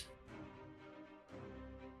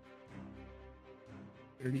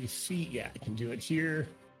 30 feet. Yeah, I can do it here.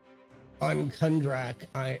 On Kundrak,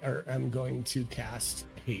 I'm going to cast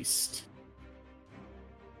haste.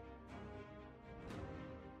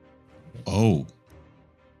 Oh.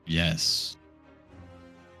 Yes.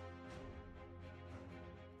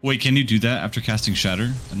 Wait, can you do that after casting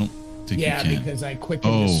Shatter? I don't think Yeah, you can. because I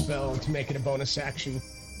quickened the Oh. spell to make it a bonus action.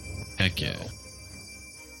 Heck yeah.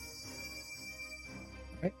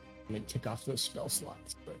 Right? Let me tick off those spell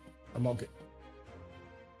slots, but I'm all good.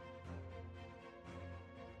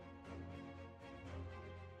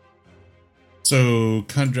 So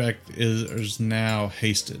Kundrak is now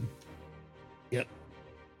hasted. Yep.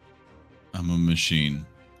 I'm a machine.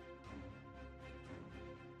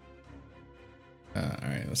 All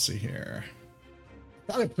right, let's see here.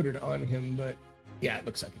 I thought I put it on him, but yeah, it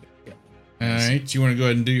looks like it. Yep. All right, do you want to go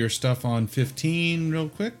ahead and do your stuff on 15 real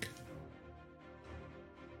quick?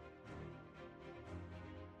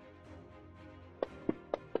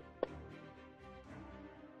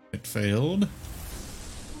 It failed.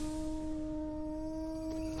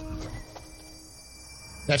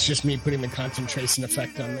 That's just me putting the concentration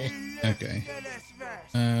effect on me. Okay.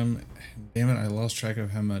 Damn it, I lost track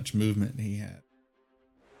of how much movement he had.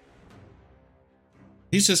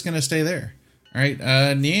 He's just gonna stay there. All right,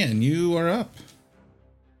 Nian, you are up.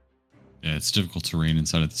 Yeah, it's difficult terrain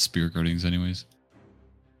inside of the Spirit Guardians anyways.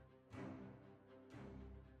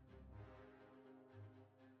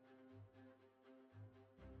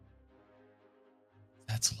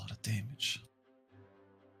 That's a lot of damage.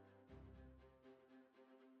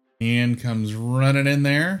 Nian comes running in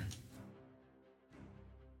there.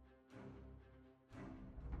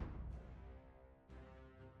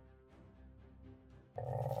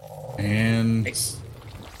 And Nice.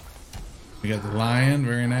 we got the lion.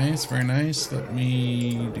 Very nice, very nice. Let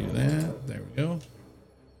me do that. There we go.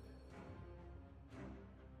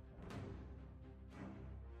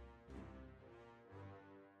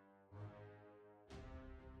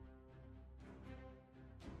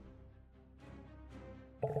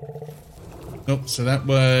 Nope, so that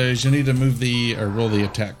was, you need to move the, or roll the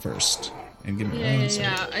attack first. And give me one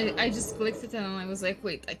second. I just clicked it and I was like,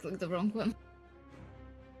 wait, I clicked the wrong one.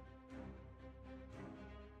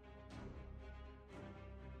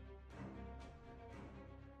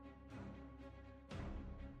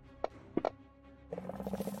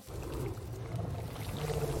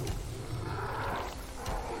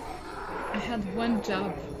 I had one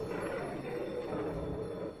job.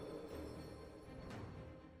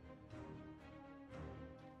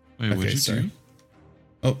 Wait, Okay, what'd you sorry. do?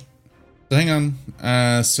 Oh, hang on.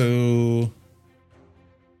 So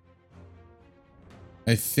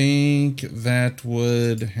I think that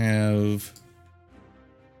would have.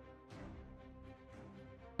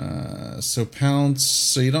 So pounce.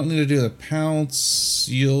 So you don't need to do the pounce.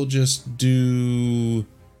 You'll just do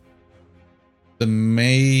the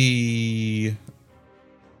melee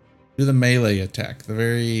attack, the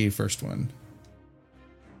very first one.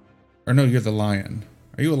 Or no, you're the lion.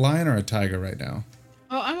 Are you a lion or a tiger right now?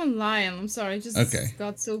 Oh, I'm a lion. I'm sorry. I just Okay.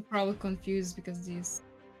 got so probably confused because these.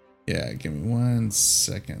 Yeah, give me 1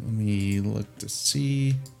 second. Let me look to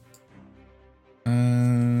see.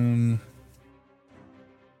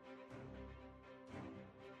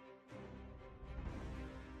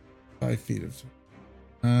 5 feet of.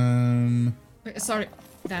 Wait, sorry.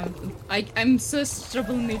 Damn. I'm so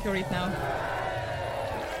troublemaker right now.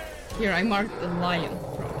 Here, I marked the lion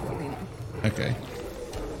probably now. Okay.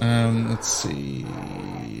 Let's see.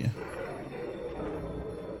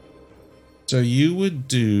 So you would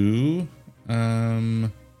do the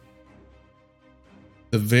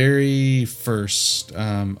very first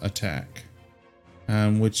attack,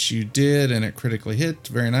 which you did, and it critically hit.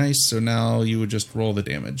 Very nice. So now you would just roll the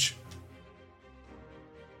damage.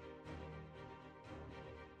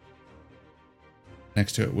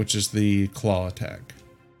 Next to it, which is the claw attack.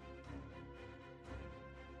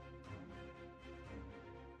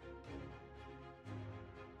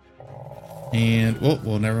 And,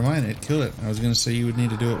 well, never mind. It killed it. I was going to say you would need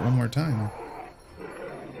to do it one more time.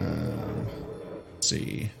 Let's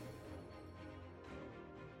see.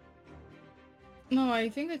 No, I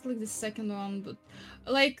think I clicked the second one, but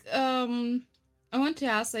like, I want to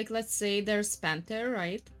ask, like, let's say there's Panther,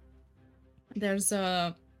 right? There's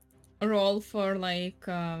a roll for like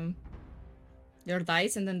your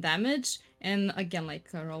dice and then damage, and again, like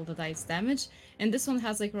roll the dice damage, and this one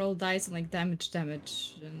has like roll dice and like damage,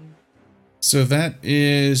 and So that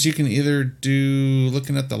is, you can either do,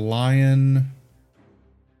 looking at the lion,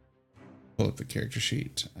 pull up the character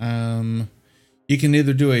sheet. You can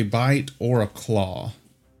either do a bite or a claw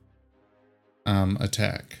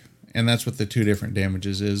attack. And that's what the two different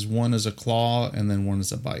damages is. One is a claw and then one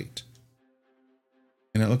is a bite.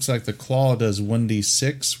 And it looks like the claw does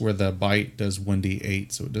 1d6 where the bite does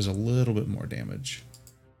 1d8. So it does a little bit more damage.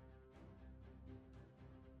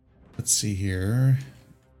 Let's see here.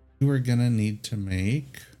 You are gonna need to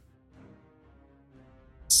make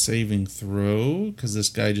saving throw because this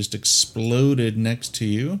guy just exploded next to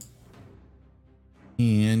you.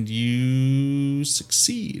 And you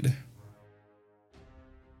succeed.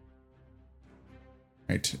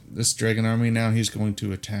 Right, this dragon army now, he's going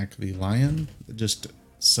to attack the lion that just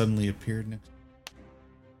suddenly appeared next.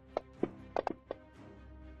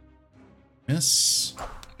 Miss.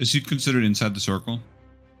 Is he considered inside the circle?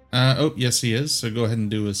 Oh, yes, he is. So go ahead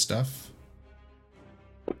and do his stuff.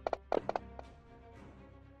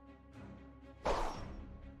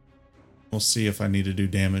 We'll see if I need to do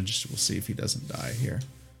damage. We'll see if he doesn't die here.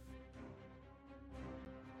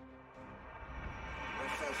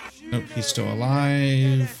 Nope, he's still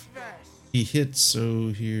alive. He hits, so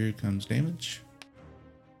here comes damage.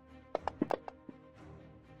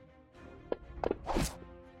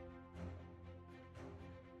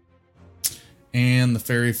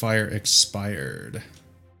 fairy fire expired.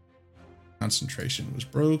 Concentration was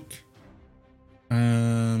broke.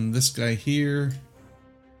 This guy here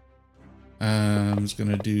is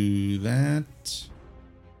gonna do that.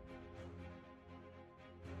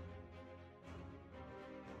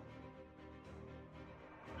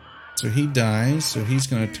 So he dies, so he's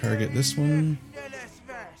gonna target this one,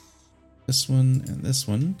 and this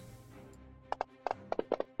one.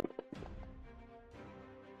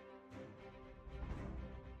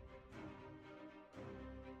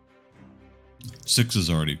 Six is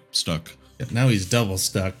already stuck. Now he's double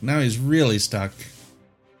stuck. Now he's really stuck.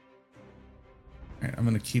 All right, I'm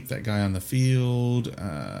going to keep that guy on the field.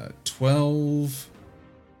 12.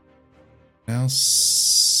 Now,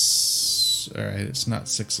 all right, it's not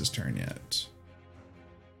Six's turn yet.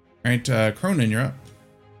 All right, Cronin, you're up.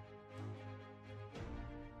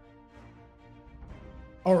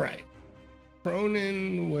 All right.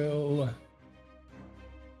 Cronin will.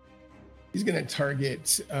 He's going to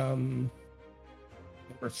target number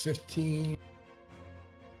 15.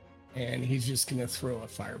 And he's just going to throw a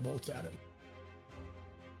firebolt at him.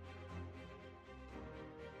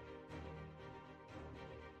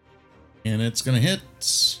 And it's going to hit.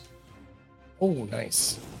 Oh,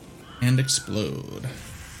 nice. And explode.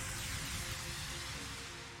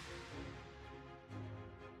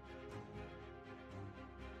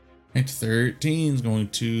 Right, 13 is going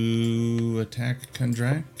to attack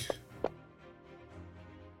Kundrak.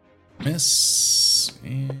 Miss.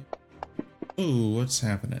 And... oh, what's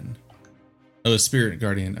happening? Oh, Spirit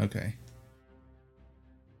Guardian. Okay.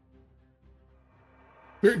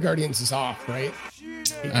 Spirit Guardians is off, right?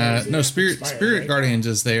 No, Spirit right? Guardians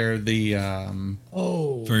is there. The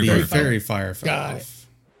oh, fairy fire fell Got off.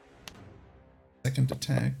 Second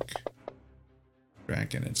attack.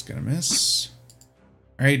 Dragon, it's gonna miss.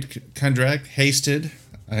 All right, Kundrak, hasted.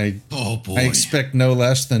 Oh boy! I expect no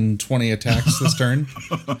less than 20 attacks this turn.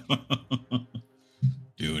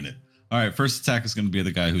 Doing it. All right, first attack is going to be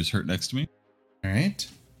the guy who's hurt next to me. All right.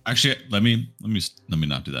 Actually, let me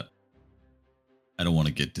not do that. I don't want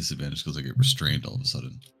to get disadvantaged because I get restrained all of a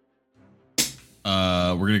sudden.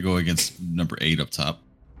 We're gonna go against number 8 up top,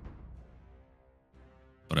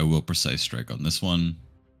 but I will precise strike on this one.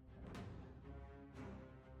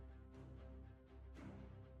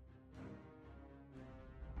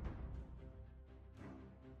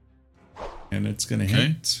 And it's gonna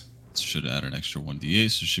hit. Should add an extra 1d8,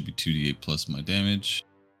 so it should be 2d8 plus my damage.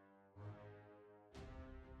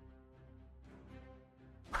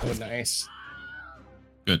 Oh, nice.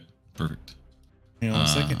 Good. Perfect. Hang on a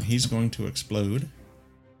second. He's going to explode.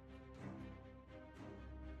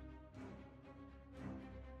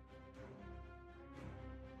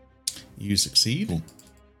 You succeed. Cool.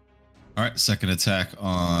 All right, second attack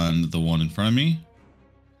on the one in front of me.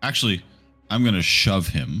 Actually, I'm going to shove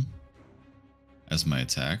him as my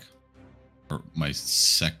attack. Or my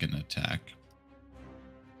second attack.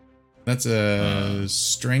 That's a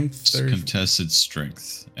strength. Or... contested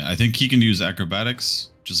strength. I think he can use acrobatics,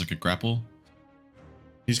 just like a grapple.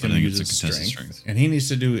 He's going to use a contested strength. And he needs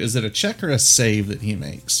to do, is it a check or a save that he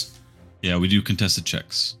makes? Yeah, we do contested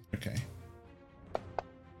checks. Okay.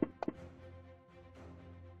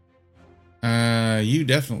 You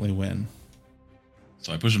definitely win.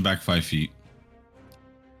 So I push him back 5 feet.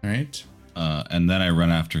 All right. And then I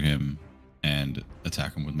run after him and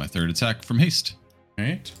attack him with my third attack from haste. All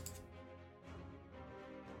right.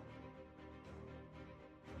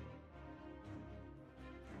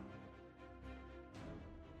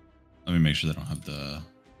 Let me make sure they don't have the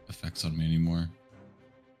effects on me anymore.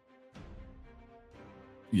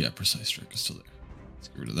 Yeah, precise strike is still there. Let's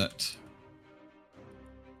get rid of that.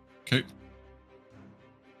 Okay.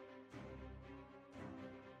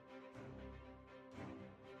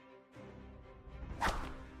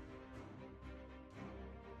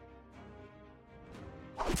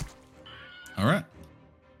 All right.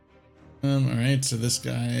 All right. So this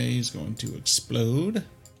guy is going to explode.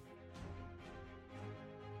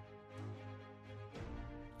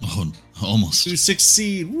 Oh, almost. To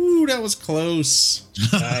succeed. Woo, that was close.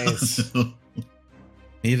 Nice.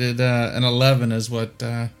 Needed an 11 is what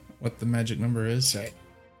the magic number is. Right.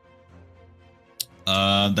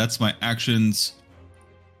 That's my actions.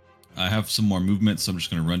 I have some more movement, so I'm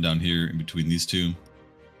just going to run down here in between these two.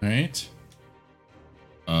 All right.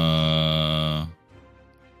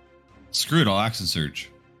 Screw it, I'll action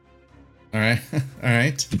surge. All right. All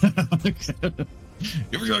right.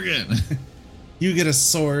 Here we go again. You get a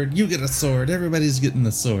sword. You get a sword. Everybody's getting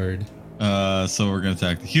the sword. So we're going to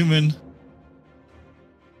attack the human.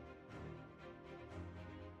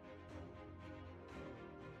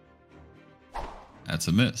 That's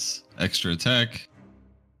a miss. Extra attack.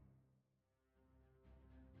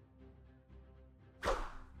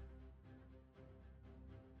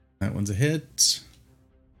 That one's a hit.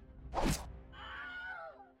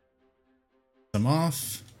 I'm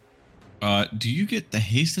off. Do you get the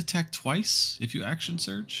haste attack twice if you action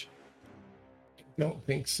search? Don't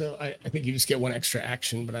think so. I think you just get one extra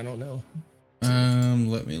action, but I don't know.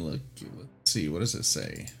 Let me look. Let's see. What does it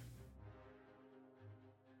say?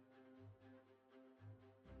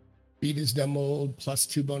 Speed is doubled,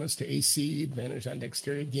 +2 bonus to AC, advantage on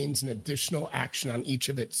dexterity, gains an additional action on each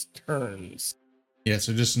of its turns. Yeah,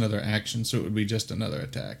 so just another action, so it would be just another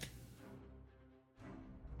attack.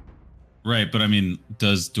 Right, but I mean,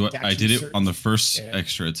 I did it on the first Yeah.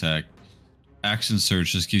 extra attack. Action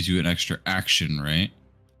surge just gives you an extra action, right?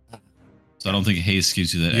 So I don't think haste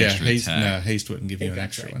gives you that Yeah, extra haste. attack. No, haste wouldn't give you think an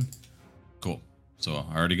that's extra right. one. Cool. So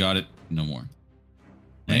I already got it. No more.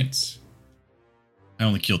 Right? Right. I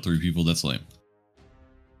only killed 3 people. That's lame.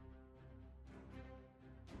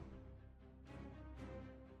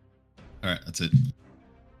 All right, that's it.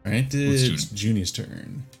 Right. What's It's Junie's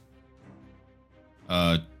turn.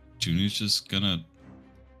 Junior's just gonna.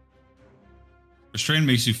 Restrain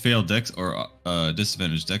makes you fail dex or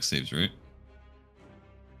disadvantage dex saves, right?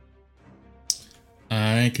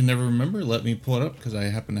 I can never remember. Let me pull it up because I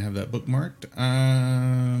happen to have that bookmarked.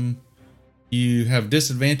 You have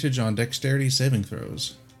disadvantage on dexterity saving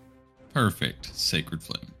throws. Perfect. Sacred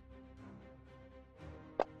Flame.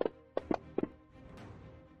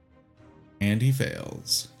 And he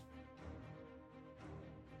fails.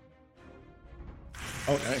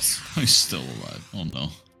 Oh, nice. He's still alive. Oh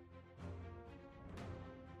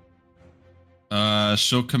no.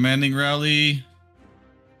 Show commanding rally.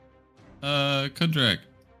 Kundrak.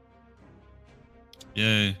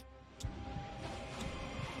 Yay.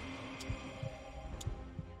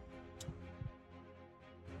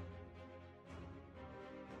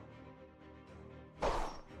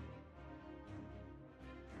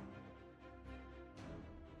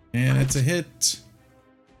 And it's a hit.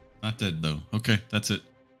 Not dead though. Okay, that's it.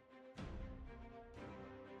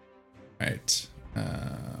 Right.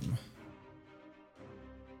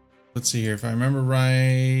 Let's see here. If I remember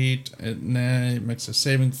right, it makes a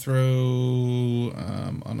saving throw.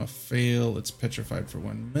 On a fail, it's petrified for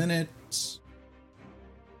 1 minute.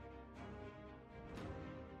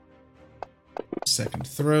 Second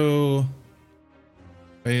throw.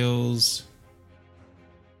 Fails.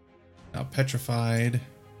 Now petrified.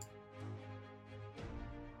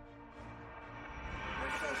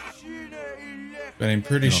 But I'm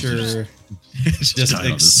pretty It also sure just died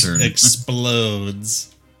on this turn.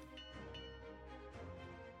 explodes.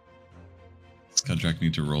 Does Kundrak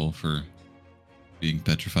need to roll for being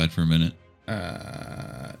petrified for a minute?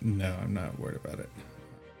 No, I'm not worried about it.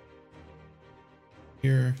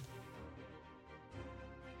 Here.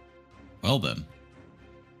 Well then.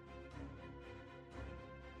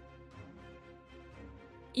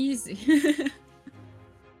 Easy.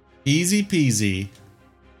 Easy peasy.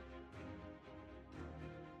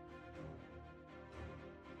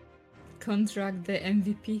 Contract the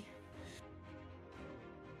MVP.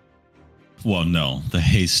 Well, no. The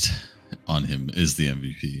haste on him is the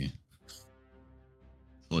MVP. That's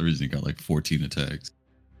the only reason he got like 14 attacks.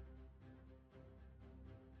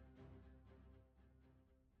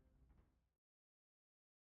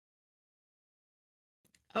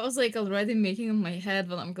 I was like already making in my head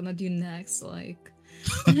what I'm gonna do next. Like,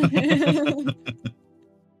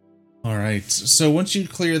 All right. So once you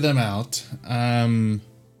clear them out,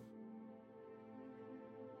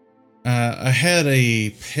 ahead a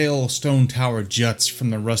pale stone tower juts from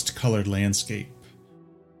the rust-colored landscape.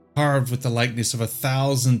 Carved with the likeness of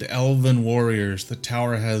 1,000 elven warriors, the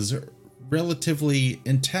tower has relatively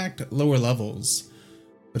intact lower levels.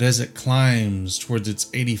 But as it climbs towards its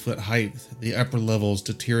 80-foot height, the upper levels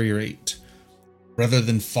deteriorate. Rather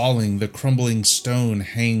than falling, the crumbling stone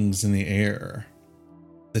hangs in the air.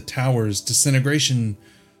 The tower's disintegration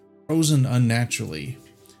frozen unnaturally.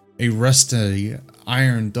 A rusty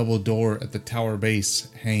iron double door at the tower base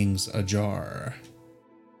hangs ajar.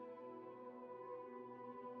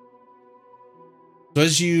 So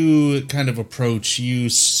as you kind of approach, you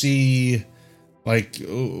see like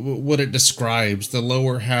what it describes. The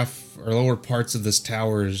lower half or lower parts of this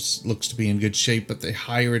tower looks to be in good shape, but the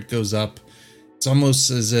higher it goes up, it's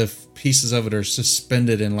almost as if pieces of it are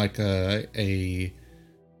suspended in like a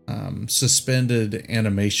suspended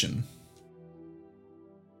animation.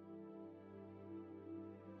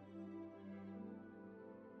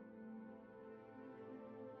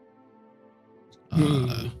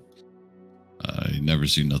 I never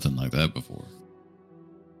seen nothing like that before.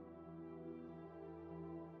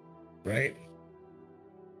 Right?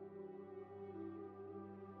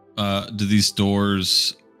 Do these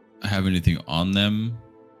doors have anything on them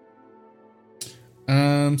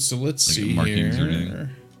So let's Like see markings or here. anything?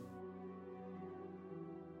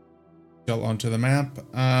 Go onto the map.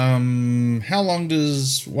 How long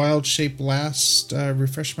does Wild Shape last?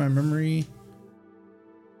 Refresh my memory.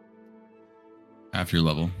 Half your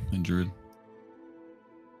level in Druid.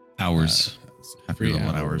 Hours. Half your 3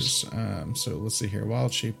 level hours. hours. So let's see here.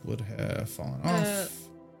 Wild Shape would have fallen off.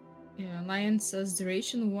 Yeah, Lion says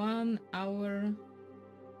duration 1 hour,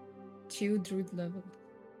 2 druid level.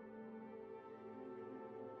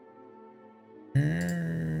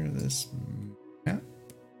 Here, this map.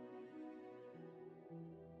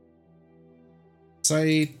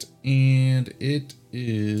 Site, and it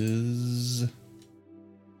is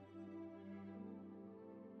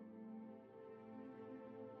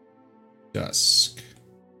dusk.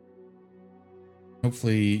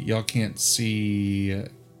 Hopefully y'all can't see.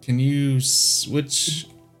 Can you switch?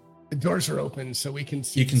 The doors are open, so we can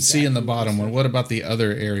see. You can see in the exactly bottom what's one. What about the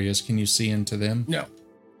other areas? Can you see into them? there.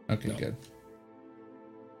 No, Okay, No. good.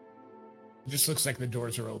 it just looks like the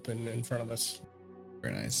doors are open in front of us.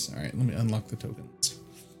 Very nice. All right, let me unlock the tokens.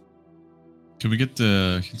 Can you take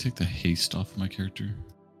the haste off of my character?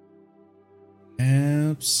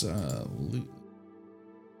 Absolutely.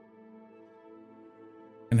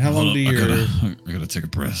 And how Hold long up, do your I gotta take a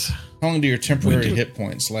breath. how long do your temporary Wait. hit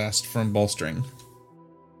points last from bolstering?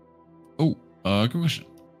 Oh, good question.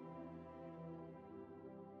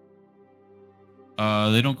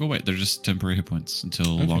 They don't go away. They're just temporary hit points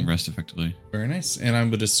until Okay. long rest, effectively. Very nice. And I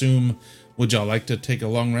would assume, would y'all like to take a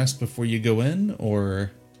long rest before you go in,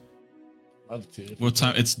 or? Love to. What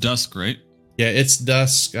time? It's dusk, right? Yeah, it's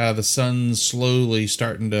dusk. The sun's slowly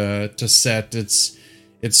starting to set. It's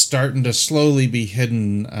starting to slowly be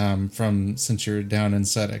hidden from since you're down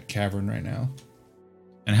inside a cavern right now.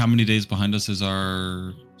 And how many days behind us is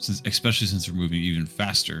our? Especially since we're moving even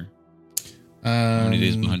faster. How many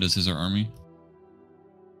days behind us is our army?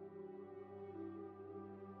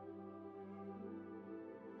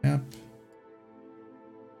 Yep.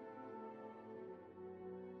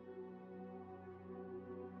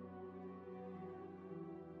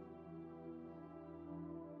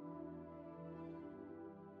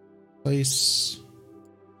 Place.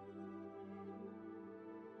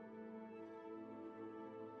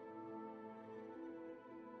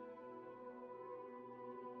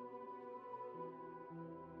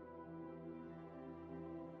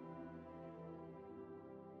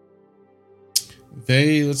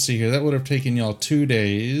 Let's see here. That would have taken y'all 2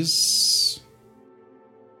 days.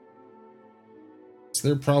 So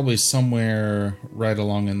they're probably somewhere right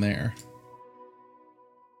along in there.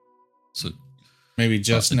 So Maybe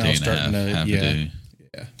just a now day and a starting half, to, half a yeah. day.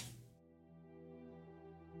 Yeah.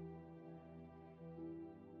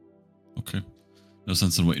 Okay. No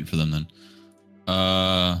sense in waiting for them then.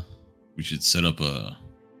 We should set up a.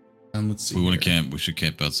 Let's see. If we want to here. camp, we should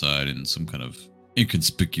camp outside in some kind of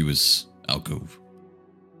inconspicuous alcove.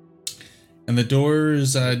 And the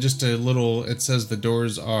doors, just a little, it says the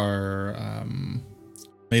doors are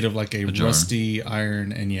made of like a Ajar. rusty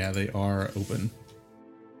iron, and yeah, they are open.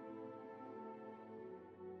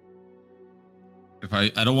 If I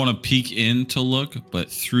don't want to peek in to look, but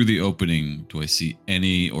through the opening, do I see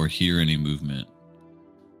any or hear any movement?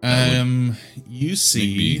 That You Make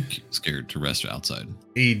see me scared to rest outside.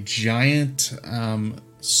 a giant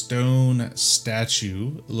stone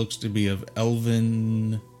statue. It looks to be of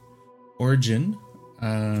elven origin.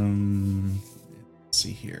 Let's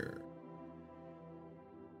see here.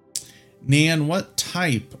 Nan, what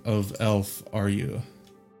type of elf are you?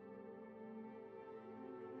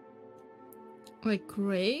 Like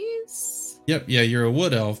race? Yep, yeah, you're a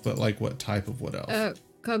wood elf, but like what type of wood elf?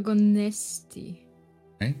 Kagonesti.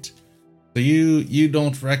 Right? So you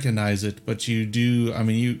don't recognize it, but you do. I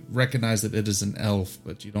mean, you recognize that it is an elf,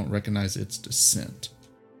 but you don't recognize its descent.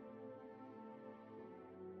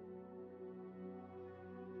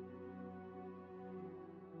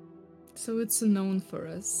 So it's known for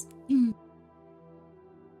us.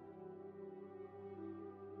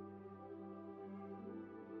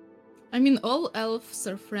 I mean, all elves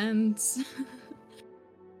are friends.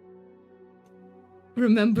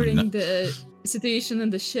 Remembering No. the situation in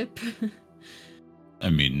the ship. I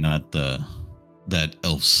mean, not that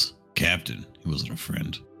elf's captain. He wasn't a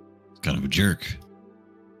friend. He's kind of a jerk.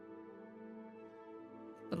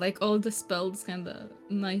 But like all the spells kind of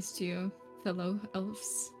nice to you, fellow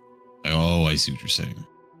elves. Oh, I see what you're saying.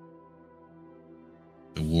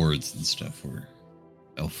 The wards and stuff were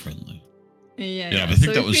elf friendly. Yeah, but I think so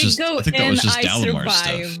that if was we just- go I think that was in, just I Dalamar's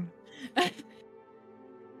survive. stuff.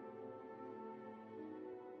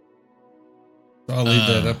 So I'll leave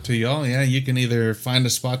that up to y'all. Yeah, you can either find a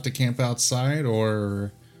spot to camp outside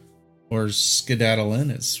or or skedaddle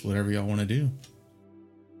in. It's whatever y'all want to do.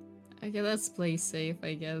 Okay, let's play safe,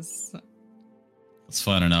 I guess. Let's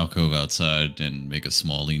find an alcove outside and make a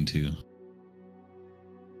small lean-to.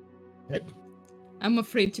 I'm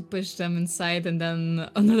afraid to push them inside and then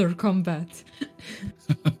another combat.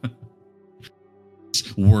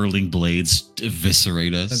 Whirling blades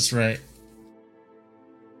eviscerate us. That's right.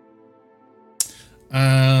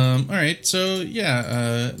 All right. So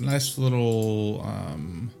yeah, nice little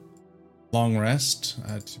long rest.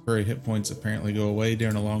 Temporary hit points apparently go away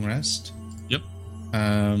during a long rest. Yep.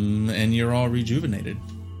 And you're all rejuvenated.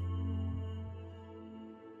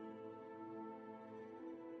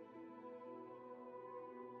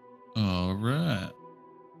 All right.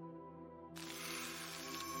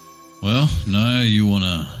 Well, Naya, you want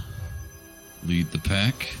to lead the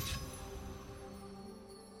pack?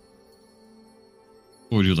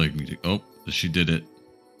 Or would you like me to? Oh, she did it.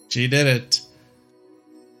 She did it.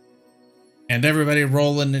 And everybody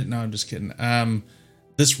rolling it. No, I'm just kidding.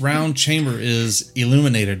 This round chamber is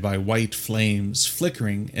illuminated by white flames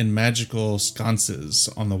flickering in magical sconces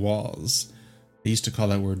on the walls. They used to call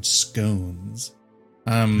that word scones.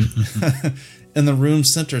 In the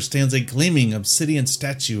room's center stands a gleaming obsidian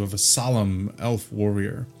statue of a solemn elf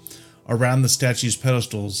warrior. Around the statue's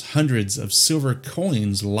pedestals, hundreds of silver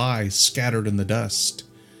coins lie scattered in the dust.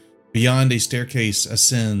 Beyond, a staircase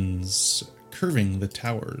ascends, curving the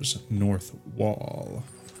tower's north wall.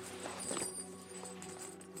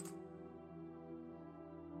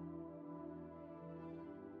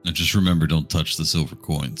 And just remember, don't touch the silver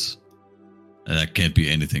coins. That can't be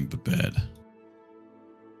anything but bad.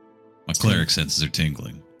 My cleric senses are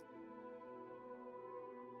tingling.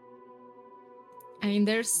 I mean,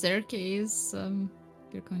 there's staircase.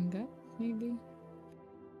 You're going up, maybe?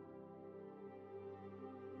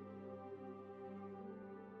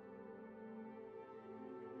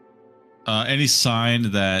 Any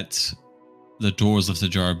sign that the door was left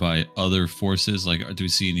ajar by other forces? Like, do we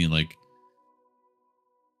see any, like,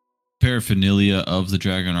 paraphernalia of the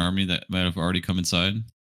dragon army that might have already come inside?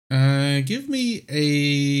 Give me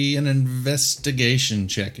an investigation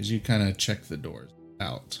check as you kind of check the doors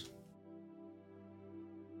out.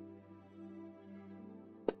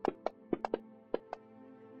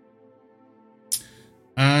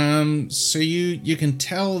 So you can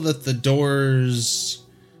tell that the doors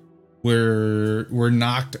were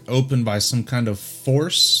knocked open by some kind of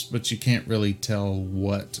force, but you can't really tell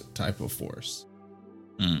what type of force.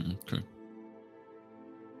 Okay.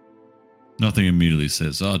 Nothing immediately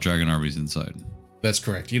says, "Oh, dragon army's inside." That's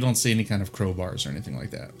correct. You don't see any kind of crowbars or anything like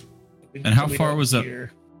that. And how far was that?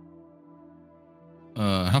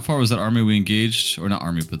 How far was that army we engaged, or not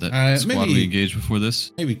army, but that squad we engaged before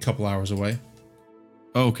this? Maybe a couple hours away.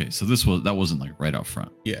 Oh, okay, so that wasn't like right out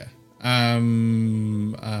front. Yeah.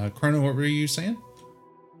 Chrono, what were you saying?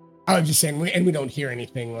 I was just saying, we don't hear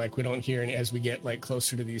anything. Like, we don't hear any as we get like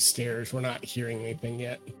closer to these stairs. We're not hearing anything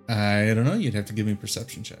yet. I don't know. You'd have to give me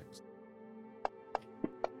perception checks.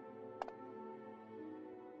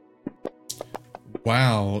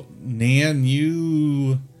 Wow, Nan,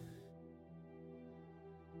 you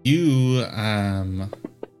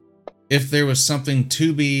if there was something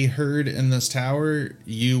to be heard in this tower,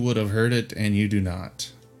 you would have heard it, and you do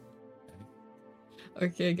not.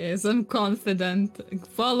 Okay, guys, I'm confident.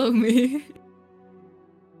 Follow me.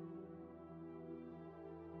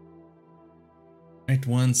 Right,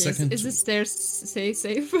 1 second. Is the stairs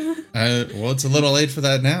safe? Well, it's a little late for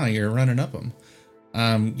that now. You're running up them.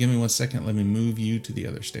 Give me 1 second. Let me move you to the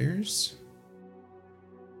other stairs.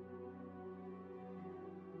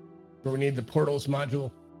 Where we need the portals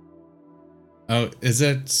module. Oh,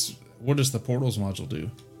 what does the portals module do?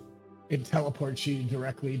 It teleports you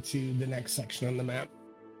directly to the next section on the map.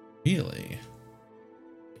 Really?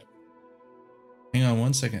 Hang on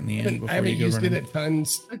 1 second, Nian, before I haven't you go used running. it at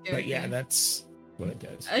tons, Okay, but yeah, okay. that's what it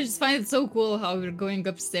does. I just find it so cool how we're going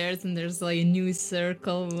upstairs and there's like a new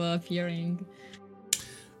circle appearing.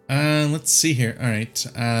 Let's see here. All right.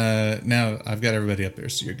 Now I've got everybody up there,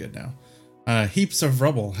 so you're good now. Heaps of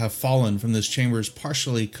rubble have fallen from this chamber's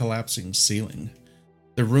partially collapsing ceiling.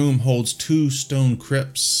 The room holds 2 stone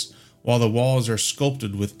crypts, while the walls are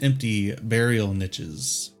sculpted with empty burial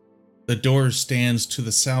niches. The door stands to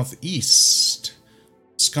the southeast.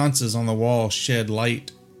 Sconces on the wall shed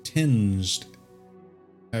light tinged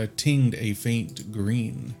a faint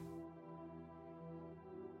green.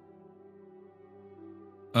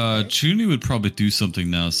 Chuni would probably do something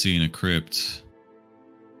now, seeing a crypt.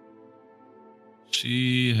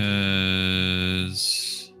 She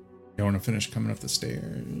has... You want to finish coming up the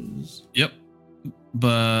stairs? Yep.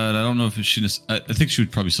 But I don't know if she... I think she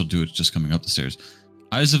would probably still do it just coming up the stairs.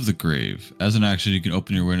 Eyes of the Grave. As an action, you can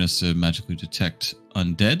open your awareness to magically detect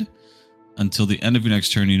undead. Until the end of your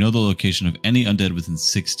next turn, you know the location of any undead within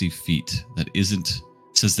 60 feet that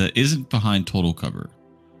isn't behind total cover.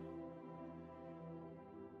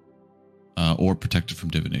 Or protected from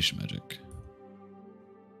divination magic.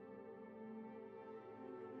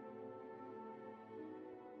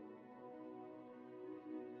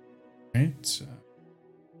 All right.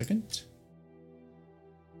 Second.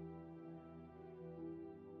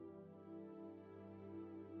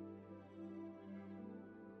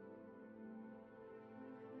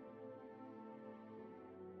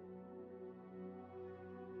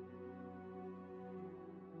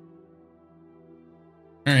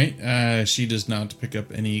 All right. She does not pick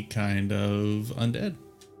up any kind of undead.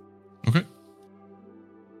 Okay.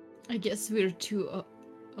 I guess we're too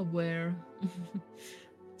aware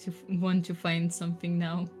to want to find something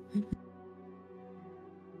now.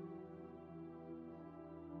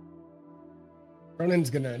 Ronan's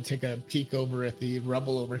gonna take a peek over at the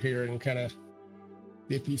rubble over here and kind of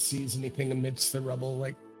see if he sees anything amidst the rubble,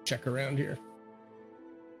 like check around here.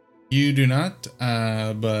 You do not,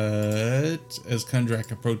 but as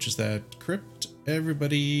Kundrak approaches that crypt,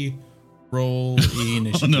 everybody roll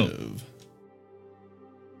initiative. Oh, no.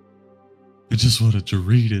 I just wanted to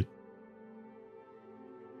read it.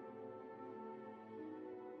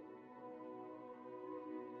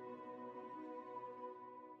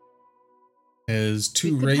 As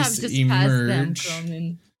two We could have wraiths just passed them, emerge.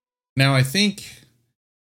 Cronin. Now, I think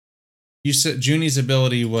you said Junie's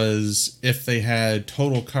ability was if they had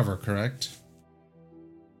total cover, correct?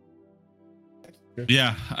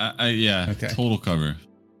 Yeah, yeah. Okay. Total cover.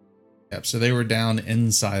 Yep. So they were down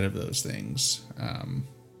inside of those things. So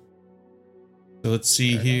let's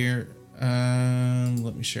see here.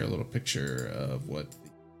 Let me share a little picture of what the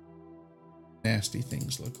nasty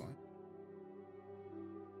things look like.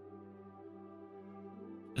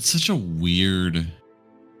 It's such a weird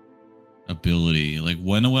ability. Like,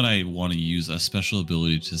 when would I want to use a special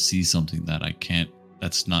ability to see something that I can't,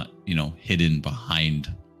 that's not, hidden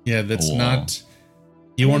behind? Yeah, that's a wall? not.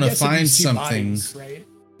 You want to I guess if you find see something. bodies, right?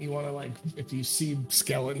 You want to, like, if you see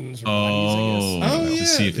skeletons or Oh, bodies, I Oh, guess. to yeah,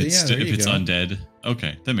 see if it's yeah, there if you it's go. undead.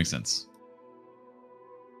 Okay, that makes sense.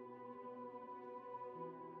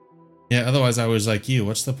 Yeah, otherwise I was like you.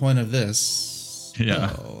 What's the point of this?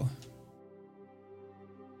 Yeah. Well,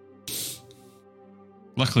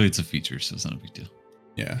 Luckily, it's a feature, so it's not a big deal.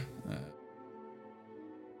 yeah.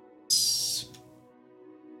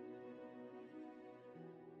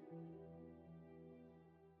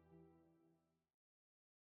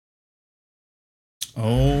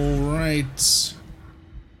 All right.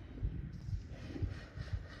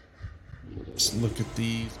 Let's look at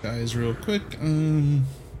these guys real quick. Is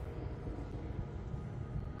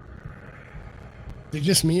it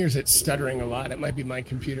just me or is it stuttering a lot? It might be my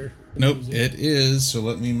computer. Nope, it is. So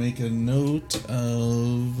let me make a note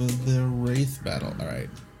of the Wraith battle. All right.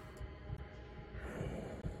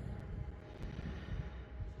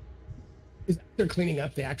 Is they're cleaning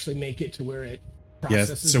up, they actually make it to where it Yeah,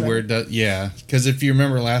 processes. so better? where it does, yeah, because if you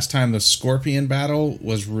remember last time, the Scorpion battle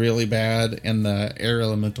was really bad, and the Air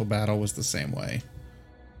Elemental battle was the same way.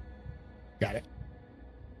 Got it.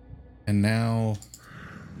 And now,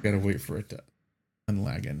 we gotta wait for it to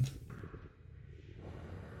unlagging.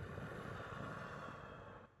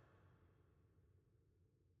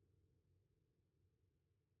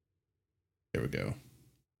 There we go.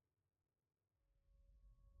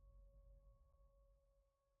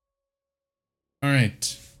 All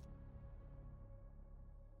right.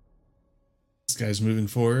 This guy's moving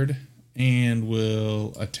forward and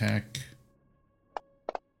will attack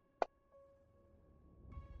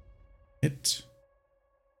it.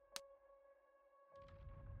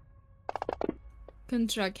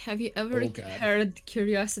 Contract, have you ever Oh, God. heard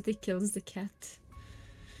curiosity kills the cat?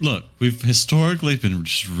 Look, we've historically been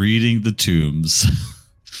just reading the tombs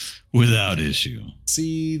without issue.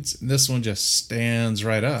 Seeds. This one just stands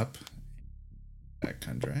right up. That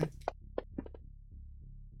contract.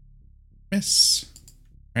 Miss.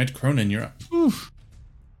 All right, Cronin, you're up. Whew.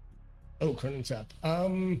 Oh, Cronen's up.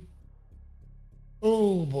 Oh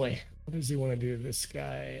boy. What does he want to do to this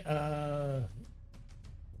guy?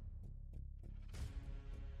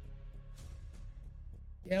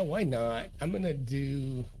 Yeah, why not? I'm gonna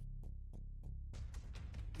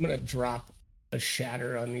drop a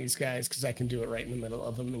shatter on these guys because I can do it right in the middle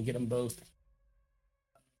of them and get them both.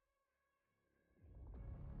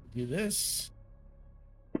 Do this.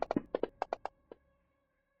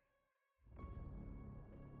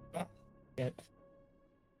 Oh, it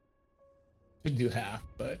could do half,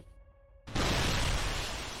 but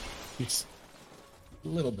A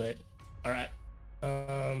little bit. All right.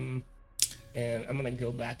 And I'm gonna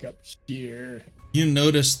go back up here. You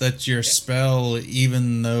notice that your spell,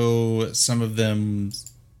 even though some of them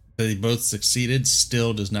they both succeeded,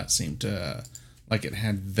 still does not seem to like it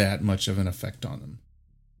had that much of an effect on them.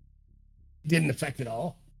 Didn't affect at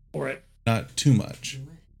all, or it. Not too much.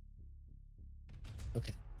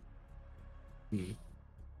 Okay. All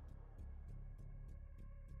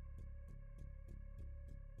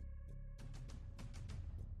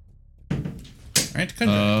right,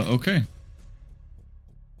 Kundra. Okay.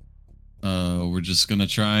 We're just gonna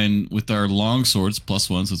try and with our long swords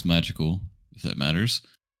 +1, so it's magical, if that matters.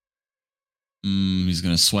 He's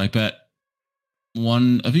gonna swipe at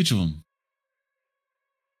one of each of them.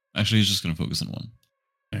 Actually, he's just gonna focus on one.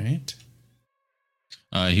 All right.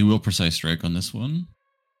 He will precise strike on this one,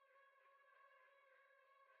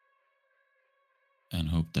 and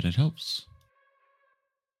hope that it helps.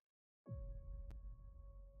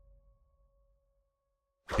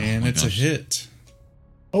 And Oh my it's gosh. a hit.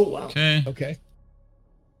 Oh wow. Okay. Okay.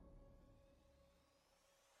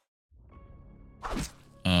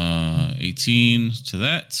 18 to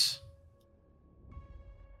that.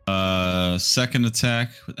 Second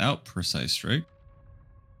attack without precise strike.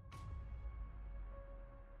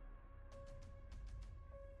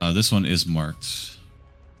 This one is marked.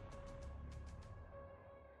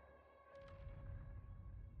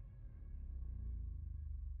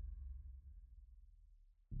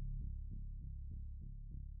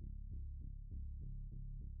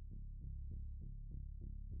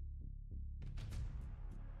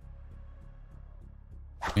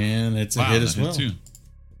 And it's a Wow, hit that as hit well. too.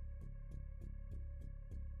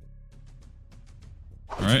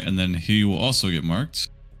 All right, and then he will also get marked.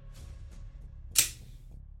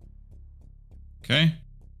 Okay.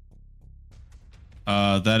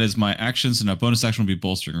 That is my actions, and a bonus action will be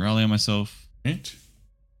bolstering rally on myself. Right.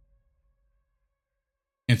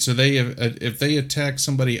 And so they, if they attack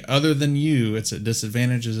somebody other than you, it's at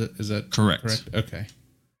disadvantage. Is that Correct. correct? Okay.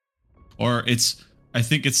 Or it's, I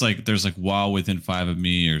think it's like there's like while within 5 of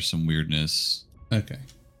me or some weirdness. Okay.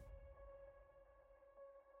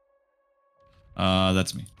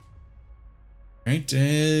 That's me. Right.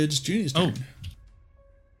 It's Junie's turn.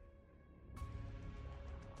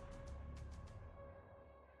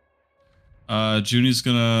 Junie's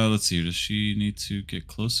gonna, let's see, does she need to get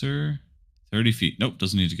closer? 30 feet. Nope,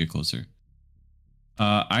 doesn't need to get closer.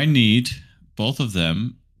 I need both of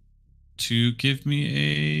them to give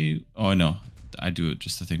me a, oh, no, I do it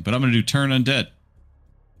just the thing, but I'm gonna do turn undead.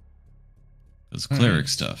 That's cleric Alright.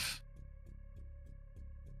 stuff.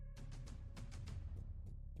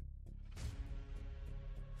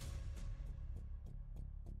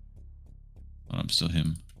 Oh, I'm still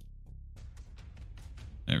him.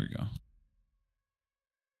 There we go.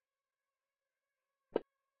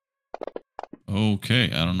 Okay,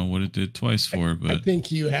 I don't know what it did twice for, I but think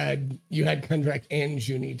you had Kundrak and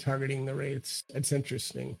Junie targeting the wraiths. That's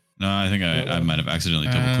interesting. no, I think I might have accidentally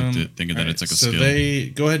double clicked it, thinking that Alright, it's like a so skill. they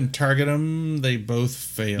go ahead and target them. They both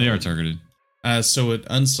fail. They are targeted. So it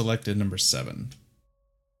unselected number 7.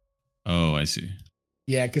 Oh, I see.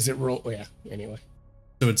 Yeah, because it rolled. Yeah. Anyway.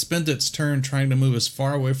 So it spent its turn trying to move as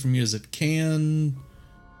far away from you as it can.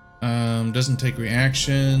 Doesn't take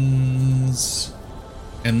reactions.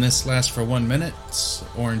 And this lasts for 1 minute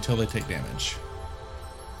or until they take damage.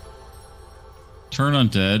 Turn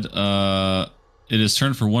undead. It is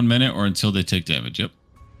turned for 1 minute or until they take damage. Yep.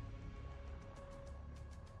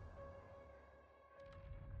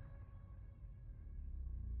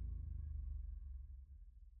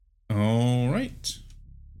 All right.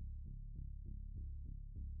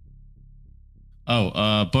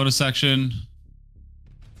 Oh, bonus action.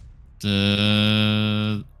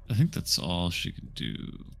 I think that's all she can do.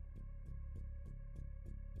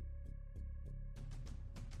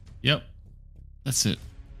 Yep. That's it.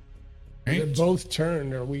 They're Right. both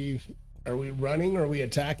turned. Are we running or are we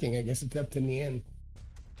attacking? I guess it's up to Nian.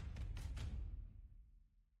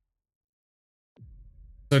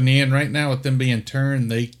 So Nian, right now with them being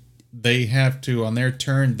turned, they have to, on their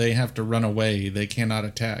turn, they have to run away. They cannot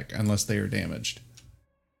attack unless they are damaged.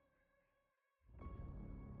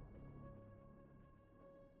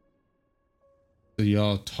 So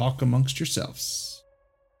y'all talk amongst yourselves.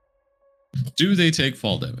 Do they take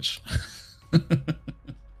fall damage?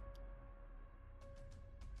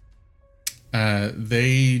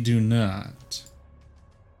 They do not.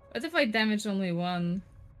 What if I damage only one?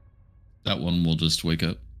 That one will just wake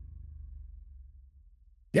up.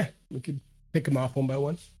 Yeah, we could pick them off one by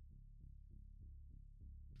one.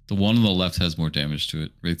 The one on the left has more damage to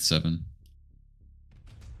it. Wraith 7.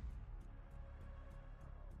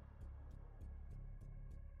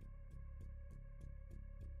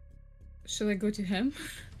 Should I go to him?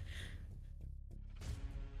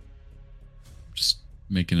 Just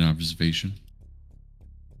making an observation.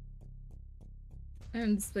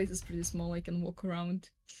 And this place is pretty small. I can walk around.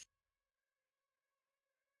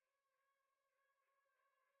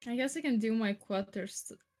 I guess I can do my quarter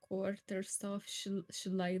stuff,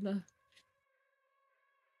 Shalila.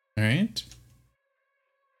 All right.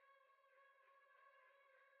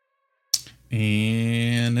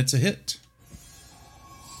 And it's a hit.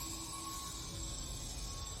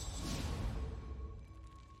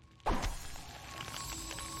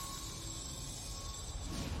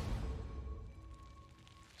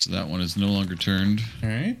 So that one is no longer turned. All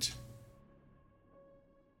right.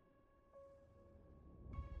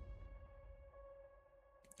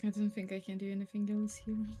 I don't think I can do anything else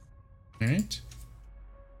here. All right.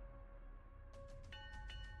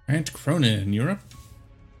 All right, Cronin, you're up.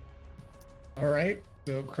 All right.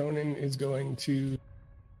 So Cronin is going to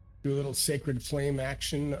do a little sacred flame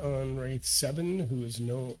action on Wraith 7, who is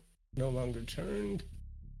no longer turned.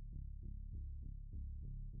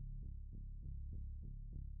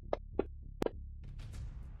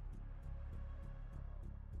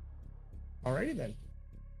 Alrighty then.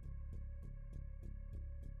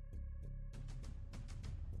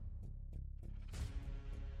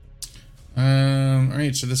 All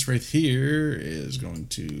right, so this right here is going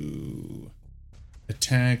to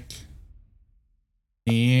attack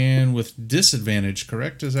and with disadvantage,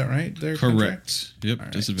 correct? Is that right there? Correct. Yep, All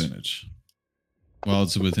right. disadvantage. While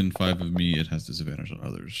it's within 5 of me, it has disadvantage on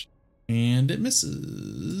others. And it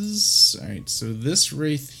misses. All right, so this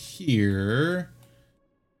wraith here,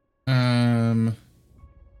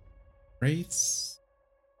 wraiths.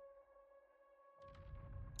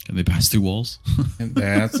 Can they pass through walls? And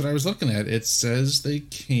that's what I was looking at. It says they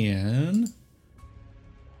can.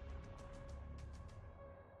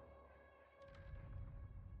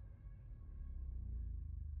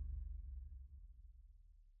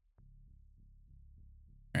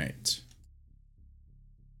 Right.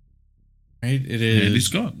 Right, it is And he's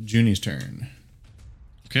gone. Junie's turn.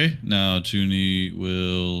 Okay, now Junie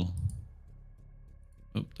will...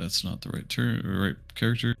 Oh, that's not the right turn, or right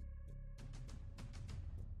character.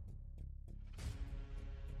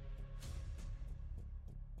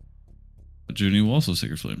 But Junie will also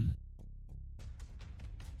Sacred Flame.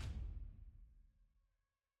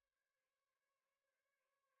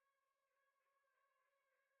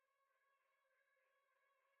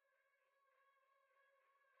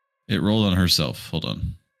 It rolled on herself. Hold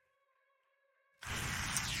on.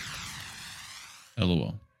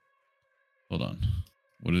 LOL. Hold on.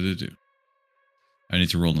 What did it do? I need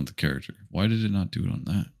to roll on the character. Why did it not do it on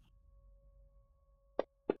that?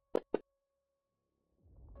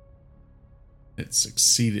 It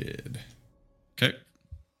succeeded. Okay.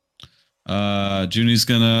 Junie's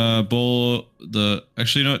gonna bowl the...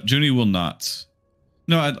 Actually, no, Junie will not.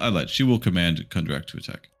 No, I lied. She will command Kundrak to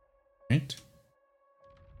attack. Right.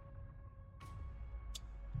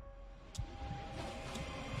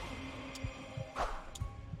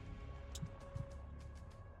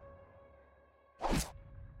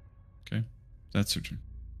 Okay. That's her turn.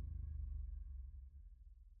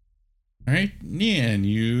 All right, Nian,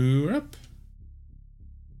 you're up.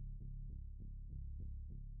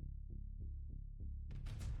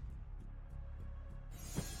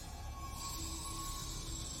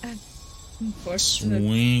 Unfortunate.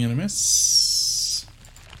 Swing and a miss.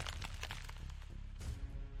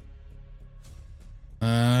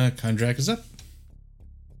 Kundrak is up.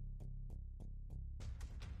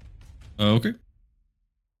 Okay.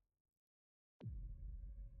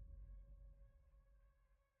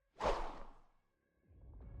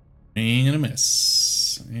 Swing and a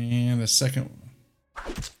miss. And a second one.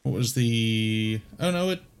 What was the... Oh, no,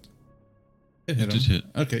 it hit him. did hit.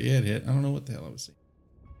 Okay, yeah, it hit. I don't know what the hell I was saying.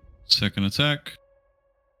 Second attack.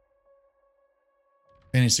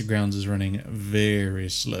 Fantasy Grounds is running very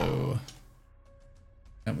slow.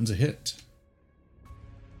 That one's a hit.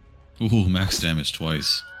 Ooh, max damage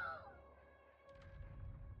twice.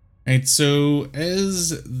 Alright, so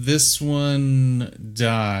as this one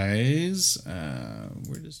dies,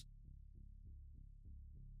 where does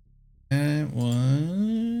that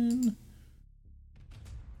one?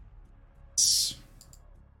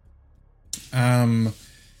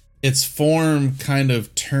 Its form kind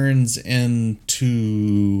of turns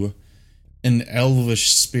into an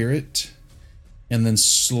elvish spirit and then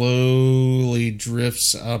slowly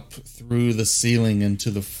drifts up through the ceiling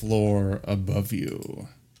into the floor above you.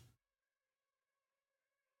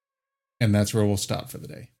 And that's where we'll stop for the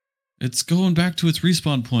day. It's going back to its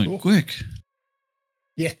respawn point. Cool. Quick.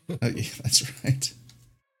 Yeah. Yeah, that's right.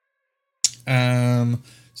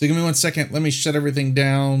 So So give me 1 second. Let me shut everything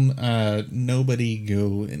down. Nobody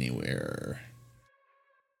go anywhere.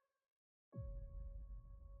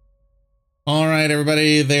 All right,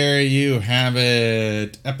 everybody. There you have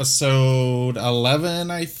it. Episode 11,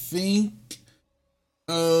 I think,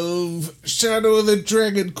 of Shadow of the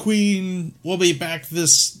Dragon Queen. We'll be back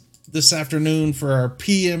this afternoon for our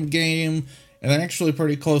PM game, and they're actually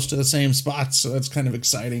pretty close to the same spots, so that's kind of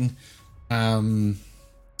exciting.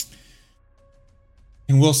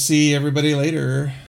 And we'll see everybody later.